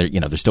for, then they're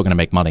still going to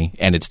make money,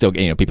 and it's still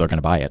people are going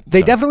to buy it. They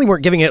So. definitely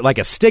weren't giving it like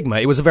a stigma.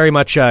 It was a very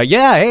much,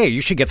 hey, you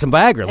should get some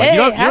Viagra. Like, Hey,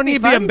 you don't happy need to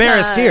be fun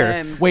embarrassed time.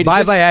 here. Wait,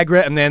 buy is this-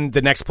 Viagra, and then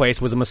the next place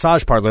was a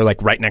massage parlor,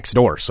 like right next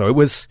door. So it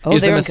was. Oh,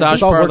 Is they the were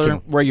massage all parlor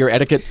working. where your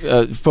etiquette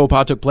faux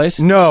pas took place?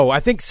 No, I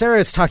think Sarah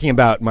is talking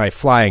about my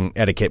flying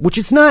etiquette, which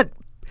is not.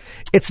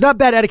 It's not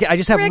bad etiquette. I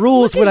just have Rick,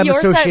 rules look when at I'm yours.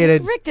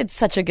 associated. Rick did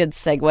such a good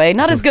segue.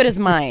 Not as good as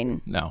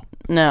mine. No.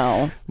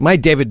 No. My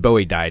David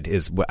Bowie died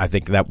I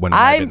think that one. might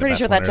have I'm been the pretty best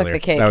sure one that took earlier. the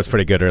cake. That was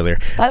pretty good earlier.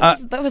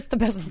 That was the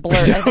best blurt,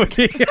 I think.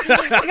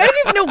 Like, I didn't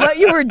even know what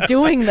you were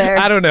doing there.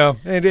 I don't know.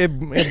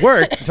 It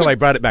worked until I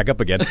brought it back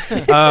up again.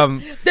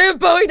 David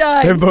Bowie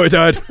died. David Bowie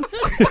died.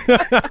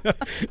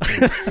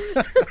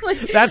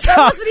 That's that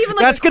how. wasn't even like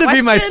That's a going to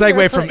be my question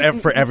segue or from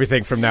like- for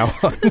everything from now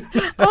on.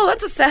 Oh,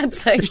 that's a sad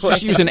segue.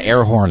 Just use an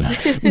air horn.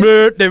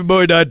 David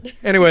Bowie died.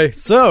 Anyway,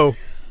 so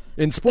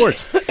in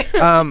sports,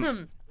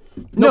 no,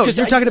 'cause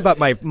you're talking about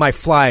my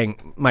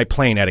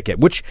plane etiquette,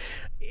 which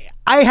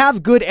I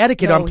have good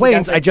etiquette No, on he planes.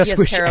 doesn't. I just He has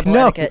wish terrible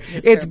no, etiquette. He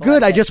has it's terrible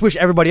good. I etiquette. just wish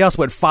everybody else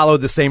would follow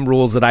the same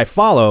rules that I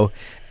follow,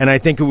 and I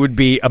think it would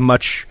be a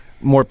much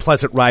more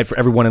pleasant ride for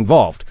everyone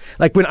involved.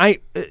 Like when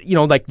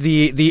like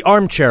the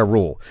armchair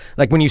rule.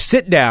 Like when you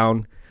sit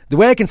down. The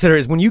way I consider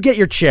it is when you get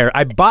your chair,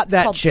 I bought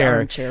that called the chair.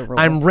 armchair rule.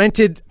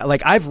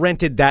 I've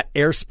rented that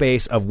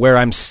airspace of where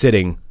I'm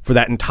sitting for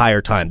that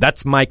entire time.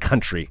 That's my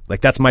country.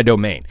 Like that's my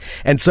domain.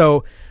 And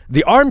so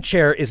the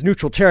armchair is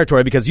neutral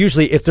territory because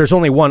usually if there's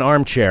only one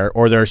armchair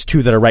or there's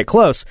two that are right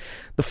close,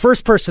 the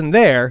first person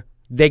there,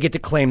 they get to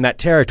claim that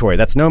territory.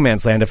 That's no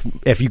man's land.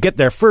 If you get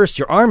there first,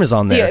 your arm is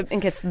on there. In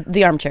case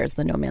the armchair is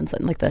the no man's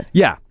land, like the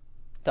Yeah.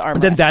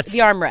 armrest. Then that's- the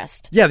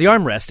armrest. Yeah, the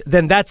armrest.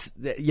 Then the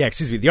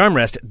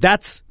armrest.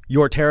 That's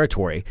your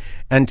territory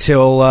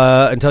until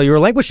you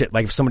relinquish it.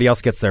 Like if somebody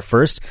else gets there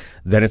first,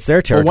 then it's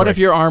their territory. Well, what if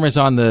your arm is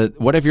on the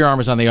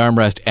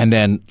armrest, and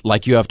then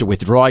you have to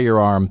withdraw your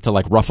arm to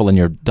ruffle in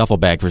your duffel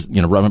bag for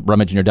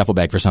rummage in your duffel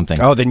bag for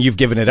something? Oh, then you've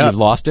given it up. You've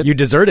lost it? You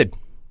deserted.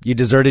 You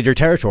deserted your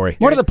territory.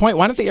 More to the point,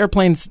 why don't the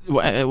airplanes?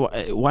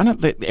 Why don't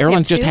the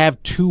airlines just two?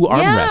 have two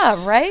armrests?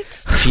 Yeah,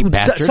 right? Cheap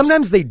bastards.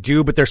 Sometimes they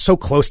do, but they're so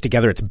close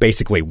together, it's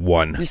basically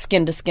one. You're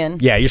skin to skin.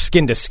 Yeah, you're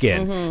skin to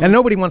skin, and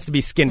nobody wants to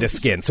be skin to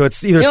skin. So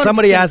it's either You don't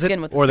somebody wanna be has skin to it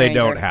skin with a or they stranger.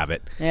 don't have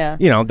it.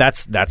 Yeah.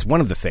 That's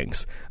one of the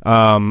things.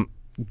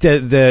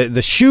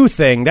 The shoe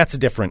thing, that's a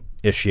different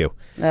issue.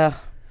 Ugh.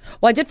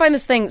 Well, I did find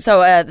this thing. So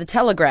the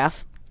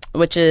Telegraph,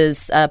 which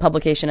is a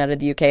publication out of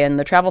the UK in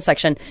the travel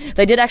section,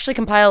 they did actually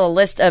compile a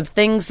list of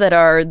things that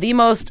are the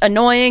most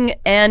annoying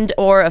and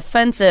or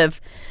offensive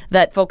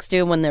that folks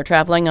do when they're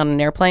traveling on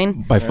an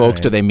airplane. By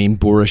folks, do they mean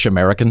boorish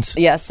Americans?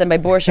 Yes, and by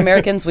boorish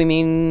Americans, we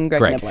mean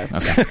Greg Nibbler.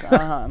 Okay.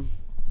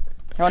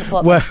 I want to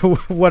pull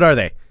up. What are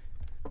they?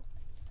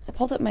 I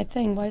pulled up my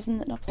thing. Why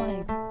isn't it not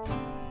playing?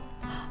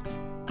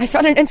 I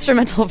found an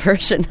instrumental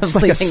version of It's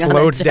like a Leaving on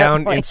slowed Jet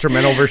down Plane.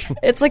 instrumental version.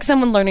 It's like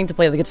someone learning to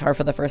play the guitar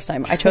for the first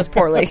time. I chose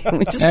poorly.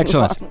 We just move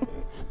Excellent. on.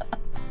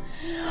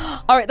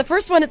 All right, the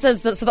first one, it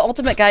says, the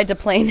ultimate guide to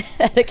plane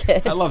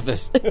etiquette. I love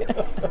this.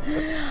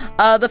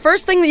 The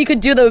first thing that you could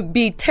do that would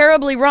be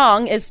terribly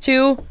wrong is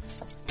to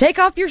take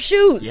off your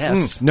shoes.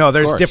 Yes. No,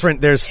 there's Of course.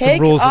 different. There's some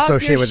Take rules off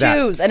associated your with that.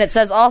 shoes. And it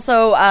says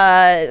also,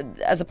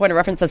 as a point of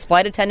reference, says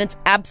flight attendants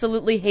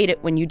absolutely hate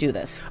it when you do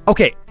this.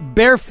 Okay,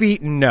 bare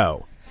feet,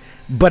 no.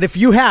 But if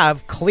you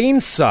have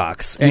clean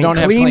socks and You don't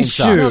have clean clean shoes,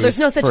 socks. No, there's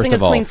no such first thing of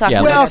as all. clean socks.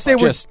 Yeah, Well, let's if they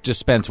were- just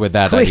dispense with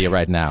that Clean- idea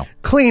right now.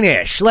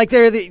 cleanish, like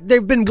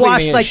they've been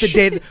washed like the Cleanish.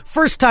 day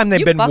first time they've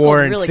You been buckled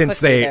worn really since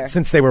quickly there.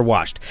 they were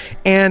washed.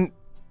 And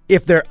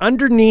if they're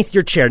underneath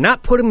your chair,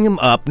 not putting them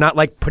up, not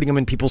like putting them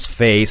in people's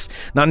face,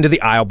 not into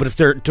the aisle, but if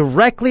they're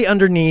directly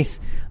underneath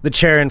the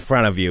chair in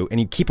front of you and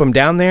you keep them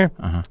down there,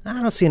 I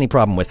don't see any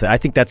problem with it. I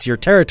think that's your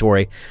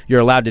territory. You're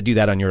allowed to do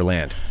that on your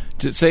land.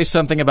 To say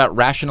something about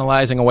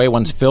rationalizing away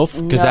one's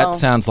filth? Because that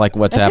sounds like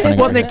what's happening.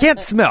 Well, they can't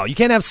smell. You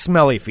can't have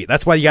smelly feet.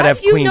 That's why you got to have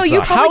clean socks.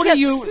 You How do can't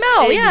you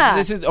smell?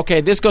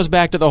 Yeah. This goes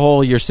back to the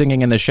whole you're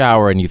singing in the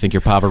shower and you think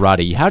you're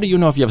Pavarotti. How do you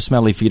know if you have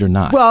smelly feet or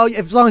not? Well,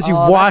 as long as you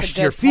washed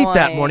your feet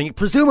that point. morning,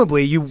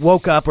 presumably you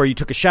woke up or you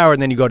took a shower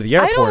and then you go to the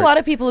airport. I know a lot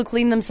of people who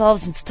clean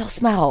themselves and still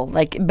smell.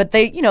 But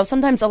they,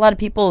 sometimes a lot of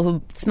people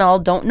who smell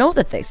don't know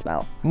that they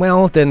smell.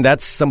 Well, then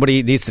that's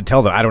somebody needs to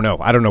tell them. I don't know.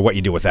 I don't know what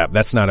you do with that.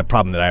 That's not a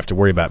problem that I have to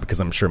worry about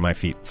because I'm sure my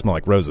feet smell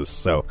like roses.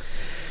 So,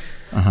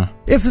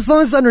 if as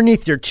long as it's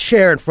underneath your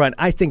chair in front,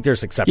 I think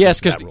there's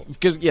exceptions.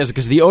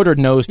 Because the odor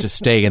knows to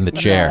stay in the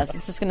chair. Yes,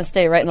 it's just going to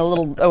stay right in a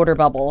little odor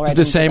bubble. Right, it's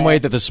the same way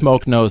that the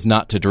smoke knows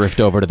not to drift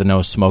over to the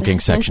no smoking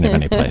section of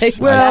any place.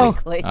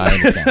 Exactly. I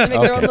understand. They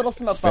make their own little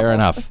smoke Fair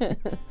bubbles.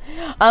 enough.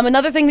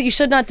 Another thing that you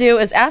should not do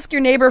is ask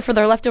your neighbor for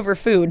their leftover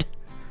food.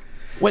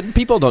 When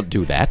people don't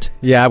do that.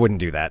 Yeah, I wouldn't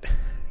do that.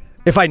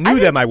 If I knew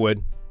them, I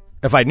would.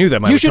 If I knew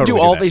them, I would. You should totally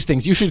do all that. these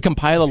things. You should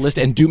compile a list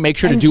and make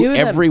sure to do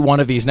every one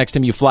of these next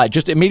time you fly.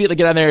 Just immediately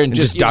get on there and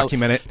just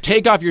document it.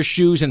 Take off your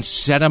shoes and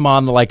set them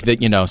on on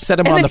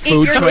the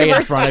food tray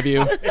in front of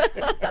you.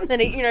 And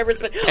then eat your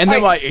neighbor's food. And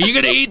then are you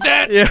going to eat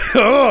that? Yeah.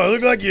 Oh, it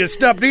looked like you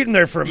stopped eating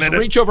there for a minute.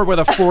 Reach over with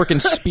a fork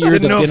and spear the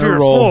Didn't know if you dinner were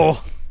roll.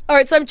 full. All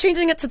right, so I'm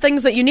changing it to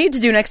things that you need to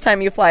do next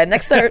time you fly.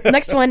 Next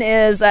one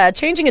is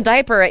changing a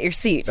diaper at your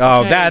seat.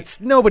 Oh,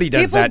 nobody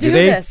does People that, do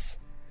they? this.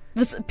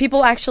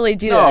 People actually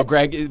do that. No,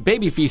 Greg,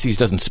 baby feces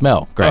doesn't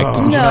smell, Greg. Oh.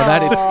 Did you know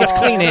that? It's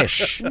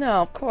clean-ish.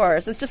 No, of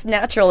course. It's just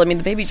natural. I mean,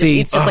 the baby just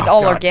eats just like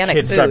all organic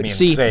kids drive food. me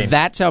See, insane.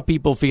 that's how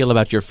people feel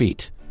about your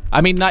feet.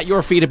 I mean, not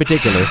your feet in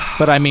particular,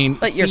 but I mean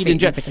But your feet in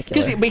general.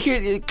 particular.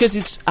 Because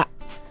it's.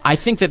 I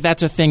think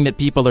that's a thing that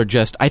people are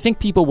just. I think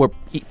people were.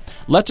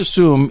 Let's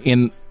assume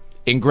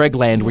in Greg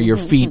Land where your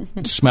feet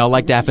smell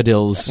like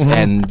daffodils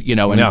and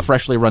and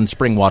freshly run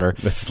spring water.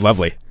 That's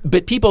lovely.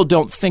 But people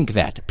don't think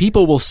that.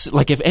 People will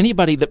if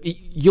anybody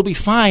you'll be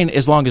fine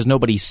as long as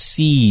nobody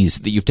sees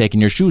that you've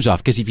taken your shoes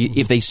off. Because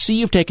if they see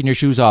you've taken your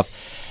shoes off,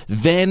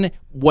 then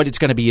what it's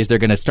going to be is they're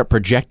going to start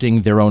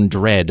projecting their own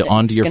dread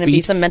onto your feet. It's going to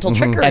be some mental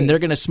trickery, and they're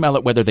going to smell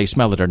it whether they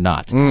smell it or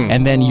not.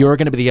 And then you're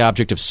going to be the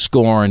object of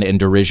scorn and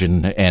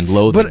derision and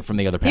loathing from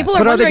the other people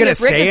passengers. are wondering gonna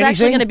if Rick say is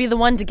actually anything? going to be the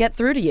one to get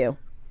through to you.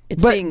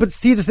 But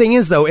see, the thing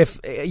is, though,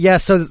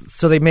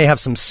 so they may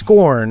have some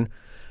scorn,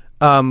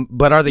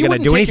 but are they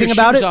going to do anything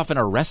about it? Off in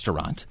a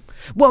restaurant.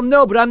 Well,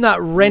 no, but I'm not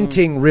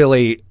renting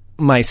really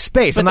my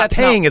space. I'm not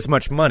paying as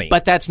much money.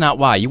 But that's not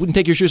why. You wouldn't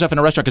take your shoes off in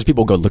a restaurant because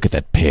people go, look at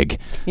that pig.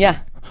 Yeah.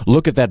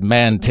 Look at that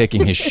man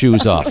taking his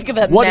shoes off. Look at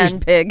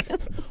that pig.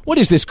 What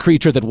is this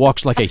creature that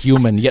walks like a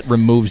human yet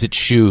removes its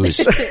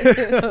shoes?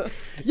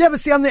 Yeah,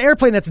 but see, on the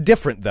airplane, that's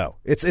different, though.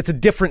 It's a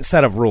different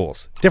set of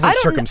rules, different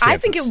circumstances. I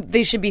think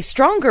they should be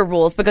stronger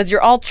rules because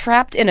you're all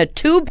trapped in a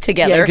tube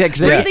together,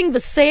 breathing the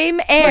same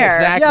air.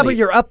 Exactly. Yeah, but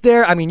you're up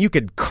there. I mean, you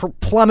could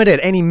plummet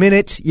at any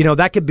minute.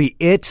 That could be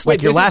it. Wait,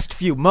 like your last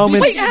few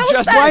moments. This is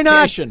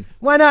justification.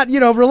 Why not?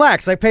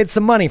 Relax. I paid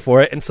some money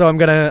for it, and so I'm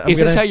gonna. Is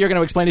this how you're going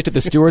to explain it to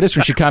the stewardess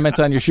when she comments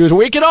on your shoes?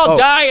 We could all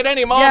die at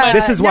any moment. Yeah,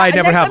 this is why I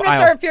never have next time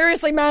aisle. I start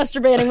furiously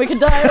masturbating, we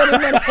could die at any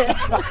minute.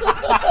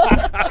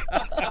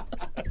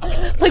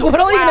 Like, what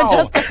are you going to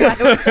justify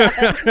with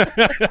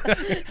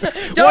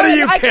that? What do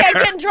you I care? can't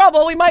get in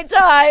trouble. We might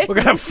die. We're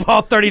gonna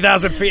fall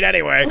 30,000 feet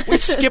anyway. We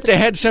skipped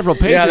ahead several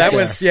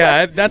pages.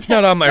 Yeah, there. that's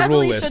not on my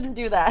rule Definitely list. shouldn't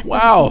do that.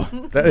 Wow.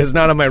 That is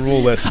not on my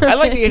rule list. I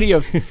like the idea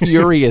of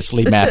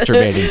furiously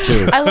masturbating,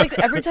 too. I like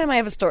every time I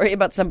have a story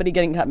about somebody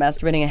getting caught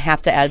masturbating, I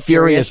have to add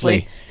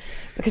Furiously.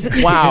 Because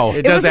it's Wow.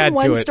 It does was add in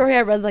one to it. story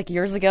I read like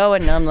years ago,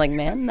 and I'm like,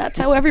 man, that's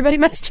how everybody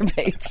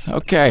masturbates.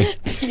 Okay.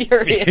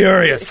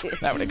 Furious.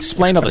 That would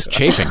explain all this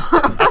chafing. All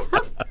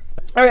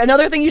right,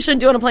 another thing you shouldn't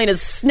do on a plane is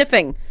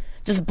sniffing.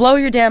 Just blow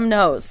your damn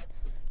nose.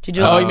 Did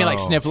you do You mean like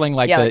sniffling?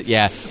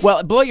 Yeah.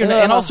 Well, blow your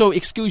nose and also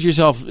excuse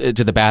yourself to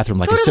the bathroom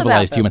like Go a to the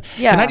civilized bathroom. human.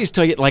 Yeah. Can I just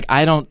tell you,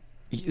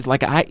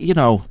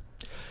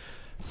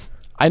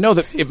 I know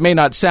that it may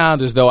not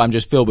sound as though I'm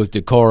just filled with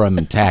decorum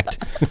and tact,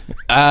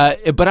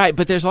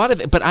 but there's a lot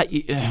of. But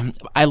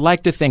I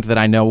like to think that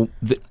I know.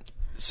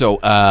 So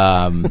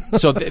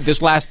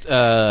this last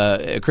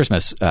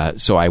Christmas,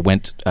 so I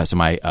went. So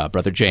my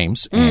brother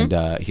James and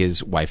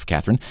his wife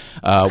Catherine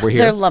were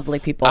here. They're lovely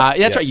people.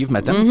 That's right. You've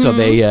met them. So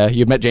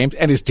you've met James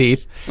and his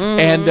teeth.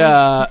 And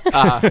I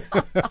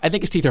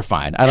think his teeth are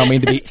fine. I don't mean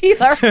to be. His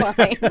teeth are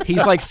fine.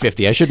 He's like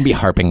 50. I shouldn't be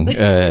harping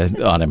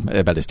on him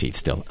about his teeth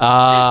still.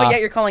 But yet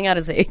you're calling out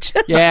his age.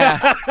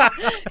 Yeah,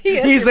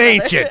 He's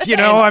ancient,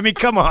 I mean,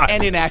 come on.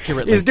 and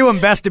inaccurately. He's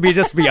doing best to be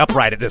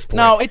upright at this point.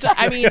 No, it's.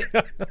 I mean.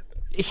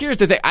 Here's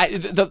the thing.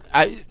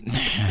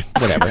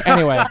 Whatever.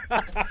 Anyway,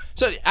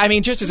 so I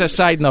mean, just as a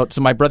side note,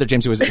 so my brother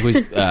James, who's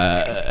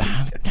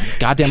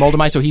goddamn old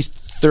am I? So he's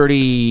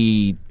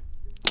 30.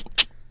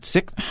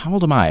 6. How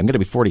old am I? I'm going to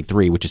be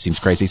 43, which just seems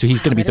crazy. So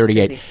he's going to be That is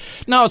 38. crazy.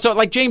 No, so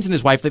like James and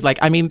his wife, they're like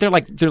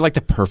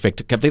the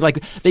perfect.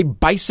 They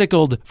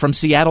bicycled from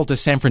Seattle to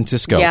San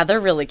Francisco. Yeah, they're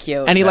really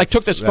cute. And he like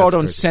took this photo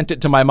and sent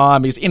it to my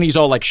mom. He's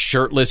all like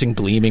shirtless and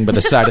gleaming by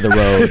the side of the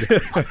road,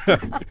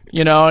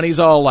 and he's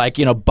all like,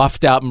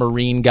 buffed out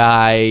Marine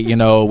guy,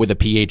 with a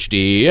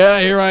PhD. Yeah,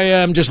 here I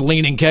am, just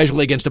leaning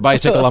casually against a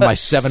bicycle on my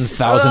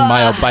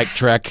 7,000-mile bike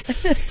trek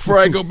before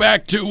I go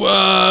back to,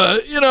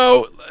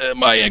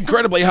 my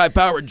incredibly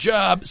high-powered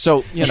job.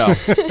 So,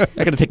 I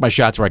got to take my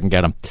shots where I can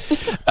get them.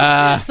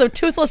 So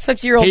toothless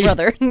 50-year-old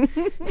brother.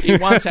 He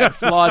once had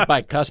flawed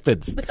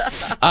bicuspids.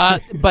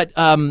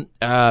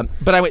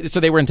 So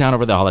they were in town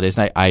over the holidays,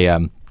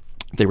 and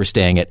they were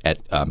staying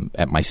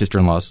at my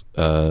sister-in-law's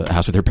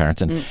house with her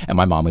parents, and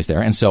my mom was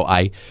there, and so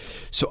I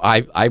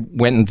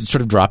went and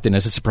sort of dropped in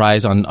as a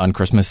surprise on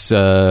Christmas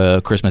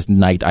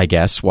night, I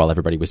guess, while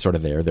everybody was sort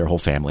of there, their whole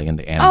family,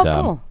 and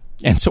cool.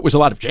 And so it was a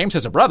lot of James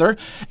has a brother,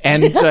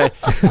 and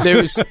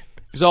it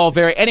was all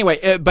very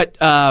anyway. But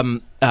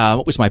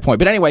what was my point?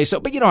 But anyway,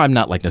 I'm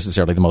not like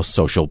necessarily the most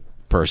social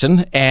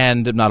person,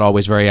 and I'm not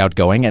always very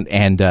outgoing,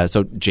 and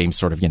so James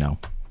sort of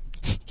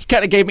he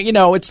kind of gave me,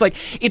 it's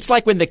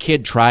like when the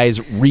kid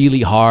tries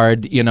really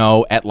hard,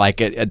 at like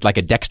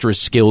a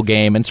dexterous skill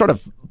game and sort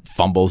of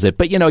fumbles it,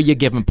 but you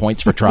give him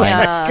points for trying.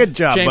 Yeah. Good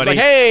job, James buddy. like,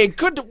 hey,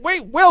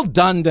 well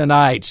done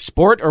tonight,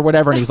 sport, or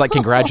whatever, and he's like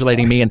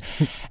congratulating me, and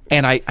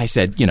I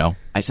said,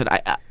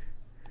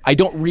 I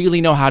don't really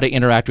know how to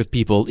interact with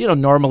people,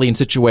 normally in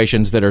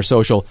situations that are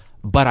social,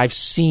 but I've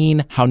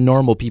seen how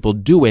normal people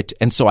do it,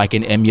 and so I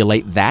can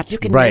emulate that. You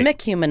can Right.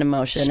 mimic human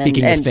emotion.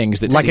 Speaking and of things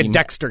that Like a seem,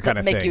 Dexter kind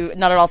of make thing. you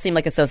not at all seem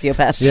like a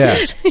sociopath. Yeah.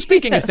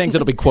 Speaking of things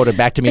that'll be quoted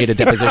back to me at a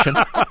deposition,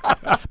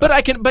 but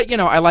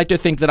I like to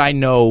think that I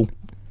know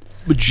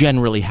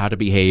generally how to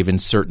behave in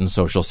certain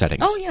social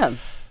settings. Oh, yeah.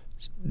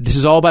 This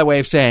is all by way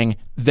of saying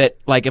that,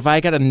 like, if I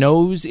got a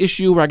nose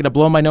issue or I got to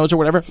blow my nose or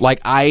whatever,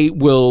 like, I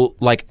will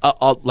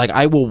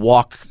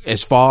walk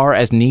as far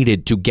as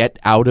needed to get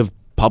out of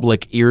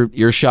public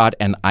earshot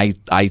and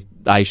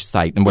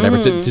eyesight and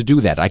whatever to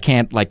do that. I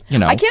can't, I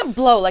can't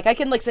blow. Like, I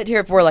can, sit here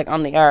if we're,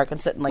 on the air. I can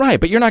sit and, right,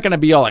 but you're not going to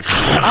be all like,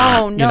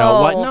 oh, no. You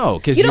know what? No,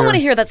 because you don't want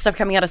to hear that stuff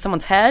coming out of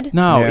someone's head.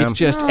 No, Yeah. it's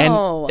just,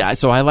 No. and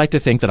so I like to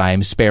think that I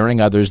am sparing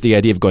others the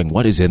idea of going,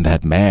 what is in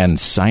that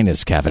man's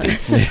sinus cavity?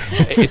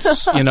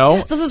 It's, So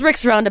this is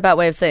Rick's roundabout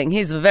way of saying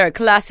he's a very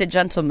classy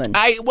gentleman.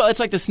 It's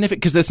like the sniffing,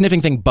 because the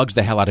sniffing thing bugs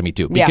the hell out of me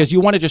too. Yeah. Because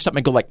you want to just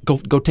something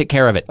go take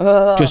care of it.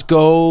 Just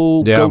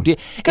go. Yeah.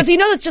 Because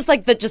it's just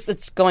like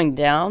it's going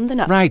down,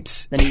 then up. Right.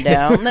 Then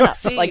down, then up.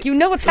 See,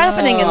 what's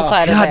happening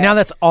inside of God, there. now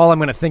that's all I'm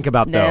going to think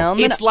about, though. Down,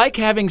 then It's up. like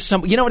having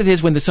you know what it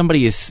is when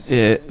somebody is,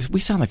 we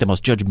sound like the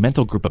most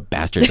judgmental group of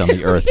bastards on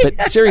the earth,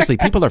 but seriously,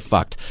 people are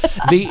fucked.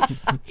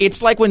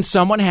 It's like when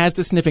someone has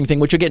the sniffing thing,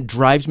 which again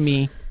drives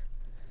me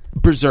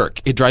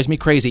berserk. It drives me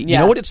crazy. You Yeah.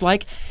 know what it's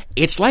like?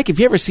 It's like, have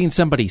you ever seen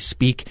somebody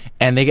speak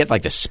and they get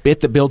like the spit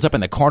that builds up in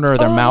the corner of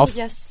their mouth?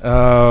 Yes.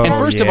 Oh, And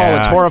first of all,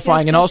 it's yeah.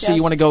 horrifying, Yes, and also yes.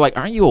 you want to go like,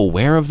 aren't you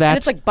aware of that? And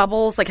it's like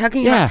bubbles. Like, how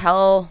can you Yeah. not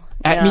tell?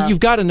 I mean, you've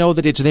got to know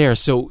that it's there.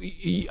 So,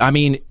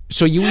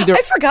 so you either.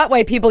 I forgot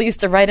why people used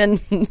to write in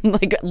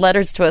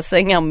letters to us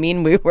saying how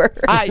mean we were.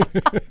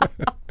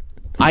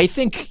 I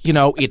think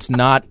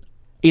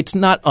it's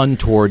not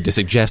untoward to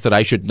suggest that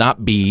I should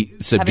not be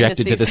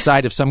subjected to the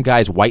sight of some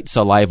guy's white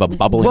saliva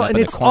bubbling Well, up and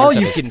in the it's corners all of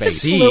you his can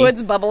face. see.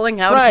 Fluids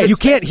bubbling out. Right. Of You his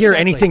can't face. hear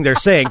anything they're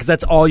saying because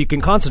that's all you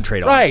can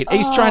concentrate on. Right.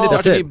 He's trying to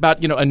talk That's to me it.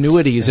 about,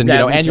 annuities and,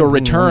 Yeah, annual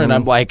return. And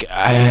I'm like,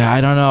 I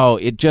don't know.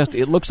 It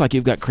looks like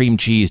you've got cream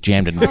cheese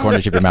jammed into the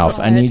corners of your mouth.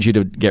 I need you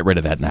to get rid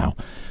of that now.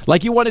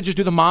 Like, you want to just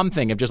do the mom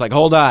thing of just like,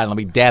 hold on, let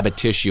me dab a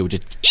tissue.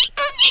 Just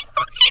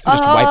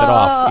wipe it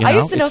off. I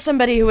used to know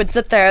somebody who would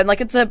sit there and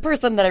it's a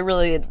person that I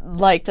really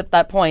liked at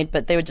that point,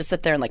 but they would just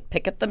sit there and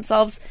pick at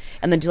themselves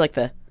and then do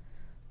the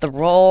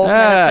roll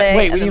kind of thing.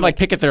 Wait, and when then, you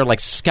pick at their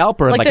scalp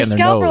or their in their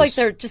scalp nose?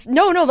 or their just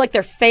no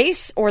their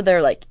face or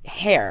their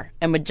hair,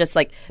 and would just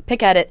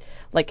pick at it,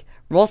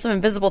 roll some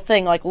invisible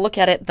thing, look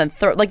at it, then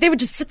throw. They would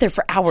just sit there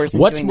for hours.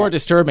 What's doing more that.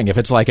 disturbing, if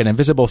it's an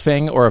invisible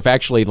thing or if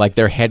actually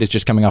their head is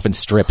just coming off in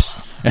strips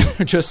and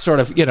they're just sort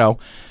of,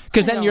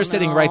 because then you're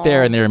sitting right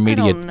there in their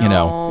immediate,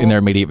 in their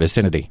immediate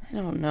vicinity. I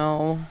don't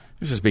know.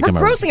 This has We're become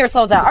grossing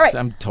ourselves out. All right,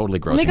 I'm totally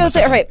grossing let me go myself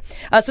say. out.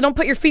 All right, so don't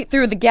put your feet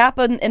through the gap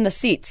in the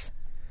seats.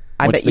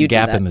 I What's bet the you do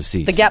gap that. in the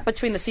seats? The gap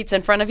between the seats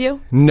in front of you.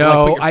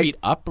 No, put your feet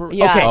up? Or,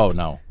 Yeah. Okay. Oh,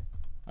 no.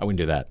 I wouldn't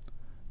do that.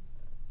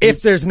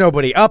 if there's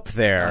nobody up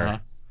there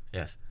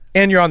Yes.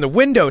 and you're on the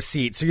window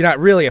seat, so you're not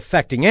really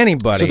affecting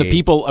anybody. So the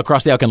people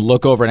across the aisle can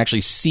look over and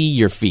actually see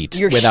your feet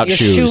without your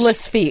shoes.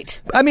 shoeless feet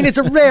I mean, it's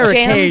a rare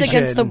jammed occasion.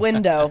 against the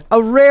window.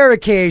 A rare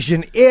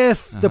occasion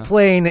if the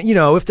plane,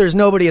 if there's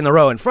nobody in the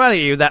row in front of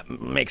you, that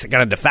makes it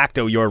kind of de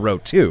facto your row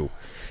too.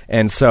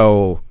 And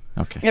so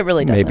Okay. It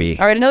really doesn't. Maybe.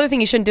 All right, another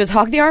thing you shouldn't do is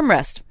hog the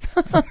armrest.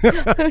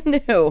 Who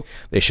knew?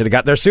 they should have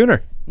got there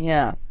sooner.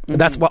 Yeah.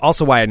 That's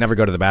also why I never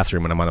go to the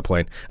bathroom when I'm on a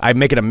plane. I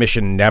make it a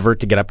mission never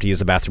to get up to use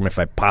the bathroom if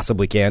I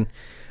possibly can.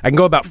 I can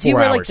go about 4 hours. Do you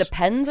wear like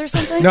Depends or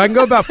something? No, I can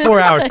go about 4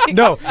 hours.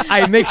 No,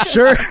 I make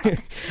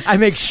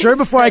sure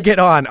before I get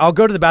on, I'll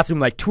go to the bathroom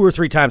like 2 or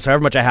 3 times,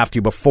 however much I have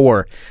to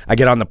before I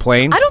get on the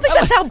plane. I don't think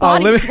that's how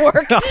bodies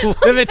work.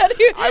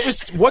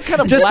 What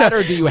kind of just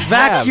bladder do you have?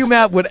 Vacuum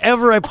out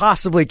whatever I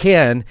possibly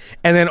can,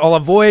 and then I'll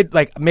avoid,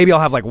 like, maybe I'll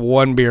have like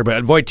 1 beer, but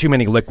avoid too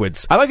many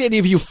liquids. I like the idea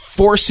of you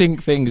forcing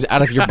things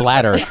out of your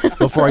bladder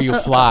before you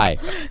fly.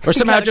 Or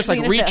somehow just like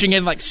reaching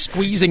in, like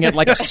squeezing it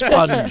like a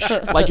sponge.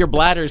 Like your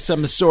bladder is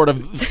some sort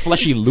of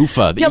fleshy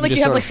loofah. That Yeah, you like just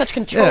you have sort like of, such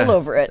control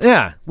over it.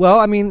 Yeah. Well,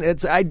 I mean,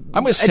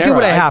 I'm with Sarah. I do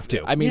what I have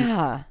to. I mean,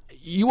 Yeah.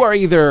 you are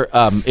either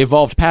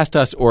evolved past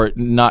us or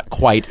not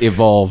quite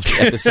evolved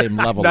at the same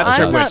level as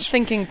I'm us. not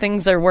thinking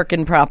things are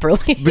working properly.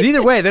 But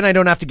either way, then I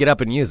don't have to get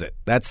up and use it.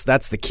 That's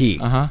the key.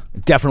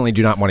 Definitely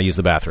do not want to use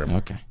the bathroom.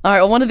 Okay. All right.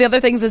 Well, one of the other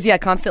things is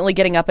constantly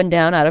getting up and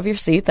down out of your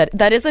seat.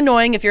 That is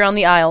annoying if you're on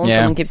the aisle and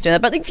someone keeps doing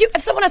that. But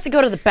if someone has to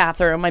go to the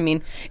bathroom, I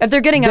mean, if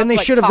they're getting Then up, they to,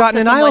 like, should have talk gotten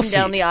to an aisle someone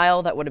down seat. the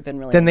aisle, that would have been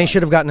really. Then they annoying.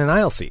 should have gotten an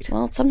aisle seat.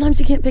 Well, sometimes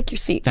you can't pick your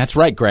seats. That's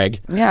right, Greg.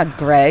 Yeah,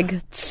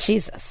 Greg.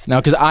 Jesus. No,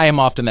 because I am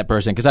often that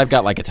person because I've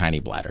got like a tiny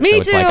bladder. Me so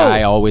it's too. like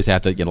I always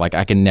have to,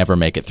 I can never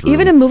make it through.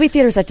 Even in movie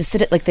theaters, I have to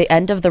sit at like the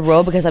end of the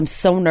row because I'm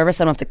so nervous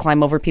I don't have to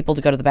climb over people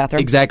to go to the bathroom.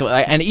 Exactly.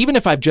 And even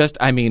if I've just,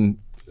 I don't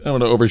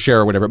want to overshare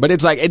or whatever, but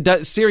it's like, it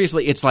does,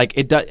 seriously, it's like,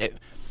 it does,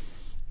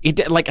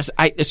 like,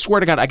 I swear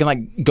to God, I can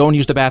like go and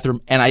use the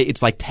bathroom and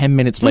it's like 10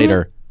 minutes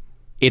later.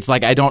 It's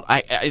like I don't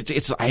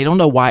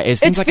know why. It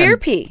seems It's like fear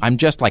pee. I'm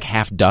just like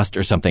half dust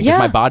or something because Yeah.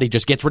 my body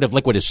just gets rid of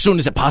liquid as soon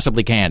as it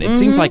possibly can. It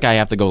seems like I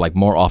have to go like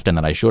more often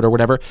than I should or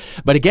whatever.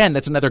 But again,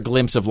 that's another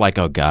glimpse of like,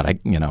 oh God,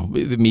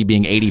 me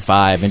being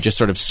 85 and just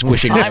sort of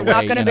squishing my I'm way.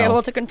 not going to be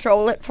able to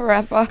control it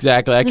forever.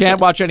 Exactly. I can't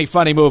watch any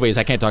funny movies.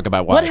 I can't talk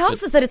about why. What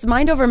helps is that it's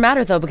mind over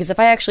matter, though, because if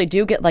I actually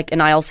do get like an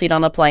aisle seat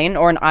on a plane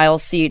or an aisle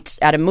seat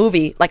at a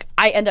movie, like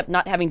I end up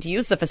not having to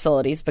use the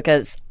facilities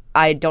because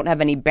I don't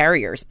have any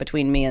barriers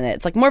between me and it.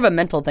 It's like more of a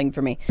mental thing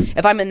for me.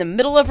 If I'm in the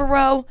middle of a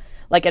row,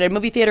 like at a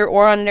movie theater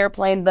or on an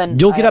airplane, then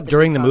You'll I get have up to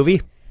during be the conscious.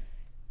 movie?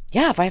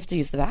 Yeah, if I have to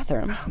use the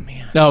bathroom. Oh,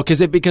 man. No,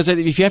 because if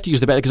you have to use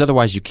the bathroom, because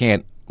otherwise you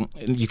can't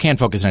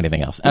focus on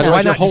anything else.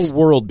 Otherwise, Why your not whole just-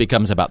 world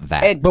becomes about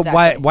that. But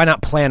why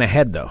not plan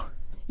ahead, though?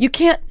 You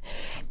can't.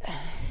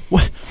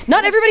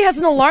 Not everybody has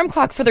an alarm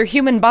clock for their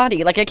human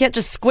body. Like I can't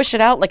just squish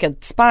it out like a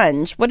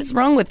sponge. What is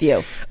wrong with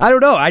you? I don't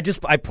know. I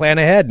plan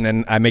ahead, and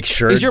then I make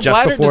sure Is your just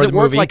bladder, before does the it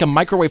work movie. like a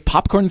microwave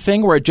popcorn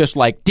thing where it just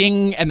like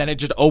ding and then it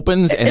just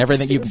opens and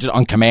everything, you can just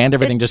on command,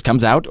 everything just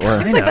comes out? Or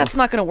Seems like that's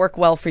not going to work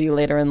well for you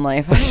later in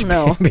life. I don't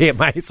know.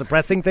 Am I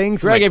suppressing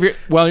things? Greg,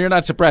 Like- you're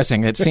not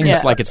suppressing. It seems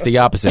Yeah. like it's the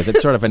opposite.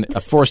 It's sort of a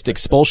forced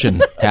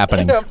expulsion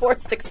happening.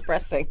 Forced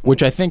expressing.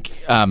 Which I think,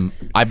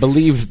 I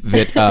believe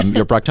that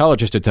your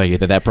proctologist would tell you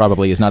that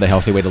probably is not a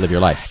healthy way to live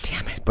your life.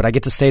 Damn it. But I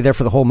get to stay there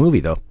for the whole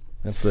movie, though.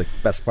 That's the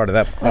best part of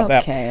that. About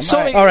Okay.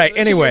 that. All right.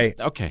 Anyway.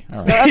 Okay.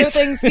 All right.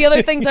 The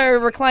other things are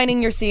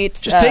reclining your seat.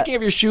 Just taking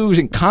off your shoes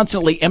and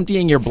constantly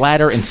emptying your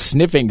bladder and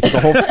sniffing through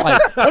the whole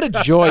flight. What a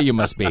joy you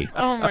must be.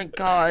 Oh my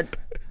God.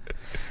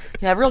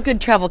 Yeah, real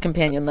good travel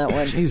companion, that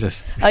one.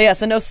 Jesus. Oh yeah,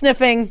 so no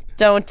sniffing.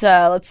 Don't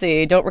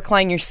don't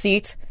recline your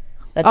seat.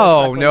 That does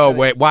Oh, suck no. when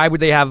Wait. Why would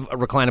they have a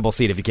reclinable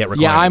seat if you can't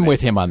recline? Yeah, I'm it?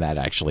 with him on that,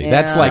 actually. Yeah.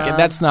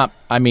 That's not,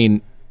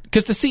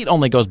 because the seat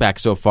only goes back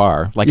so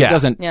far. Like, Yeah. it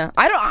doesn't. Yeah,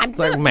 I'm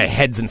Like not, my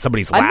head's in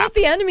somebody's I'm lap. not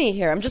the enemy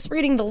here. I'm just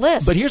reading the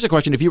list. But here's a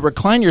question. If you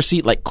recline your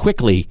seat, like,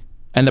 quickly,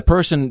 and the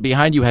person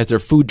behind you has their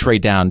food tray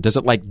down, does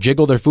it, like,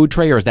 jiggle their food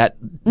tray, or is that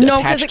No, 'cause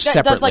attached it does,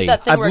 separately? like,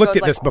 that thing I've where it looked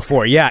goes at this like-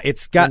 before. Yeah,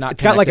 it's They're got not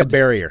like a connected?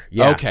 barrier.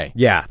 Yeah. Okay.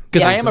 Yeah.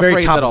 'Cause I it's am the very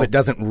afraid top that of I'll- it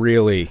doesn't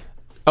really.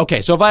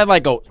 Okay, so if I,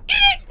 like, go,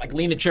 like,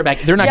 lean the chair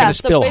back, they're not Yeah, going to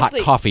so spill hot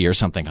basically- coffee or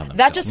something on themselves.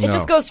 That just it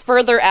just goes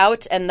further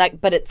out,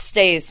 but it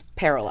stays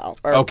parallel.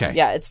 Or, Okay.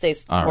 Yeah, it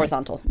stays All right.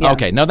 horizontal. Yeah.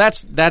 Okay, no,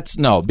 that's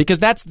no, because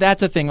that's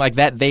a thing like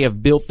that. They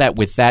have built that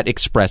with that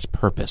express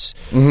purpose,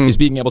 is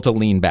being able to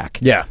lean back.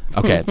 Yeah.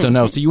 Okay, so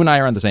no, so you and I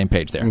are on the same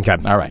page there. Okay.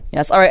 All right.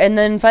 Yes. All right. And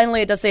then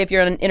finally, it does say if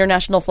you're on an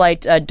international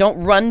flight, don't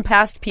run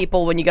past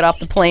people when you get off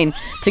the plane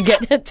to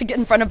get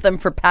in front of them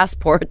for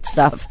passport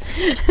stuff,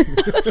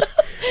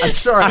 I'm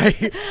sorry.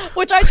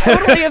 which I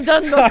totally have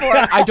done before.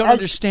 I don't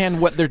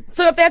understand what they're.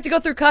 So if they have to go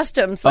through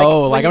customs,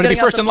 Oh, when like, you're I'm gonna be getting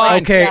off first the in line.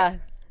 plane, Okay. yeah.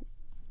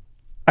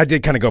 I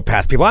did kind of go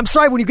past people. I'm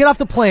sorry. When you get off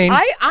the plane.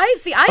 I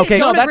see. I Okay.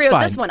 don't No, agree that's with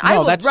fine. this one. No, I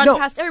would that's- run No,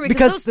 past everybody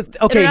because those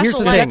okay, here's international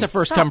the Well, thing. that's a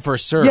first suck. come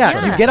first serve.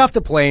 Yeah, you get off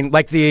the plane,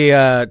 like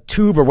the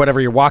tube or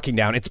whatever you're walking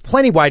down, it's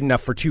plenty wide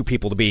enough for two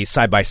people to be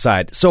side by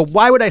side. So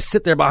why would I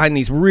sit there behind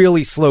these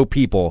really slow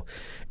people?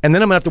 And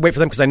then I'm going to have to wait for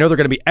them because I know they're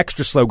going to be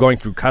extra slow going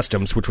through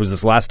customs, which was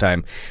this last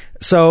time.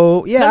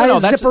 So, yeah, I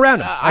zip around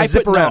them. I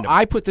zip around them.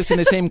 I put this in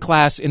the same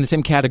class, in the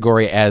same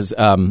category as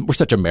we're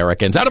such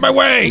Americans. Out of my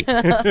way!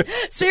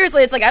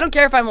 Seriously, it's like I don't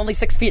care if I'm only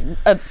 6 people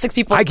I in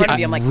front get of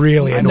you. I'm like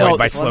really I'm annoyed not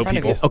by people in slow front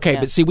of people. you. Okay, Yeah.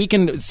 but see, we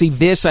can see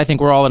this. I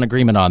think we're all in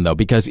agreement on though,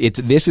 because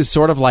this is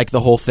sort of like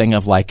the whole thing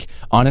of like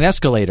on an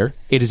escalator,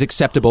 it is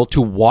acceptable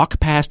to walk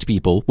past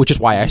people, which is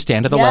why I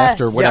stand to the Yes.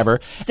 left or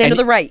whatever. Stand to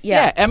the right,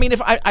 yeah. I mean,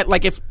 if I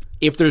like if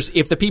if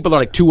the people are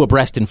like two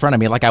abreast in front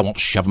of me, like I won't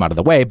shove them out of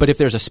the way. But if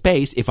there's a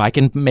space, if I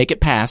can make it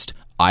past,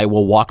 I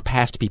will walk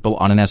past people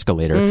on an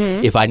escalator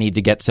if I need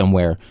to get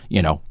somewhere,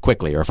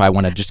 quickly, or if I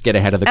want to just get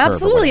ahead of the curve.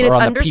 Absolutely, or it's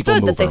on the people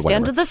understood that they mover or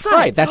stand whatever. to the side.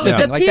 Right, that's the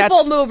thing. The Like,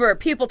 people mover,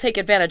 people take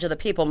advantage of the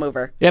people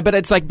mover. Yeah, but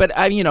it's like,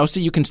 so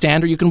you can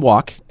stand or you can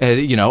walk,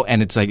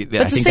 and it's like,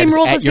 But it's the same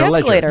rules as the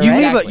escalator,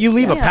 right? You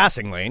leave a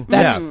passing lane.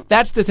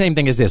 That's the same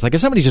thing as this. Like, if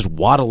somebody's just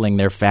waddling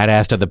their fat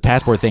ass to the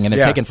passport thing and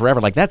they're taking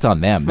forever, like, that's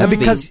on them. That's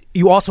because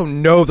you also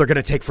know they're going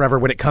to take forever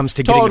when it comes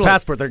to getting the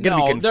passport. They're going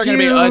to be confused. They're going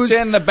to be, it's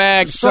in the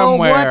bag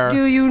somewhere. So what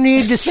do you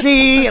need to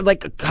see?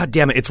 Like, God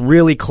damn it, it's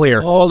really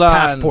clear. Hold on.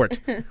 Passport.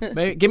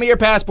 Give me your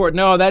passport.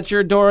 No, that's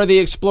your Dora the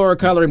Explorer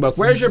coloring book.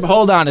 Where's your...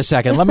 Hold on a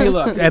second. Let me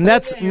look. And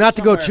that's not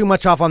to go too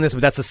much off on this,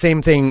 but that's the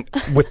same thing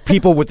with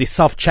people with the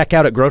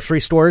self-checkout at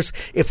grocery stores.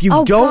 If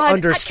you don't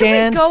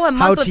understand can we go a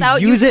how month to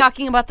without use you it,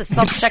 talking about the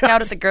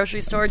self-checkout at the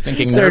grocery store?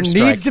 Thinking there nerve needs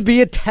strike. to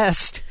be a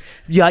test.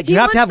 You have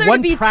to have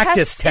one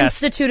practice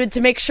test instituted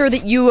to make sure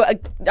that you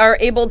are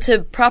able to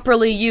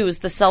properly use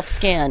the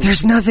self-scan.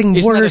 There's nothing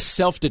Isn't that a worse.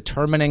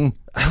 self-determining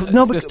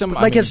system?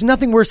 But it's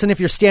nothing worse than if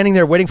you're standing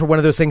there waiting for one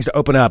of those things to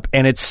open up,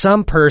 and it's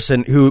some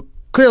person who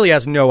clearly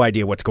has no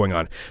idea what's going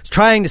on. Is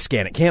trying to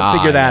scan it, can't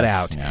figure that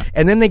out. Yeah.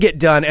 And then they get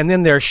done, and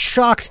then they're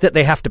shocked that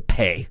they have to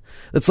pay.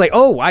 It's like,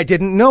 oh, I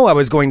didn't know I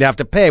was going to have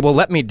to pay. Well,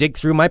 let me dig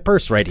through my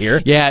purse right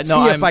here. Yeah,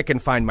 no, see if I can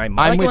find my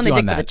money. I'm like with when you they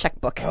on dig for that. the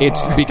checkbook.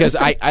 It's because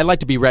I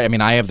like to be ready. I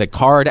mean, I have the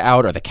card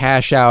out or the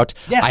cash out.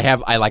 Yeah.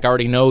 I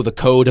already know the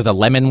code of the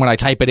lemon when I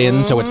type it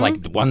in, so it's like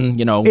It's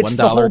 $1.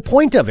 the whole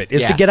point of it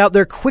is to Yeah. get out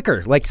there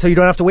quicker, like so you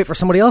don't have to wait for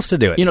somebody else to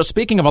do it.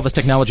 Speaking of all this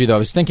technology, though, I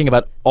was thinking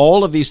about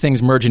all of these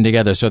things merging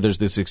together. So there's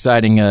this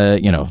exciting,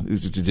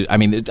 I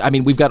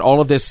mean, we've got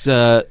all of this.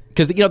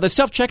 Because the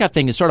self-checkout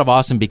thing is sort of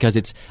awesome because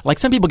it's like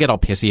some people get all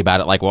pissy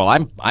about it. Like, well,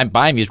 I'm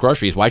buying these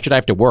groceries. Why should I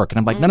have to work? And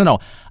I'm like, no.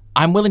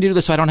 I'm willing to do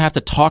this so I don't have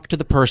to talk to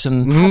the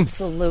person.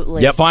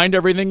 Absolutely. Yep. Find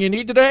everything you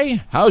need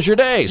today. How's your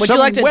day? Would you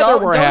like to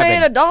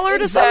donate $1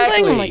 to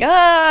something? I'm like,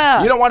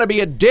 You don't want to be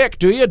a dick,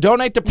 do you?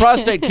 Donate to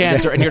prostate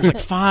cancer. And you're just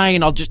like,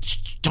 fine, I'll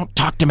just don't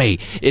talk to me.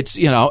 It's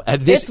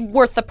it's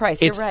worth the price.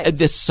 You're right.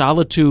 This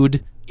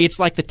solitude. It's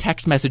like the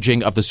text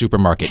messaging of the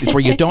supermarket. It's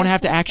where you don't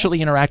have to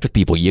actually interact with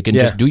people. You can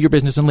just do your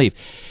business and leave.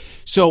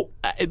 So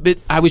but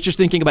I was just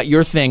thinking about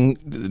your thing,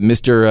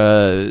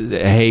 Mr.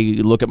 Hey,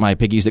 look at my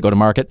piggies that go to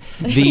market.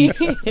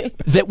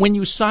 That when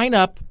you sign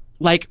up,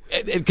 like,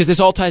 because this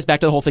all ties back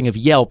to the whole thing of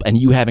Yelp and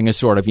you having a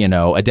sort of,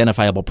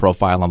 identifiable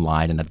profile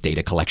online and a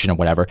data collection and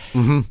whatever.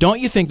 Mm-hmm. Don't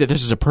you think that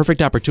this is a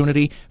perfect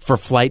opportunity for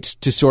flights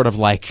to sort of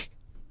like,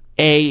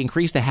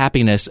 increase the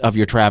happiness of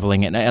your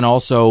traveling and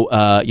also,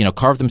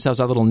 carve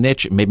themselves a little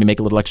niche, maybe make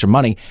a little extra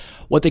money?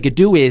 What they could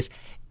do is,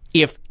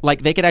 if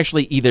like they could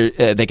actually either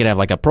they could have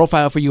like a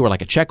profile for you or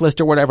like a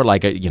checklist or whatever,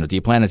 like do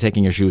you plan on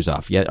taking your shoes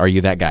off? Yeah, are you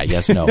that guy?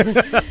 Yes, no.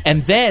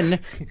 and then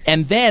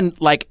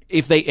like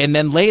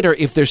later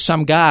if there's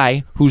some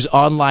guy whose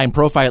online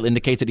profile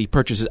indicates that he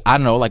purchases, I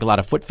don't know, like a lot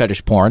of foot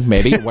fetish porn,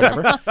 maybe, or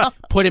whatever,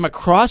 put him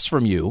across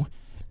from you.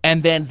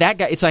 And then that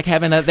guy, it's like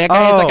having that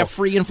guy is like a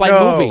free in-flight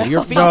movie.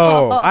 Your feet.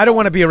 No, I don't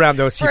want to be around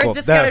those people. For a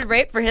discounted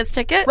rate for his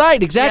ticket?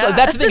 Right, exactly. Yeah.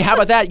 That's the thing. How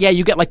about that? Yeah,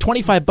 you get like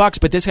 $25,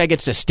 but this guy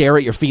gets to stare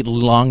at your feet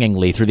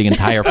longingly through the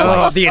entire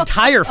flight. The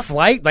entire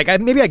flight? Like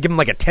maybe I'd give him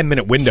like a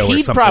 10-minute window or something.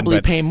 He'd probably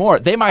pay more.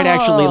 They might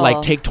actually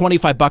like take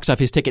 $25 off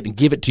his ticket and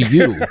give it to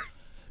you.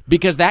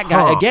 Because that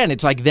guy, again,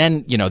 it's like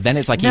then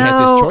it's like he has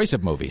his choice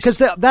of movies. Because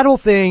that whole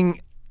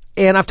thing,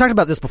 and I've talked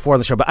about this before on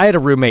the show, but I had a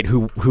roommate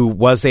who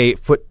was a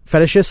foot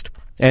fetishist.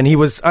 And he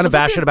was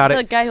unabashed about it.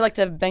 The guy who liked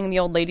to bang the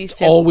old ladies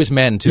too. Always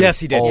men too. Yes,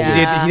 he did.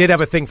 Yeah. He did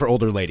have a thing for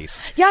older ladies.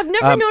 Yeah, I've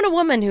never known a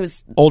woman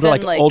who's older,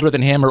 been, like older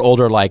than him or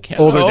older like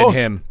older than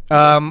him.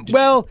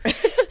 Well,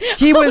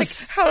 he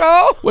was.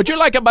 Hello. Would you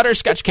like a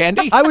butterscotch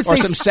candy? I would or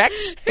say some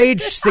sex.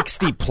 Age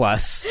 60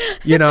 plus.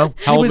 How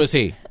old was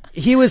he?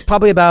 He was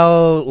probably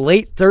about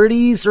late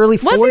 30s, early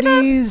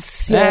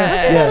 40s.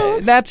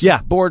 That's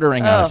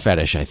bordering on a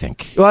fetish, I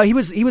think. Well, he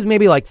was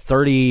maybe like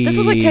 30. This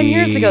was like 10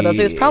 years ago, though, so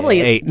he was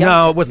probably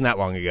No, it wasn't that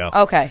long ago.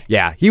 Okay.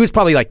 Yeah, he was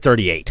probably like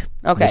 38.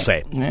 Okay. We'll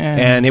say.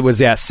 And it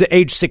was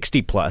age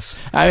 60 plus.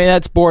 I mean,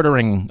 that's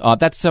bordering.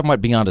 That's somewhat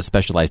beyond a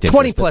specialized interest.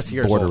 20 plus that's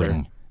years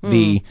bordering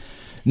the.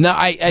 No,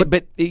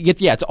 but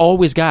it's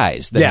always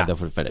guys that have the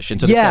foot fetish,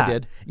 and so this guy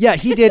did. Yeah,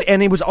 he did,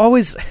 and it was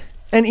always.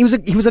 And he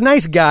was a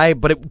nice guy,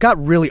 but it got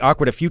really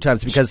awkward a few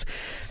times because,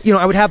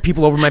 I would have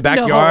people over my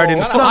backyard in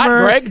the Hot,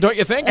 summer. Greg, don't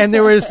you think? And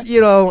there was,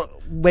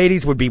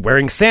 ladies would be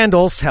wearing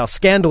sandals, how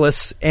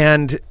scandalous,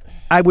 and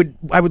I would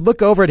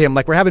look over at him,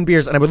 like we're having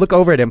beers, and I would look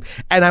over at him,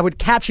 and I would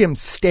catch him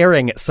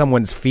staring at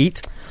someone's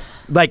feet,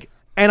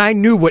 and I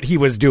knew what he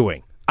was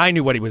doing.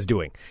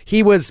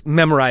 He was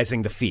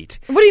memorizing the feet.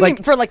 What do you mean,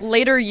 for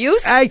later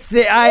use?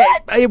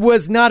 It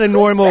was not a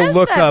normal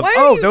look that?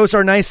 of, those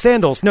are nice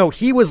sandals. No,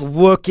 he was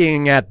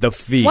looking at the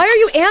feet. Why are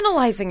you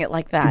analyzing it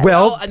like that?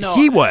 Well,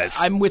 he was.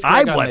 I'm with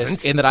Greg on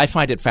this in that I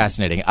find it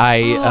fascinating.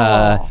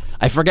 I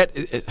forget.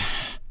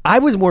 I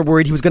was more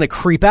worried he was going to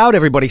creep out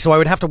everybody, so I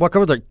would have to walk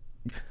over there.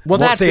 won't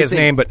that's say the his thing.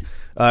 name, but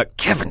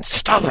Kevin,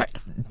 stop it.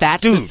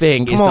 That's Dude, the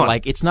thing come is that on.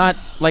 like it's not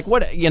like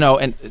what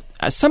and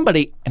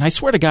somebody, and I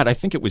swear to God, I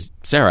think it was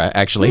Sarah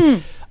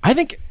actually. I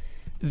think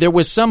there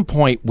was some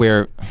point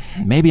where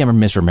maybe I'm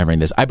misremembering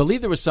this. I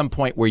believe there was some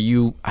point where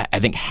you, I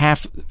think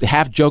half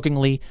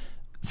jokingly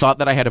thought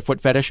that I had a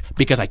foot fetish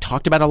because I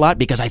talked about it a lot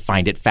because I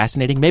find it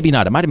fascinating. Maybe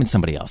not. It might have been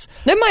somebody else.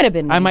 There might have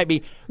been me. I might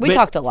be. We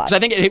talked a lot. 'Cause I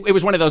think it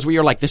was one of those where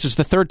you're like, this is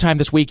the third time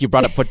this week you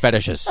brought up foot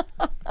fetishes.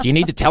 Do you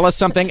need to tell us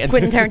something? And,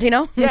 Quentin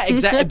Tarantino? yeah,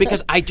 exactly.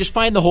 Because I just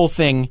find the whole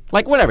thing,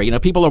 like, whatever.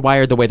 People are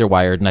wired the way they're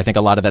wired, and I think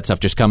a lot of that stuff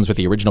just comes with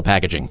the original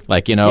packaging.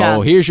 Like,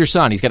 Yeah. here's your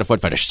son. He's got a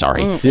foot fetish.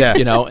 Sorry. Yeah.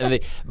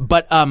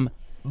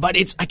 But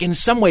it's like in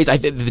some ways,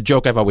 the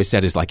joke I've always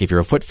said is like if you're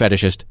a foot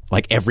fetishist,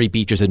 like every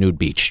beach is a nude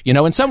beach.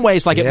 In some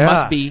ways, like it Yeah.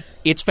 must be.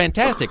 It's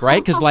fantastic, right?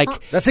 Because like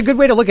That's a good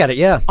way to look at it,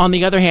 yeah. on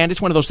the other hand,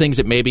 it's one of those things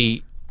that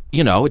maybe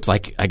it's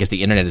like I guess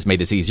the internet has made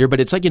this easier, but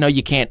it's like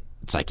you can't.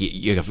 It's like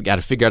you've got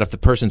to figure out if the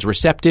person's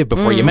receptive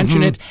before you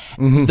mention it.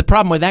 The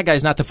problem with that guy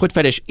is not the foot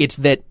fetish; it's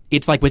that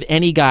it's like with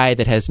any guy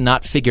that has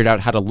not figured out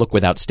how to look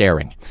without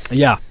staring.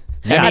 Yeah.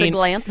 At a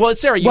glance? Well,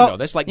 Sarah, you know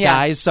this. Like Yeah.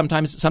 guys,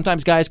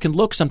 sometimes guys can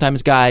look.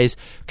 Sometimes guys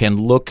can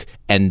look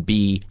and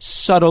be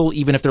subtle,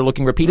 even if they're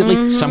looking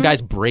repeatedly. Some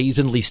guys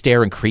brazenly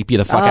stare and creep you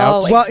the fuck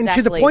out. Well, and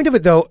to the Exactly. point of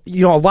it, though,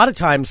 a lot of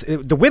times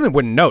the women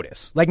wouldn't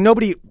notice. Like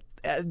nobody,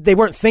 they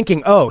weren't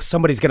thinking, "Oh,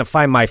 somebody's going to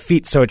find my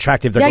feet so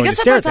attractive they're Yeah, I going guess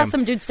to if stare I at saw them."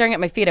 some dude staring at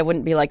my feet, I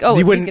wouldn't be like, oh, You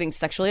he's wouldn't- getting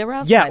sexually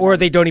aroused. Yeah, by or them.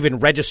 they don't even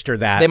register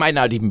that. They might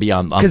not even be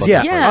on. Because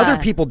lookout Yeah. other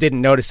people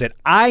didn't notice it.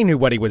 I knew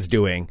what he was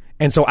doing,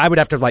 and so I would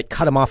have to like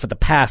cut him off at the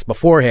pass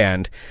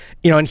beforehand,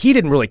 and he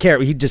didn't really care.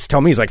 He'd just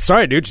tell me, he's like,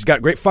 "Sorry, dude, she's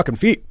got great fucking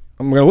feet.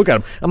 I'm gonna look at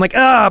him." I'm like,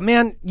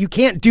 man, you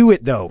can't do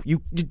it though.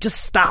 You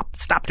just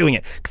stop doing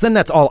it." Because then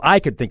that's all I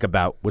could think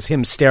about was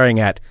him staring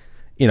at,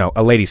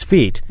 a lady's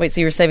feet. Wait,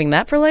 so you were saving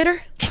that for later?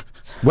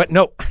 What?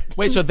 No,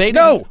 Wait, so they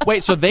No!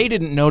 Wait, so they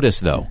didn't notice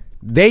though.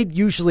 they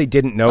usually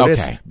didn't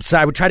notice. Okay. So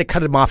I would try to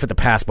cut him off at the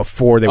pass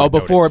before they. would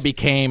Before notice. it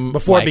became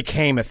Before like- it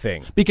became a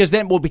thing. Because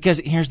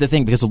here's the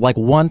thing, because like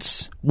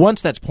once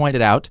that's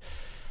pointed out,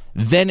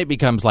 then it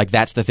becomes like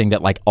that's the thing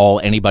that like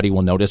anybody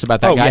will notice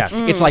about that Oh, guy.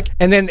 yeah. It's like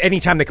And then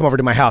anytime they come over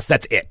to my house,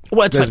 that's it.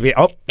 well, it's That's like,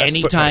 that's foot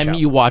anytime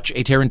fetish you house. watch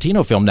a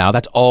Tarantino film now,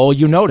 that's all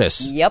you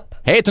notice. Yep.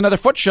 Hey, it's another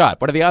foot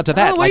shot. What are the odds of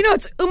that? Oh, well, Like,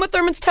 it's Uma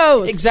Thurman's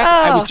toes.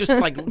 exactly. I was Oh. just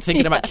like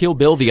thinking about Kill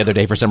Bill the other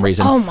day for some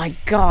reason. Oh my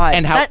god!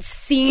 And how- that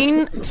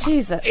scene,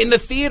 Jesus. In the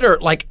theater,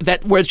 like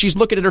that, where she's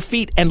looking at her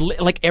feet, and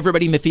like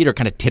everybody in the theater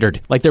kind of tittered.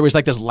 Like there was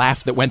like this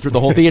laugh that went through the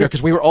whole theater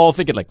because we were all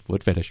thinking like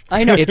foot fetish.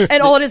 I know, It's-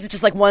 and all it is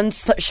just like one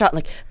shot,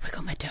 like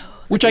wiggle my toe.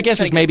 Which I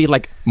guess is maybe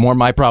like more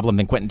my problem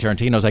than Quentin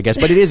Tarantino's, I guess.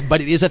 But it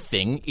is a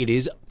thing. It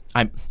is.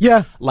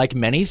 Yeah. Like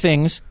many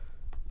things,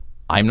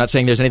 I'm not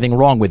saying there's anything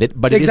wrong with it,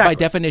 but it is Exactly. by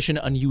definition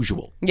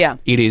unusual. Yeah.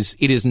 It is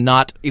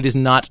not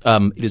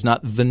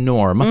the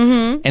norm,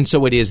 Mm-hmm. and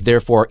so it is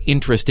therefore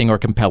interesting or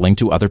compelling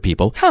to other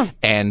people.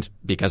 And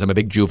because I'm a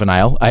big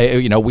juvenile,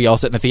 we all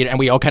sit in the theater and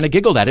we all kind of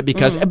giggled at it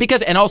because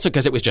Mm-hmm. and also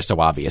because it was just so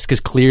obvious. Because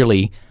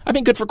clearly,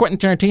 good for Quentin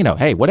Tarantino.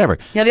 Hey, whatever.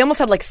 Yeah, they almost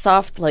had like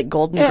soft, like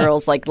Golden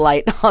Girls, like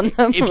light on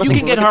them. If you Like, can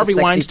look get at the Harvey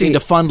sexy Weinstein feet. to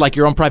fund like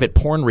your own private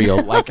porn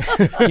reel, like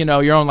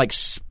your own like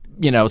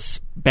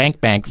spank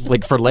bank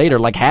like for later,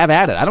 like have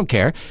at it. I don't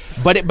care.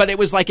 But it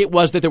was like it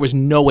was that there was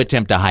no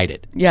attempt to hide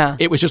it. Yeah.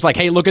 It was just like,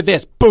 hey, look at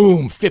this,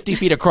 boom, 50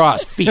 feet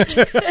across, feet.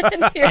 And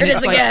here it it's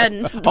is like-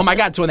 again. Oh my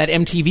God! So in that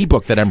MTV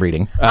book that I'm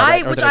reading, Which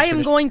I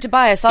am going to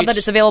buy. I saw that It's-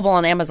 it's available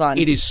on Amazon.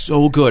 It is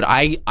so good.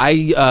 I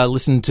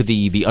listened to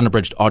the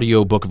unabridged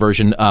audiobook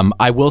version.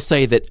 I will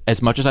say that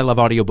as much as I love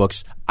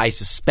audiobooks, I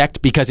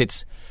suspect because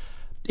it's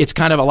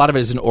kind of a lot of it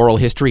is an oral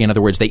history. In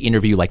other words, they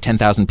interview like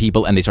 10,000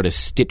 people and they sort of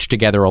stitch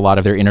together a lot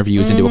of their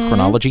interviews into a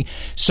chronology.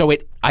 So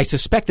I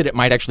suspect that it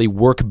might actually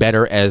work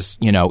better as,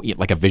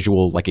 like a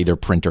visual, like either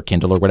print or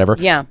Kindle or whatever.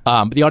 Yeah.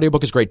 But the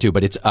audiobook is great too,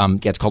 but it's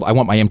called I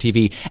Want My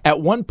MTV. At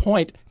one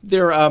point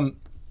they're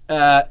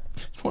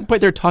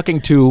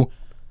talking to,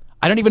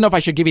 I don't even know if I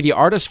should give you the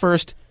artist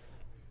first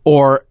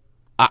or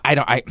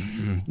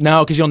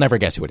no, because you'll never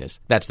guess who it is.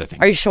 That's the thing.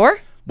 Are you sure?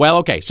 Well,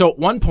 okay. So at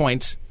one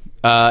point,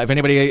 if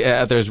anybody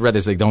out there's read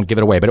this, they don't give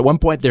it away. But at one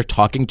point, they're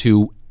talking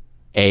to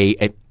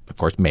of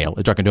course, male.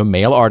 They're talking to a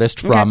male artist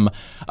from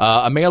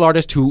a male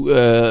artist who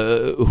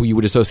you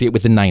would associate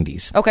with the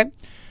 90s. Okay.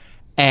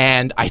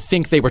 And I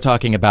think they were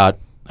talking about,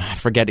 I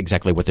forget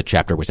exactly what the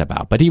chapter was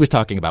about, but he was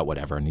talking about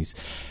whatever, and he was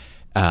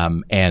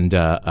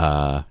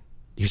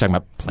talking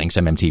about playing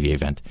some MTV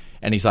event.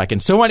 And he's like,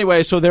 and so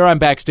anyway, so there I'm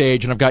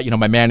backstage, and I've got,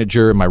 my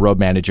manager, my road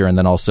manager, and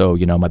then also,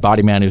 my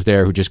body man who's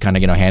there who just kind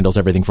of, handles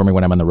everything for me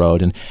when I'm on the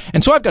road.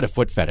 And so I've got a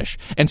foot fetish.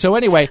 And so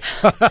anyway,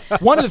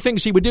 one of the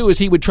things he would do is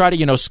he would try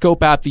to,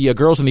 scope out the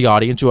girls in the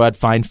audience who had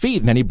fine feet,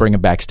 and then he'd bring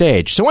them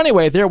backstage. So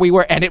anyway, there we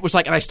were, and it was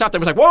like, and I stopped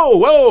and was like,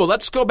 whoa,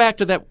 let's go back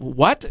to that,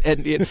 what?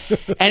 And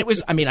it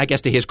was, I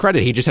guess to his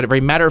credit, he just said it very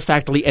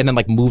matter-of-factly and then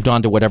like moved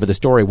on to whatever the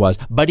story was.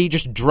 But he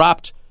just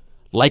dropped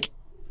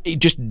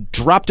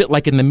it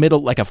like in the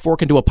middle, like a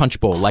fork into a punch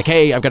bowl. Like,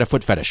 hey, I've got a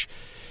foot fetish.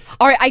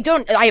 All right,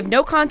 I have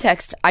no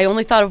context. I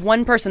only thought of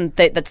one person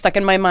that stuck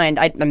in my mind.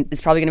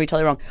 It's probably going to be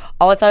totally wrong.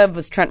 All I thought of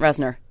was Trent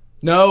Reznor.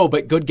 No,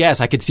 but good guess.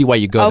 I could see why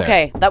you go there.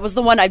 Okay, that was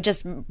the one I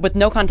just, with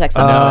no context,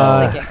 that's what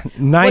I was thinking.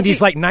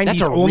 90s, like 90s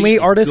That's a only really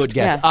artist? Good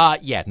guess.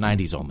 Yeah.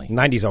 90s only.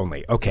 90s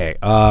only. Okay.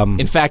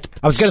 In fact,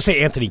 I was going to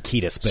say Anthony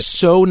Kiedis, but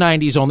so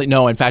 90s only.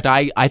 No, in fact,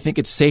 I think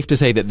it's safe to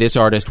say that this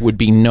artist would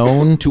be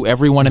known to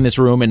everyone in this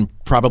room and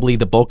probably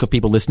the bulk of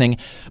people listening,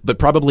 but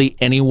probably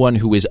anyone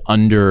who is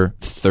under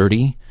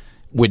 30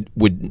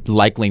 would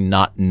likely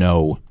not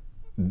know.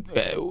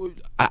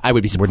 I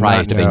would be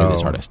surprised if they knew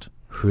this artist.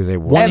 Who they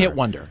were. One-hit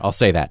wonder. I'll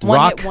say that.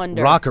 One-hit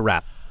wonder. Rock or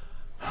rap?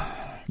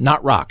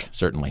 Not rock,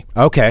 certainly.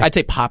 Okay. I'd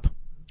say pop.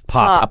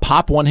 A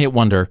pop one-hit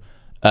wonder.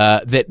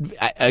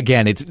 That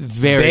again, it's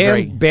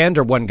very band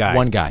or one guy.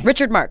 One guy.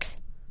 Richard Marx.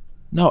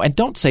 No, and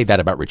don't say that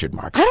about Richard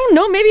Marx. I don't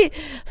know. Maybe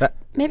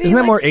Isn't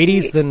that more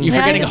 80s than You're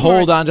forgetting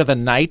 "Hold On to the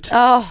Night."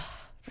 Oh,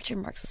 Richard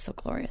Marx is so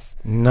glorious.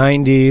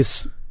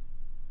 90s?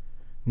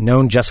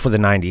 Known just for the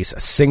 90s. A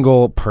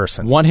single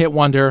person. One-hit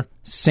wonder,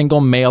 single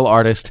male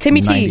artist.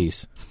 Timmy T.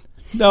 90s.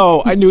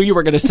 No, I knew you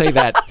were going to say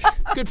that.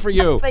 Good for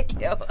you. Thank you.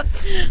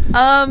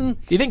 Do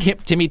you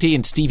think Timmy T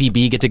and Stevie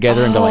B get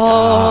together and go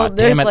like,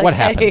 damn it, what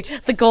happened? Hey,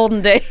 the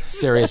golden days.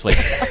 Seriously.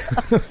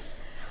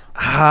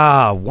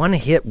 One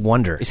hit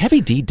wonder. Is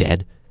Heavy D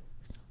dead?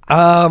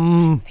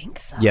 I think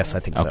so. Yes, I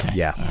think so. Okay.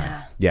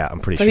 Yeah,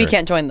 I'm pretty So sure. he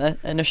can't join the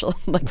initial,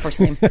 like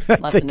first name,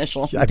 last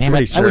initial. I'm Damn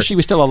pretty it. sure. I wish he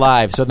was still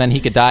alive so then he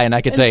could die and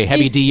I could say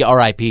Heavy D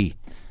R.I.P.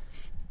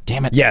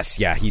 Damn it. Yes,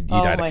 yeah, he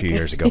died a my few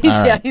goodness. years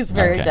ago. He's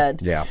very Okay. dead.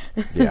 Yeah.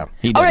 He All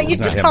did. right, you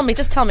just tell me.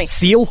 Just tell me.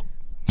 Seal?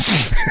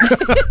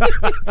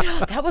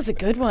 That was a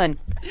good one.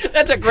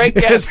 That's a great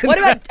guess. What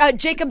about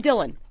Jacob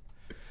Dylan?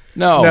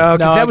 No, 'cause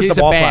that was he's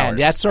the a Wallflowers. band.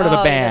 That's sort of Oh,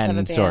 a he does have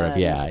band, a sort of,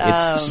 band.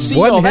 yeah. It's Seal.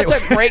 One That's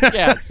hit- a great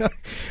guess.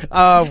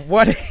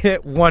 One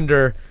hit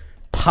wonder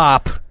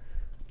pop.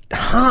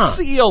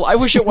 Seal. I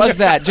wish it was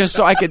that, just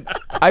so I could.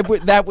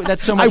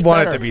 That's so I much want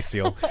better. it to be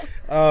Seal.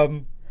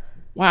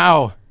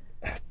 Wow.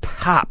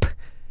 Pop.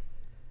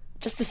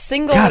 Just a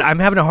single. God, I'm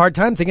having a hard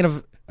time thinking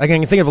of. I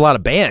can think of a lot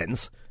of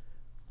bands.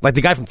 Like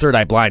the guy from Third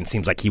Eye Blind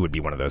seems like he would be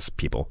one of those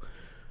people.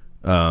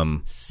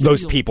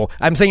 Those people.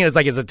 I'm saying it's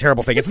like it's a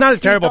terrible thing. It's not a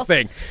terrible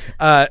thing.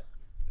 All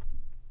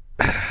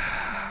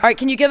right,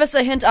 can you give us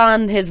a hint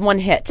on his one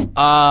hit?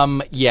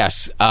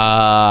 Yes.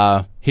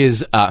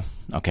 His.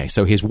 Okay.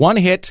 So his one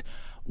hit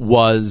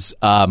was.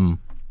 I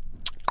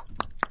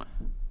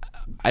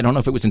don't know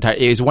if it was entire.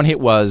 His one hit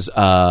was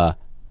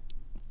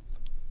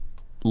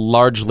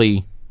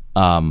largely.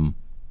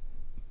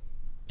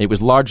 It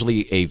was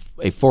largely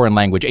a foreign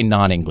language, a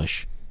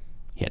non-English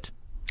hit.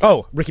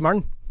 Oh, Ricky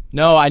Martin?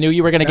 No, I knew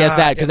you were going to guess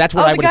that because that's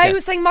what I the would have guy who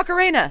guessed. sang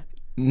Macarena.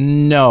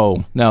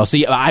 No.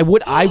 See, I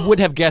would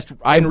have guessed.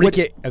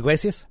 Enrique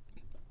Iglesias?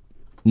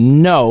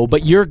 No,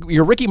 but your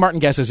Ricky Martin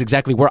guess is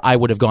exactly where I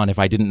would have gone if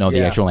I didn't know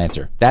the actual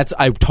answer.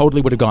 I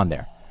totally would have gone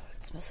there.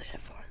 It's mostly in a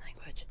foreign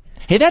language.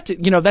 Hey, that's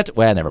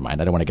well, never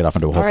mind. I don't want to get off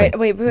into a whole All right, thing.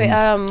 wait.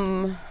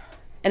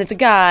 And it's a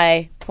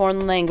guy,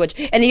 foreign language,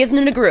 and he isn't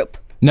in a group.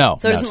 No,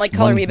 So it no, isn't like it's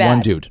Color Me Bad. One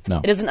dude. No,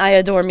 It isn't I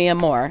Adore Me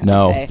More.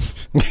 No. Okay.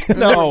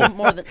 no.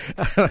 More than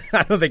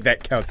I don't think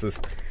that counts as.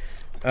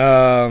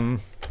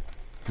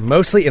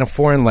 Mostly in a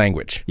foreign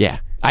language. Yeah,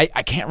 I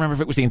can't remember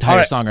if it was the entire All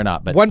right, song or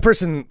not. But one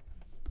person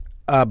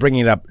bringing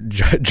it up,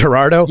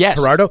 Gerardo. yes,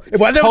 Gerardo. It's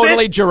That was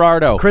totally it?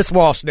 Gerardo. Chris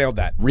Walsh nailed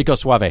that. Rico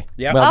Suave.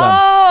 Yep. Well done.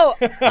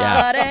 Oh,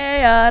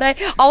 Yeah.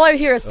 all I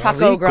hear is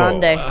Taco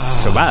Grande.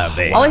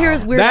 Suave. All I hear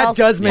is Weird That Al's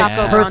does make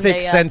Taco perfect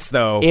Grande, yeah. sense,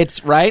 though.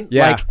 It's right.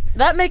 Yeah. Like,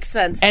 That makes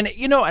sense. and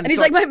And he's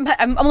like,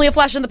 I'm only a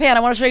flash in the pan.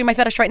 I want to show you my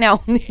fetish right now.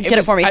 Get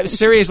it for me.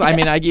 Seriously, I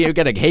mean, you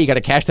got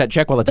to cash that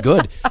check while it's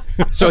good.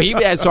 So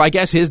I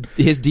guess his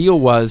deal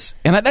was,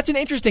 and that's an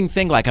interesting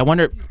thing. Like, I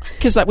wonder,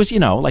 because that was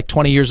like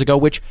 20 years ago,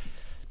 which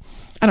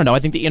I don't know. I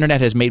think the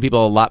internet has made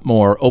people a lot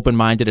more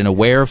open-minded and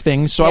aware of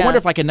things. So I Yeah. wonder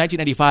if, like in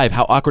 1995,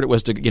 how awkward it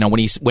was to,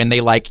 when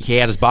he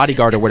had his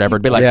bodyguard or whatever,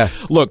 it'd be like, Yeah.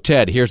 look,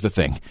 Ted, here's the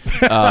thing.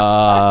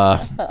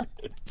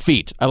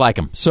 Feet, I like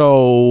them.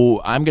 So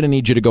I'm going to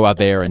need you to go out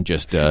there and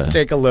just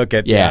Take a look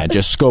at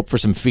just scope for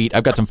some feet.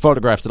 I've got some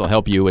photographs that'll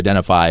help you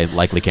identify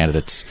likely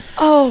candidates.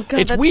 Oh God,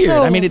 It's that's weird.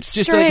 so I mean, it's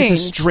just like it's a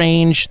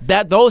strange.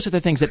 Those are the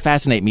things that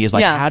fascinate me. Is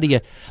like, Yeah. how do you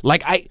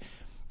like?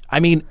 I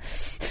mean,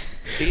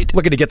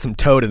 Looking to get some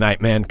toe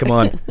tonight, man. Come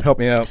on, help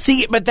me out.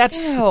 see, but that's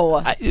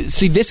Ew.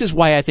 see. This is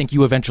why I think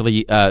you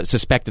eventually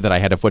suspected that I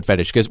had a foot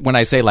fetish. Because when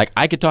I say like,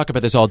 I could talk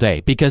about this all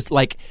day. Because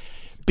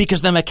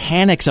the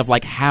mechanics of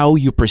like how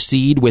you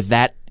proceed with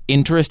that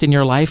interest in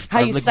your life How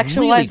are you like sexualize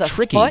really a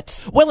tricky. foot?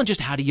 Well, and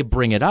just how do you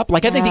bring it up?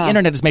 Like, I think the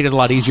internet has made it a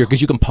lot easier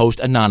because you can post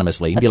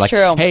anonymously and be like,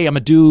 That's true. hey, I'm a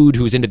dude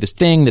who's into this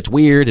thing that's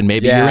weird and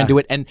maybe Yeah. you're into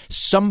it. And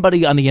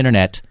somebody on the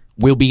internet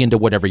will be into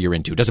whatever you're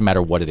into. Doesn't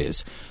matter what it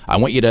is. I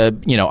want you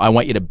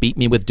to beat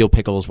me with dill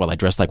pickles while I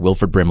dress like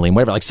Wilford Brimley and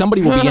whatever. Like,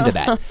 somebody will be into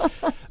that.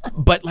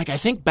 But like, I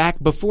think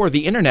back before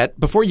the internet,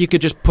 before you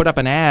could just put up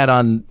an ad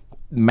on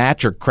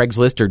Match or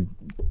Craigslist or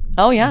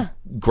Oh yeah.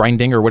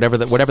 Grinding or whatever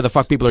the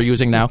fuck people are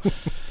using now.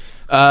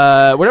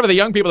 whatever the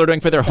young people are doing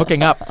for their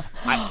hooking up.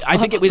 I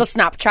think it was the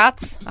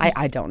Snapchats.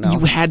 I don't know. You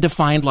had to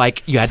find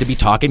you had to be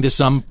talking to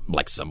some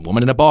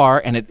woman in a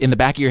bar, and in the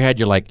back of your head,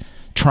 you're like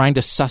trying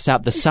to suss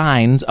out the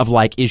signs of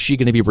is she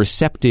going to be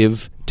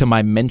receptive to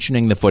my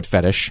mentioning the foot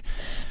fetish?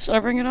 Should I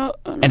bring it up?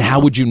 And how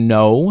would you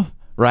know?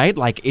 Right?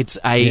 Okay.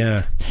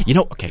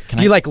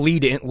 Do you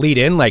lead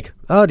in? Do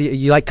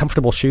you like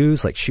comfortable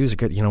shoes? Like shoes are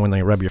good, when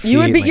they rub your feet. You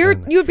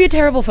would be a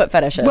terrible foot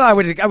fetishist. Well, I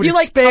would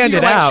expand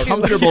it out.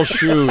 Comfortable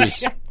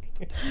shoes.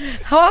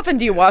 How often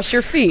do you wash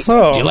your feet?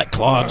 Do you like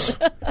clogs?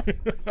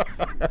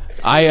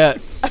 All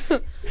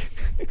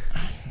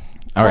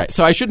right,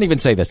 so I shouldn't even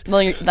say this,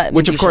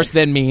 which of course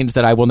then means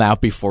that I will now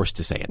be forced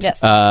to say it. Yes.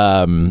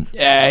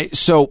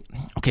 So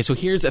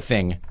here's the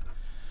thing.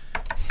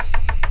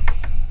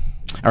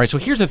 All right, so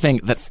here's the thing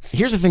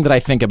that I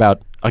think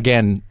about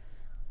again,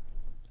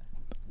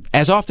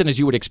 as often as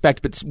you would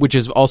expect, but which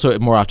is also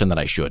more often than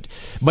I should.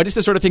 But it's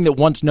the sort of thing that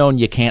once known,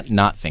 you can't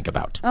not think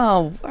about.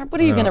 Oh, what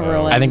are you going to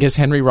ruin? I think, as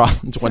Henry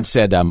Rollins once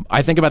said,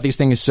 I think about these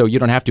things so you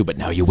don't have to, but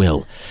now you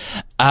will.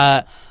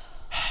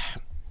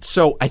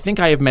 So I think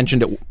I have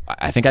mentioned it.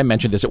 I think I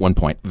mentioned this at one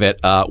point that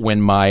when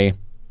my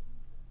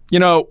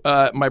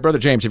brother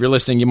James, if you're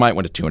listening, you might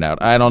want to tune out.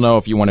 I don't know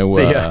if you want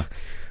to.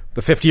 The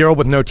 50-year-old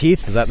with no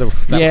teeth? Is that the...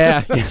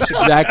 Yes,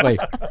 exactly.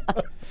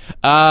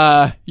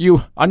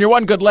 You, on your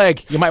one good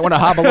leg, you might want to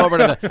hobble over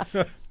to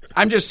the...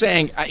 I'm just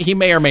saying, he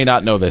may or may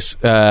not know this,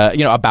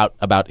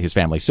 about his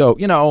family. So,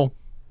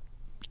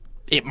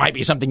 it might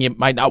be something you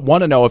might not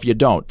want to know if you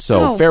don't.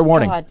 So, fair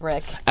warning. God,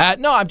 Rick.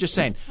 No, I'm just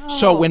saying. Oh.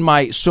 So when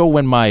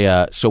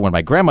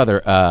my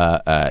grandmother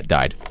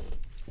died,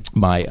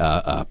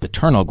 my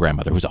paternal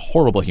grandmother, who's a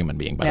horrible human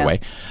being, by the way.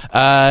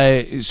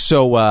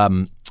 So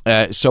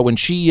when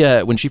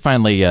she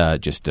finally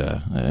just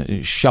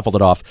shuffled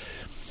it off,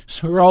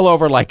 so we were all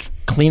over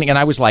cleaning, and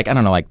I was I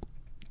don't know,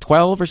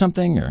 12 or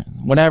something or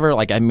whatever,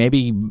 I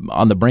maybe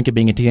on the brink of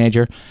being a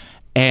teenager,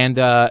 and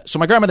so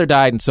my grandmother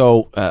died, and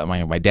so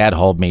my dad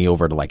hauled me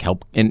over to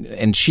help,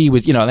 and she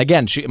was and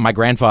again my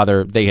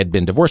grandfather, they had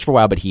been divorced for a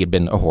while, but he had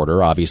been a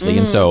hoarder obviously,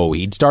 and so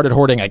he'd started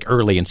hoarding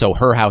early, and so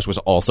her house was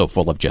also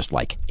full of just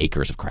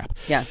acres of crap.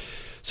 Yeah.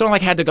 So I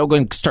had to go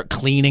and start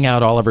cleaning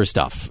out all of her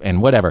stuff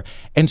and whatever.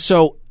 And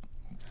so,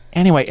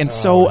 anyway, and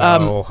so... I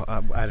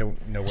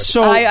don't know what...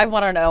 So, I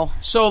want to know.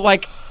 So,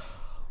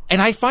 and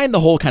I find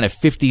the whole kind of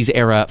 50s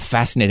era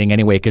fascinating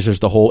anyway, because it's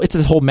the whole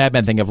Mad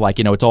Men thing of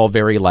it's all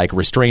very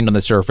restrained on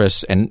the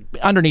surface, and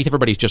underneath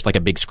everybody's just a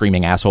big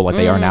screaming asshole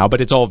they are now, but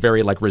it's all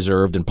very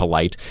reserved and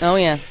polite. Oh,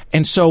 yeah.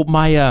 And so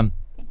my...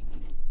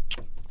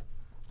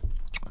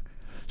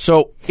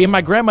 So in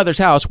my grandmother's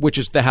house, which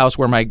is the house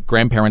where my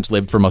grandparents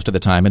lived for most of the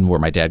time and where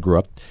my dad grew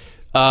up,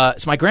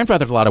 so my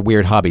grandfather had a lot of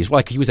weird hobbies.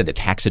 He was into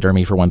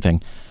taxidermy for one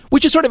thing,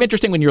 which is sort of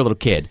interesting when you're a little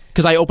kid,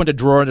 because I opened a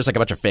drawer and there's a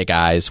bunch of fake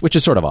eyes, which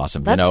is sort of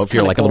awesome, if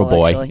you're a little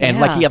boy. Actually. And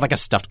he had a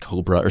stuffed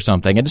cobra or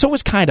something, and so it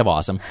was kind of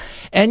awesome.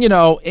 And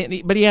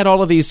but he had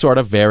all of these sort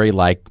of very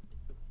not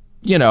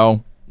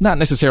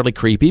necessarily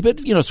creepy, but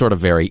sort of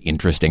very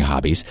interesting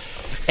hobbies.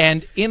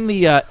 And in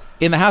the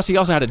house, he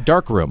also had a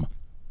dark room,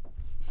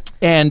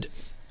 and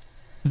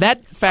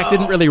that fact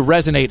didn't really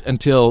resonate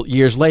until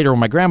years later when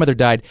my grandmother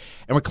died,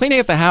 and we're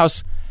cleaning up the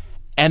house,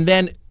 and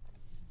then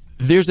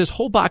there's this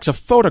whole box of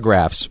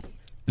photographs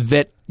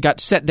that got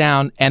set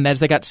down, and as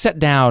they got set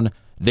down,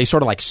 they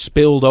sort of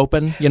spilled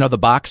open, the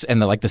box,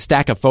 and the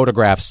stack of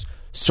photographs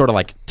sort of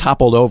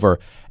toppled over,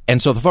 and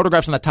so the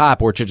photographs on the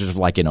top were just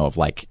of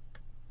a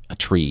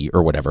tree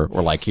or whatever,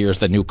 or here's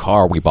the new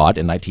car we bought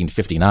in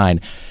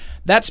 1959.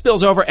 That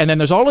spills over, and then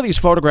there's all of these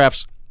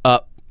photographs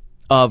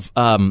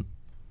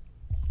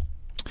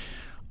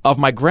of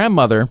my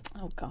grandmother.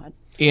 Oh God.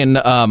 In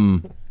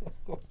a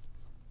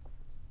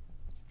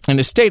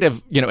state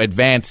of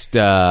advanced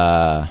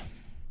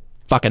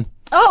fucking.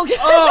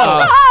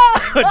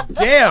 Oh.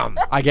 Damn.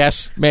 I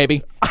guess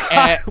maybe.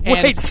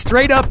 Wait,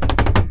 straight up.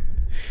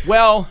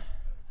 Well,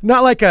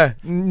 not like a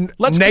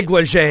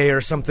negligee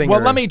or something.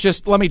 Well, let me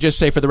just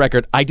say for the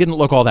record, I didn't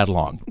look all that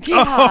long.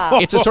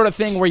 Yeah. It's a sort of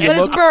thing where you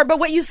look. But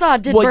what you saw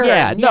did burn. Well,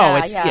 yeah, no,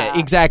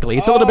 exactly.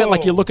 It's a little bit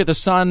like you look at the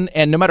sun,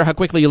 and no matter how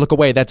quickly you look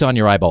away, that's on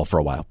your eyeball for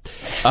a while.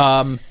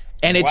 And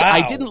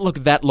I didn't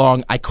look that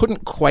long. I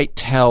couldn't quite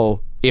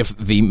tell if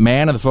the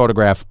man in the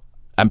photograph.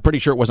 I'm pretty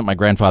sure it wasn't my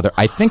grandfather.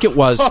 I think it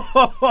was.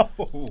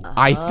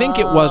 I think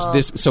it was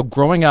this. So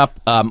growing up,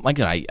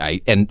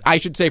 I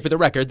should say for the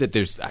record that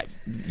there's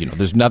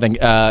nothing.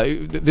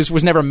 This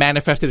was never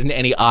manifested in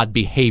any odd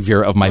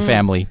behavior of my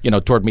family,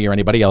 toward me or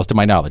anybody else, to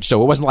my knowledge.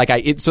 So it wasn't like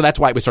so that's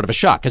why it was sort of a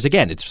shock, because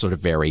again, it's sort of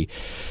very.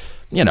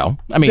 They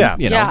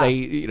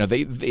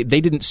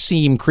didn't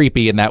seem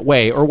creepy in that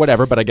way or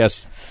whatever, but I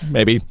guess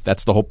maybe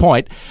that's the whole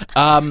point.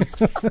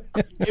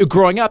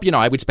 Growing up,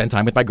 I would spend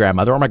time with my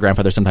grandmother or my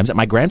grandfather sometimes, and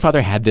my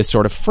grandfather had this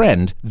sort of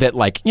friend that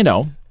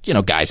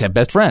guys have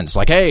best friends.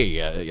 Hey,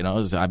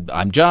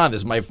 I'm John,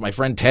 this is my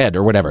friend Ted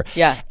or whatever.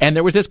 Yeah. And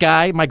there was this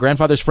guy, my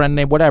grandfather's friend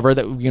named whatever,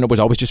 that, was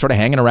always just sort of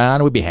hanging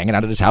around. We'd be hanging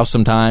out at his house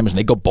sometimes, and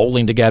they'd go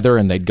bowling together,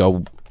 and they'd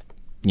go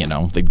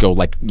they'd go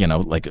like, they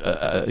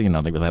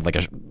would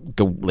have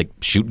go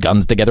shoot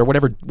guns together,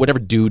 whatever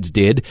dudes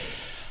did.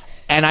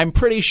 And I'm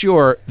pretty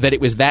sure that it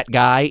was that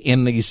guy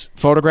in these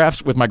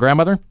photographs with my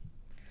grandmother.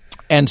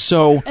 And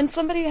so... And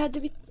somebody had to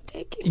be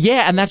taken.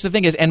 Yeah, and that's the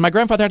thing is, and my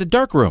grandfather had a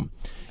dark room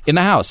in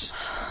the house.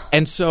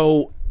 And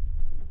so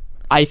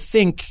I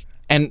think,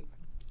 and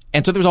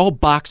so there was a whole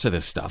box of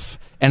this stuff.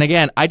 And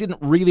again, I didn't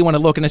really want to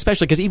look, and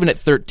especially because even at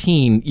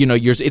 13,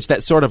 it's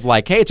that sort of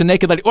like, hey, it's a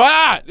naked lady.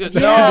 Ah!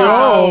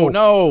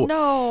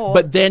 No.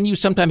 But then you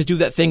sometimes do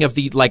that thing of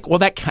the like, well,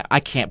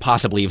 I can't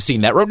possibly have seen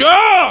that room.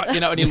 Ah!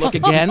 And you look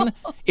again.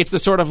 It's the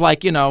sort of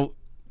like,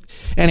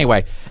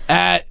 anyway.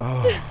 But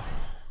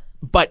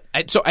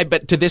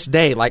to this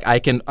day, like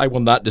I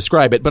will not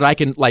describe it, but I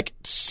can like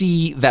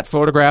see that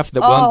photograph, the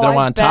one that I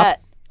want on top,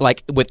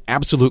 like with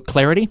absolute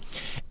clarity,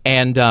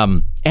 and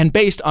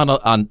based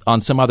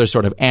on some other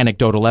sort of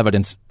anecdotal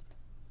evidence,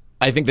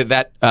 I think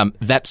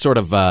that sort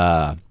of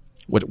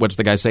what's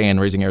the guy saying in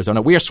Raising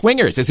Arizona? We are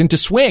swingers. It's into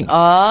swing.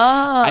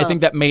 I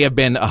think that may have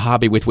been a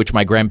hobby with which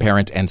my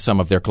grandparents and some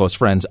of their close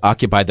friends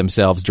occupied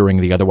themselves during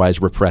the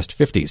otherwise repressed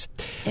 50s.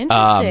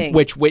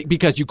 Interesting.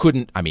 Because you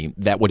couldn't,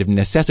 that would have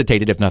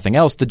necessitated, if nothing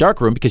else, the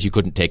dark room, because you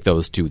couldn't take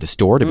those to the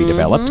store to be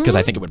developed, because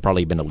I think it would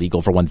probably have been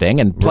illegal for one thing,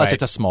 and plus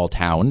it's a small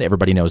town.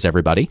 Everybody knows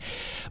everybody.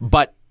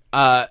 But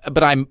I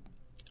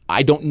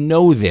don't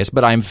know this,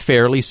 but I'm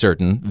fairly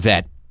certain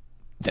that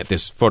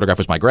this photograph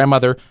was my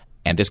grandmother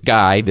and this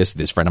guy,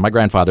 this friend of my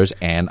grandfather's,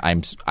 and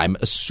I'm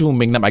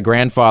assuming that my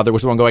grandfather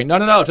was the one going,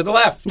 no, to the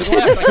left,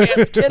 I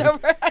can't get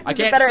over. I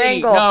can't see.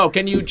 Angle. No,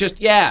 can you just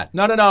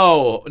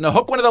no,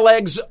 hook one of the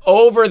legs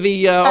over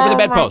the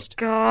bedpost.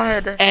 Oh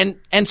my God.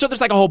 And so there's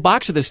like a whole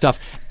box of this stuff,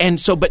 and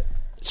so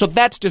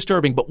that's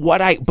disturbing. But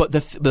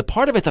the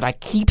part of it that I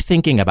keep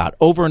thinking about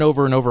over and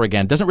over and over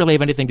again doesn't really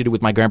have anything to do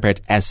with my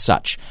grandparents as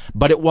such,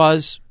 but it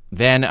was.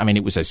 Then,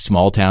 it was a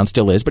small town,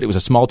 still is, but it was a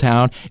small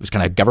town. It was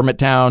kind of a government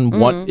town.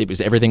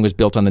 Everything was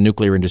built on the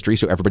nuclear industry,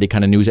 so everybody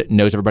kind of knows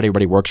everybody.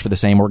 Everybody works for the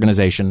same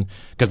organization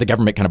because the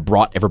government kind of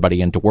brought everybody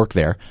in to work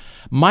there.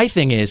 My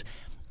thing is,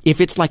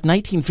 if it's like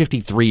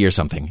 1953 or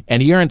something,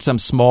 and you're in some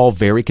small,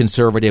 very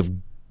conservative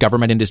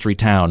government industry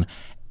town,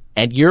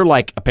 and you're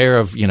like a pair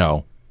of,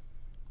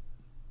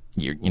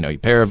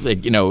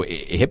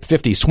 hip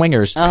 50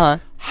 swingers.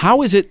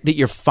 How is it that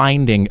you're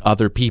finding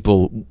other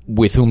people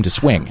with whom to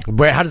swing?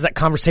 How does that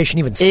conversation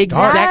even start?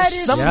 Exactly.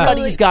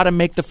 Somebody's got to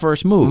make the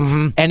first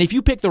move. And if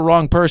you pick the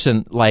wrong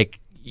person, like,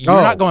 you're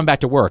not going back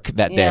to work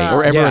that day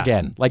or ever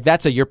again. Like,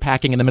 you're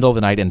packing in the middle of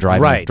the night and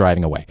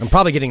driving away. I'm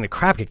probably getting the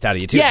crap kicked out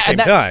of you, too, at the same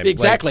time.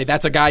 Exactly.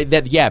 That's a guy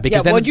that,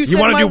 because then... You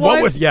want to do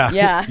what with...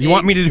 Yeah. You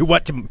want me to do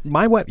what to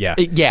my wife? Yeah.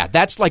 Yeah,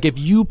 that's like if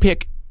you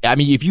pick...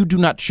 if you do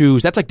not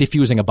choose, that's like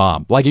defusing a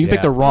bomb. Like, if you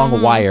pick the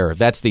wrong wire,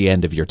 that's the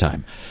end of your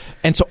time.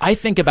 And so I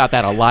think about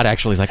that a lot,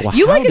 actually. It's like, well,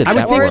 how did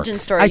that work? Origin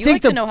story. You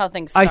like to know how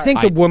things start. I think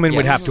the woman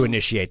would have to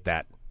initiate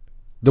that.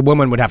 The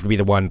woman would have to be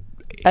the one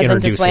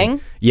introducing. Swing?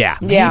 Yeah.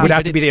 Would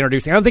have to be the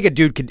introducing. I don't think a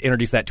dude could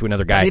introduce that to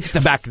another guy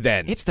back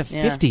then. It's the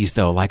 50s,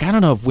 though. Like, I don't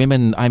know if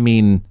women,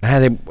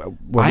 they were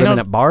women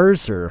at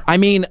bars, or... I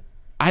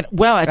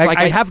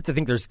have to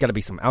think there's got to be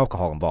some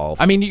alcohol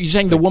involved. You're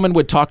saying the woman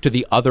would talk to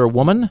the other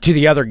woman? To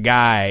the other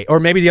guy. Or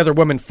maybe the other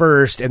woman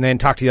first, and then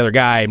talk to the other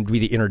guy and be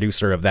the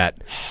introducer of that.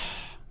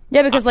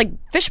 Yeah, because like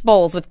fish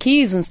bowls with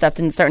keys and stuff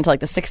didn't start until like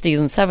the 60s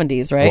and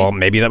 70s, right? Well,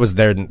 maybe that was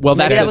there. Well,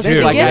 that was the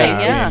beginning,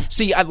 yeah.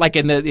 See, like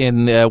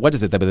in what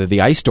is it,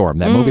 the Ice Storm,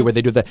 that movie where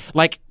they do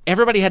like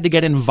everybody had to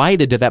get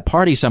invited to that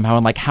party somehow,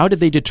 and like how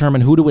did they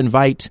determine who to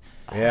invite?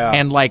 Yeah.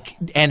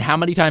 And how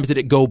many times did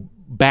it go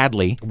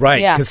badly?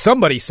 Right, because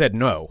somebody said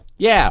no.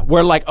 Yeah,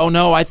 we're like, oh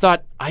no, I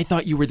thought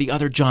you were the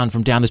other John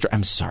from down the street.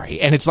 I'm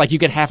sorry. And it's like you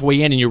get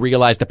halfway in and you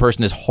realize the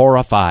person is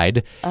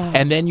horrified,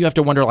 and then you have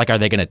to wonder, like, are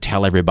they going to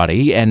tell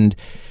everybody? And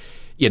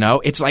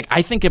it's like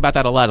I think about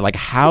that a lot. Like,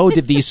 how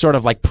did these sort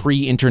of like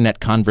pre-internet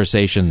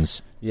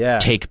conversations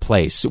take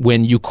place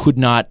when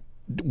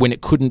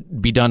it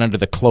couldn't be done under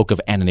the cloak of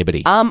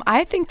anonymity?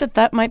 I think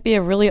that might be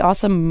a really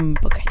awesome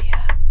book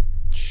idea.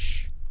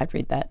 I'd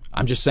read that.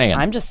 I'm just saying.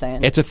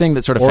 It's a thing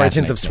that sort of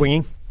Origins of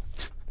swinging.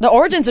 The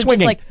origins of swinging,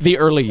 just like the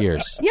early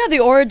years. Yeah,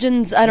 the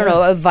origins. I don't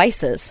know, of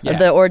vices.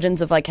 The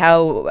origins of like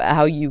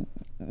how you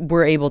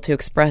were able to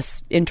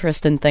express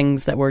interest in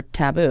things that were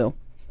taboo.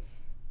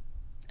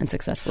 And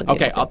successfully.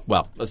 Okay,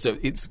 so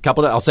it's a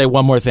couple. I'll say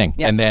one more thing,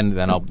 and then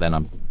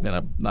I'm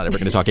not ever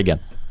going to talk again.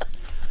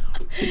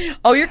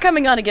 Oh, you're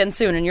coming on again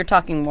soon, and you're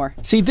talking more.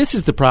 See, this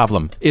is the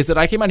problem: is that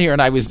I came on here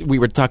and we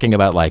were talking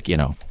about like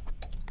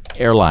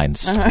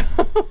airlines,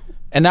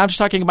 and now I'm just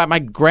talking about my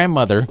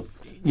grandmother,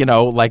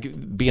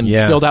 like being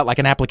filled out like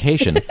an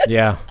application.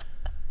 Yeah.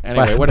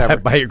 Anyway, whatever.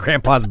 By your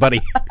grandpa's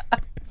buddy.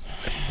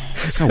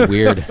 So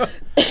weird.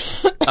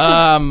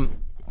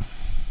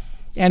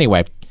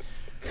 Anyway.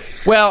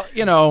 Well,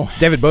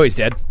 David Bowie's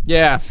dead.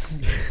 Yeah.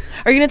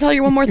 Are you going to tell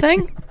your one more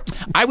thing?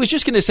 I was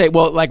just going to say,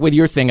 well, like with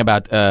your thing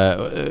about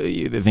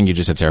the thing you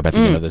just said, Sarah Beth,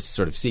 this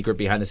sort of secret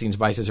behind-the-scenes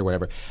vices or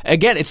whatever.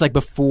 Again, it's like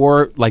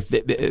before, like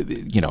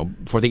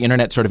before the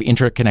internet sort of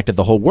interconnected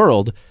the whole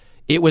world.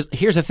 it was.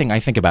 Here's the thing I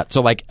think about.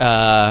 So like.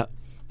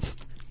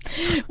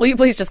 Will you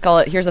please just call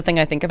it, here's the thing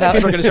I think about?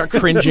 People are going to start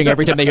cringing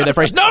every time they hear that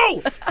phrase.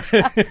 No!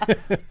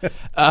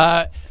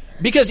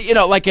 Because,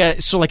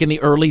 like in the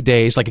early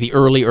days, like the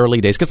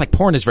early days, because like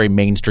porn is very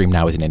mainstream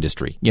now as an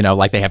industry.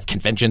 Like they have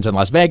conventions in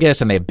Las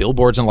Vegas and they have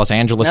billboards in Los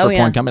Angeles for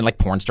porn company. Like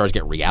porn stars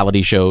get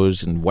reality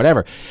shows and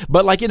whatever.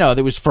 But like,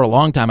 there was for a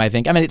long time, I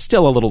think, it's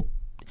still a little...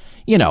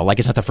 like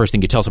it's not the first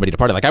thing you tell somebody to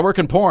party. Like I work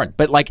in porn,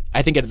 but like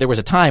I think there was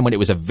a time when it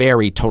was a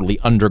very totally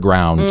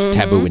underground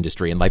taboo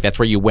industry, and like that's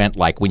where you went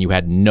like when you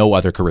had no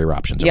other career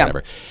options or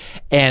whatever.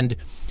 And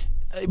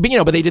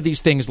but they did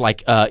these things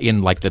like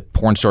in like the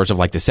porn stores of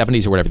like the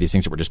 70s or whatever. These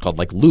things that were just called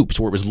like loops,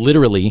 where it was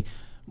literally.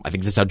 I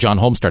think this is how John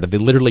Holmes started. They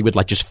literally would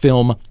like just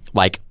film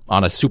like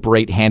on a Super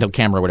 8 handheld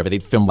camera or whatever.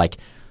 They'd film like.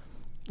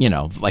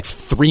 Like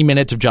 3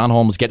 minutes of John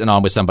Holmes getting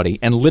on with somebody,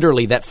 and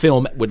literally that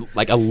film would,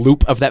 like a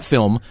loop of that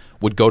film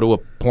would go to a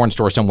porn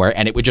store somewhere,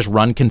 and it would just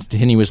run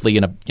continuously,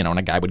 and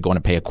a guy would go in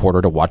and pay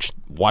 $0.25 to watch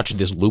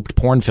this looped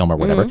porn film or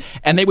whatever,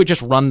 and they would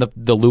just run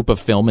the loop of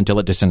film until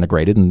it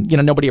disintegrated, and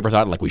nobody ever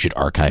thought like we should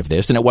archive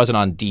this, and it wasn't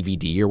on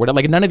DVD or whatever.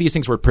 Like none of these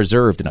things were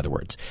preserved. In other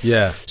words,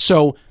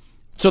 So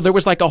there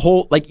was like a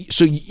whole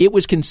so it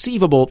was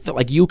conceivable that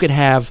like you could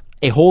have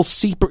a whole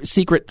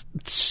secret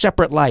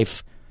separate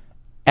life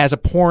as a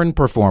porn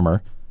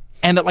performer,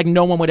 and that like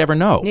no one would ever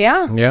know.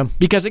 Yeah.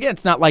 Because again,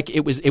 it's not like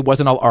it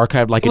wasn't all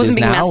archived like it is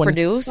now. It wasn't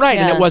being mass-produced. Right,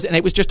 and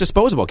it was just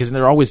disposable because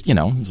they're always you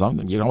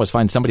can always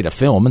find somebody to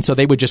film, and so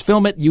they would just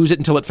film it, use it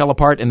until it fell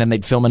apart, and then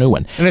they'd film a new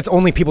one. And it's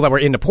only people that were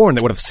into porn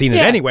that would have seen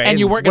it anyway. And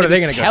you weren't going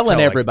to be telling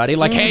everybody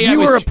like, hey,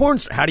 you were a porn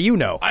star. How do you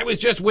know? I was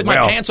just with my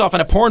pants off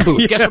in a porn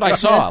booth. Guess what I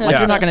saw? Like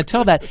you're not going to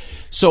tell that.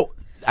 So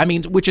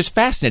which is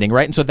fascinating,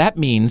 right? And so that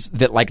means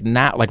that like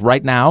now, like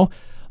right now,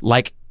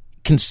 like.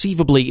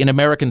 Conceivably in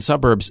American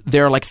suburbs,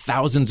 there are like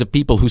thousands of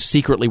people who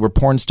secretly were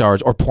porn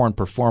stars or porn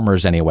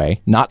performers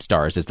anyway. Not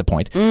stars is the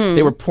point.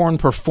 They were porn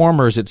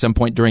performers at some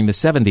point during the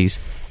 70s,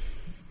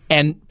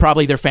 and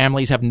probably their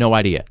families have no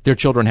idea. Their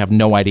children have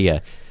no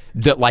idea.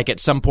 That like at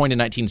some point in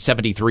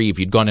 1973, if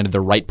you'd gone into the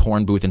right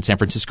porn booth in San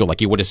Francisco, like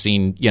you would have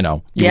seen, would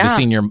have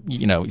seen your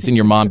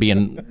mom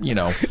being,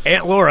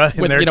 Aunt Laura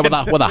with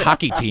a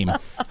hockey team,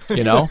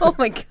 Oh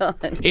my God.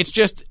 It's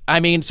just,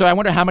 so I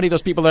wonder how many of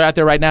those people are out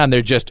there right now, and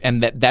they're just,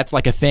 and that's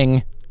like a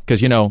thing,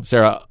 because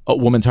Sarah, a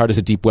woman's heart is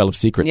a deep well of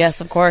secrets.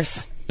 Yes, of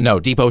course. No,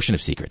 deep ocean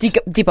of secrets.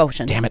 Deep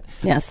ocean. Damn it.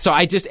 Yes. So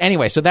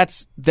so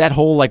that's that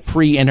whole like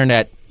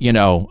pre-internet,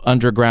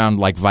 underground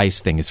like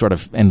Vice thing is sort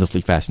of endlessly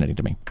fascinating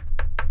to me.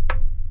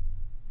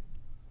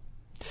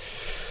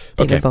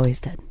 David Bowie's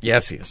dead.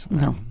 Yes, he is.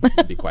 No.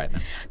 Be quiet now.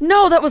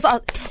 No, that was...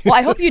 well,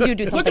 I hope you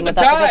do something with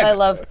that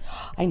because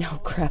I know,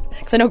 crap.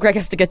 Because I know Greg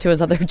has to get to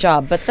his other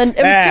job, but then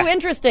it was too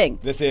interesting.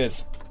 This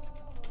is...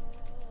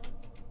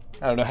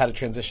 I don't know how to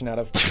transition out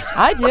of...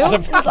 I do.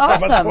 It's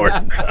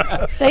awesome.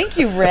 Thank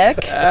you,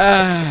 Rick.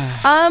 Again,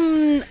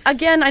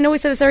 I know we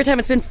say this every time.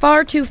 It's been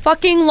far too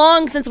fucking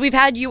long since we've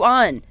had you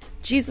on.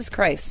 Jesus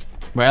Christ.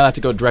 Well, I'll have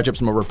to go dredge up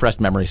some more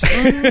repressed memories.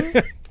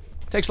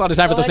 Takes a lot of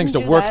time for those things to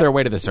work their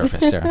way to the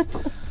surface, Sarah.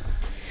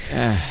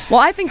 Well,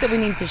 I think that we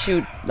need to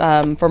shoot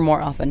for more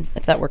often,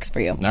 if that works for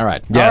you. All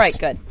right. Yes. All right,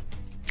 good.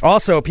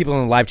 Also, people in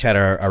the live chat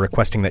are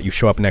requesting that you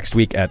show up next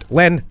week at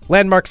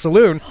Landmark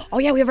Saloon. Oh,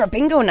 yeah, we have our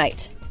bingo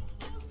night.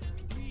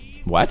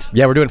 What?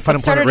 Yeah, we're doing Fun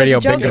Employment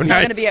Radio bingo night. It's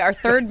going to be our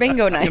third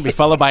bingo night. It's going to be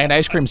followed by an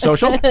ice cream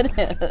social? It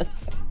is.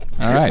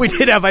 All right. We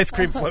did have ice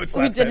cream floats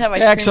last We did time. have ice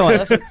cream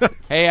Excellent. floats.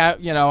 Hey,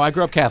 I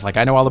grew up Catholic.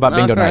 I know all about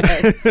bingo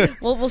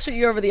night. We'll shoot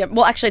you over the...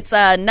 Well, actually, it's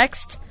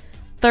next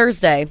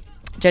Thursday,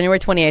 January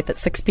 28th at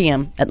 6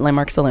 p.m. at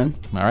Landmark Saloon.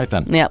 All right,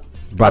 then. Yep.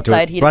 Brought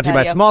to you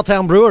by Small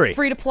Town Brewery.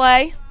 Free to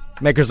play.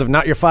 Makers of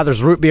Not Your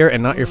Father's Root Beer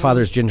and Not Your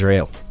Father's Ginger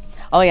Ale.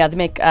 Oh, yeah. They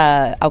make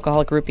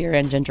alcoholic root beer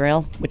and ginger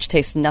ale, which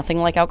tastes nothing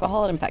like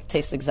alcohol. It, in fact,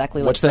 tastes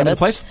exactly like What's the name of the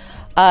place?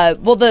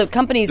 Well, the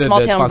company's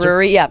Small Town sponsor?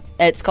 Brewery. Yeah.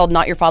 It's called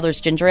Not Your Father's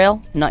Ginger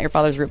Ale, Not Your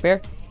Father's Root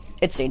Beer.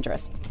 It's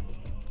dangerous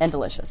and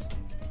delicious.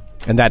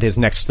 And that is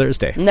next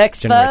Thursday.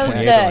 Next January 28th,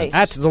 Thursday.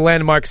 at the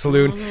Landmark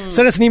Saloon.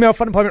 Send us an email,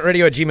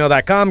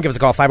 funemploymentradio@gmail.com. Give us a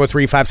call,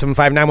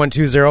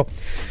 503-575-9120.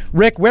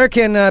 Rick, where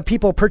can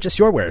people purchase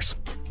your wares?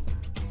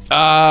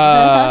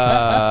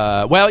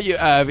 Well,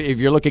 if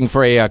you're looking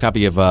for a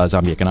copy of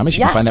Zombie Economics,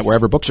 you can find that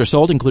wherever books are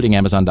sold, including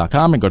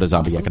Amazon.com, and go to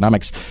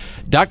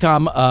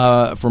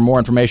zombieeconomics.com for more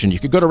information. You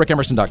could go to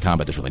rickemerson.com,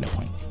 but there's really no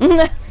point.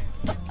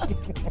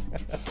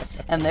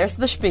 And there's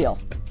the spiel.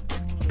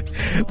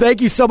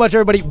 Thank you so much,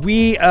 everybody.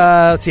 We,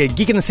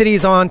 Geek in the City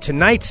is on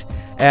tonight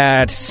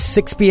at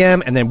 6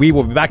 p.m., and then we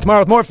will be back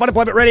tomorrow with more Fun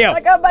Employment Radio.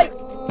 Bye.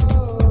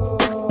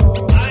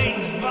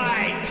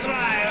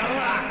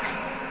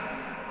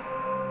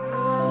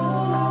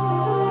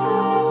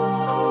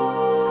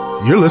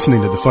 You're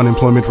listening to the Fun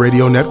Employment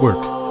Radio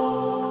Network.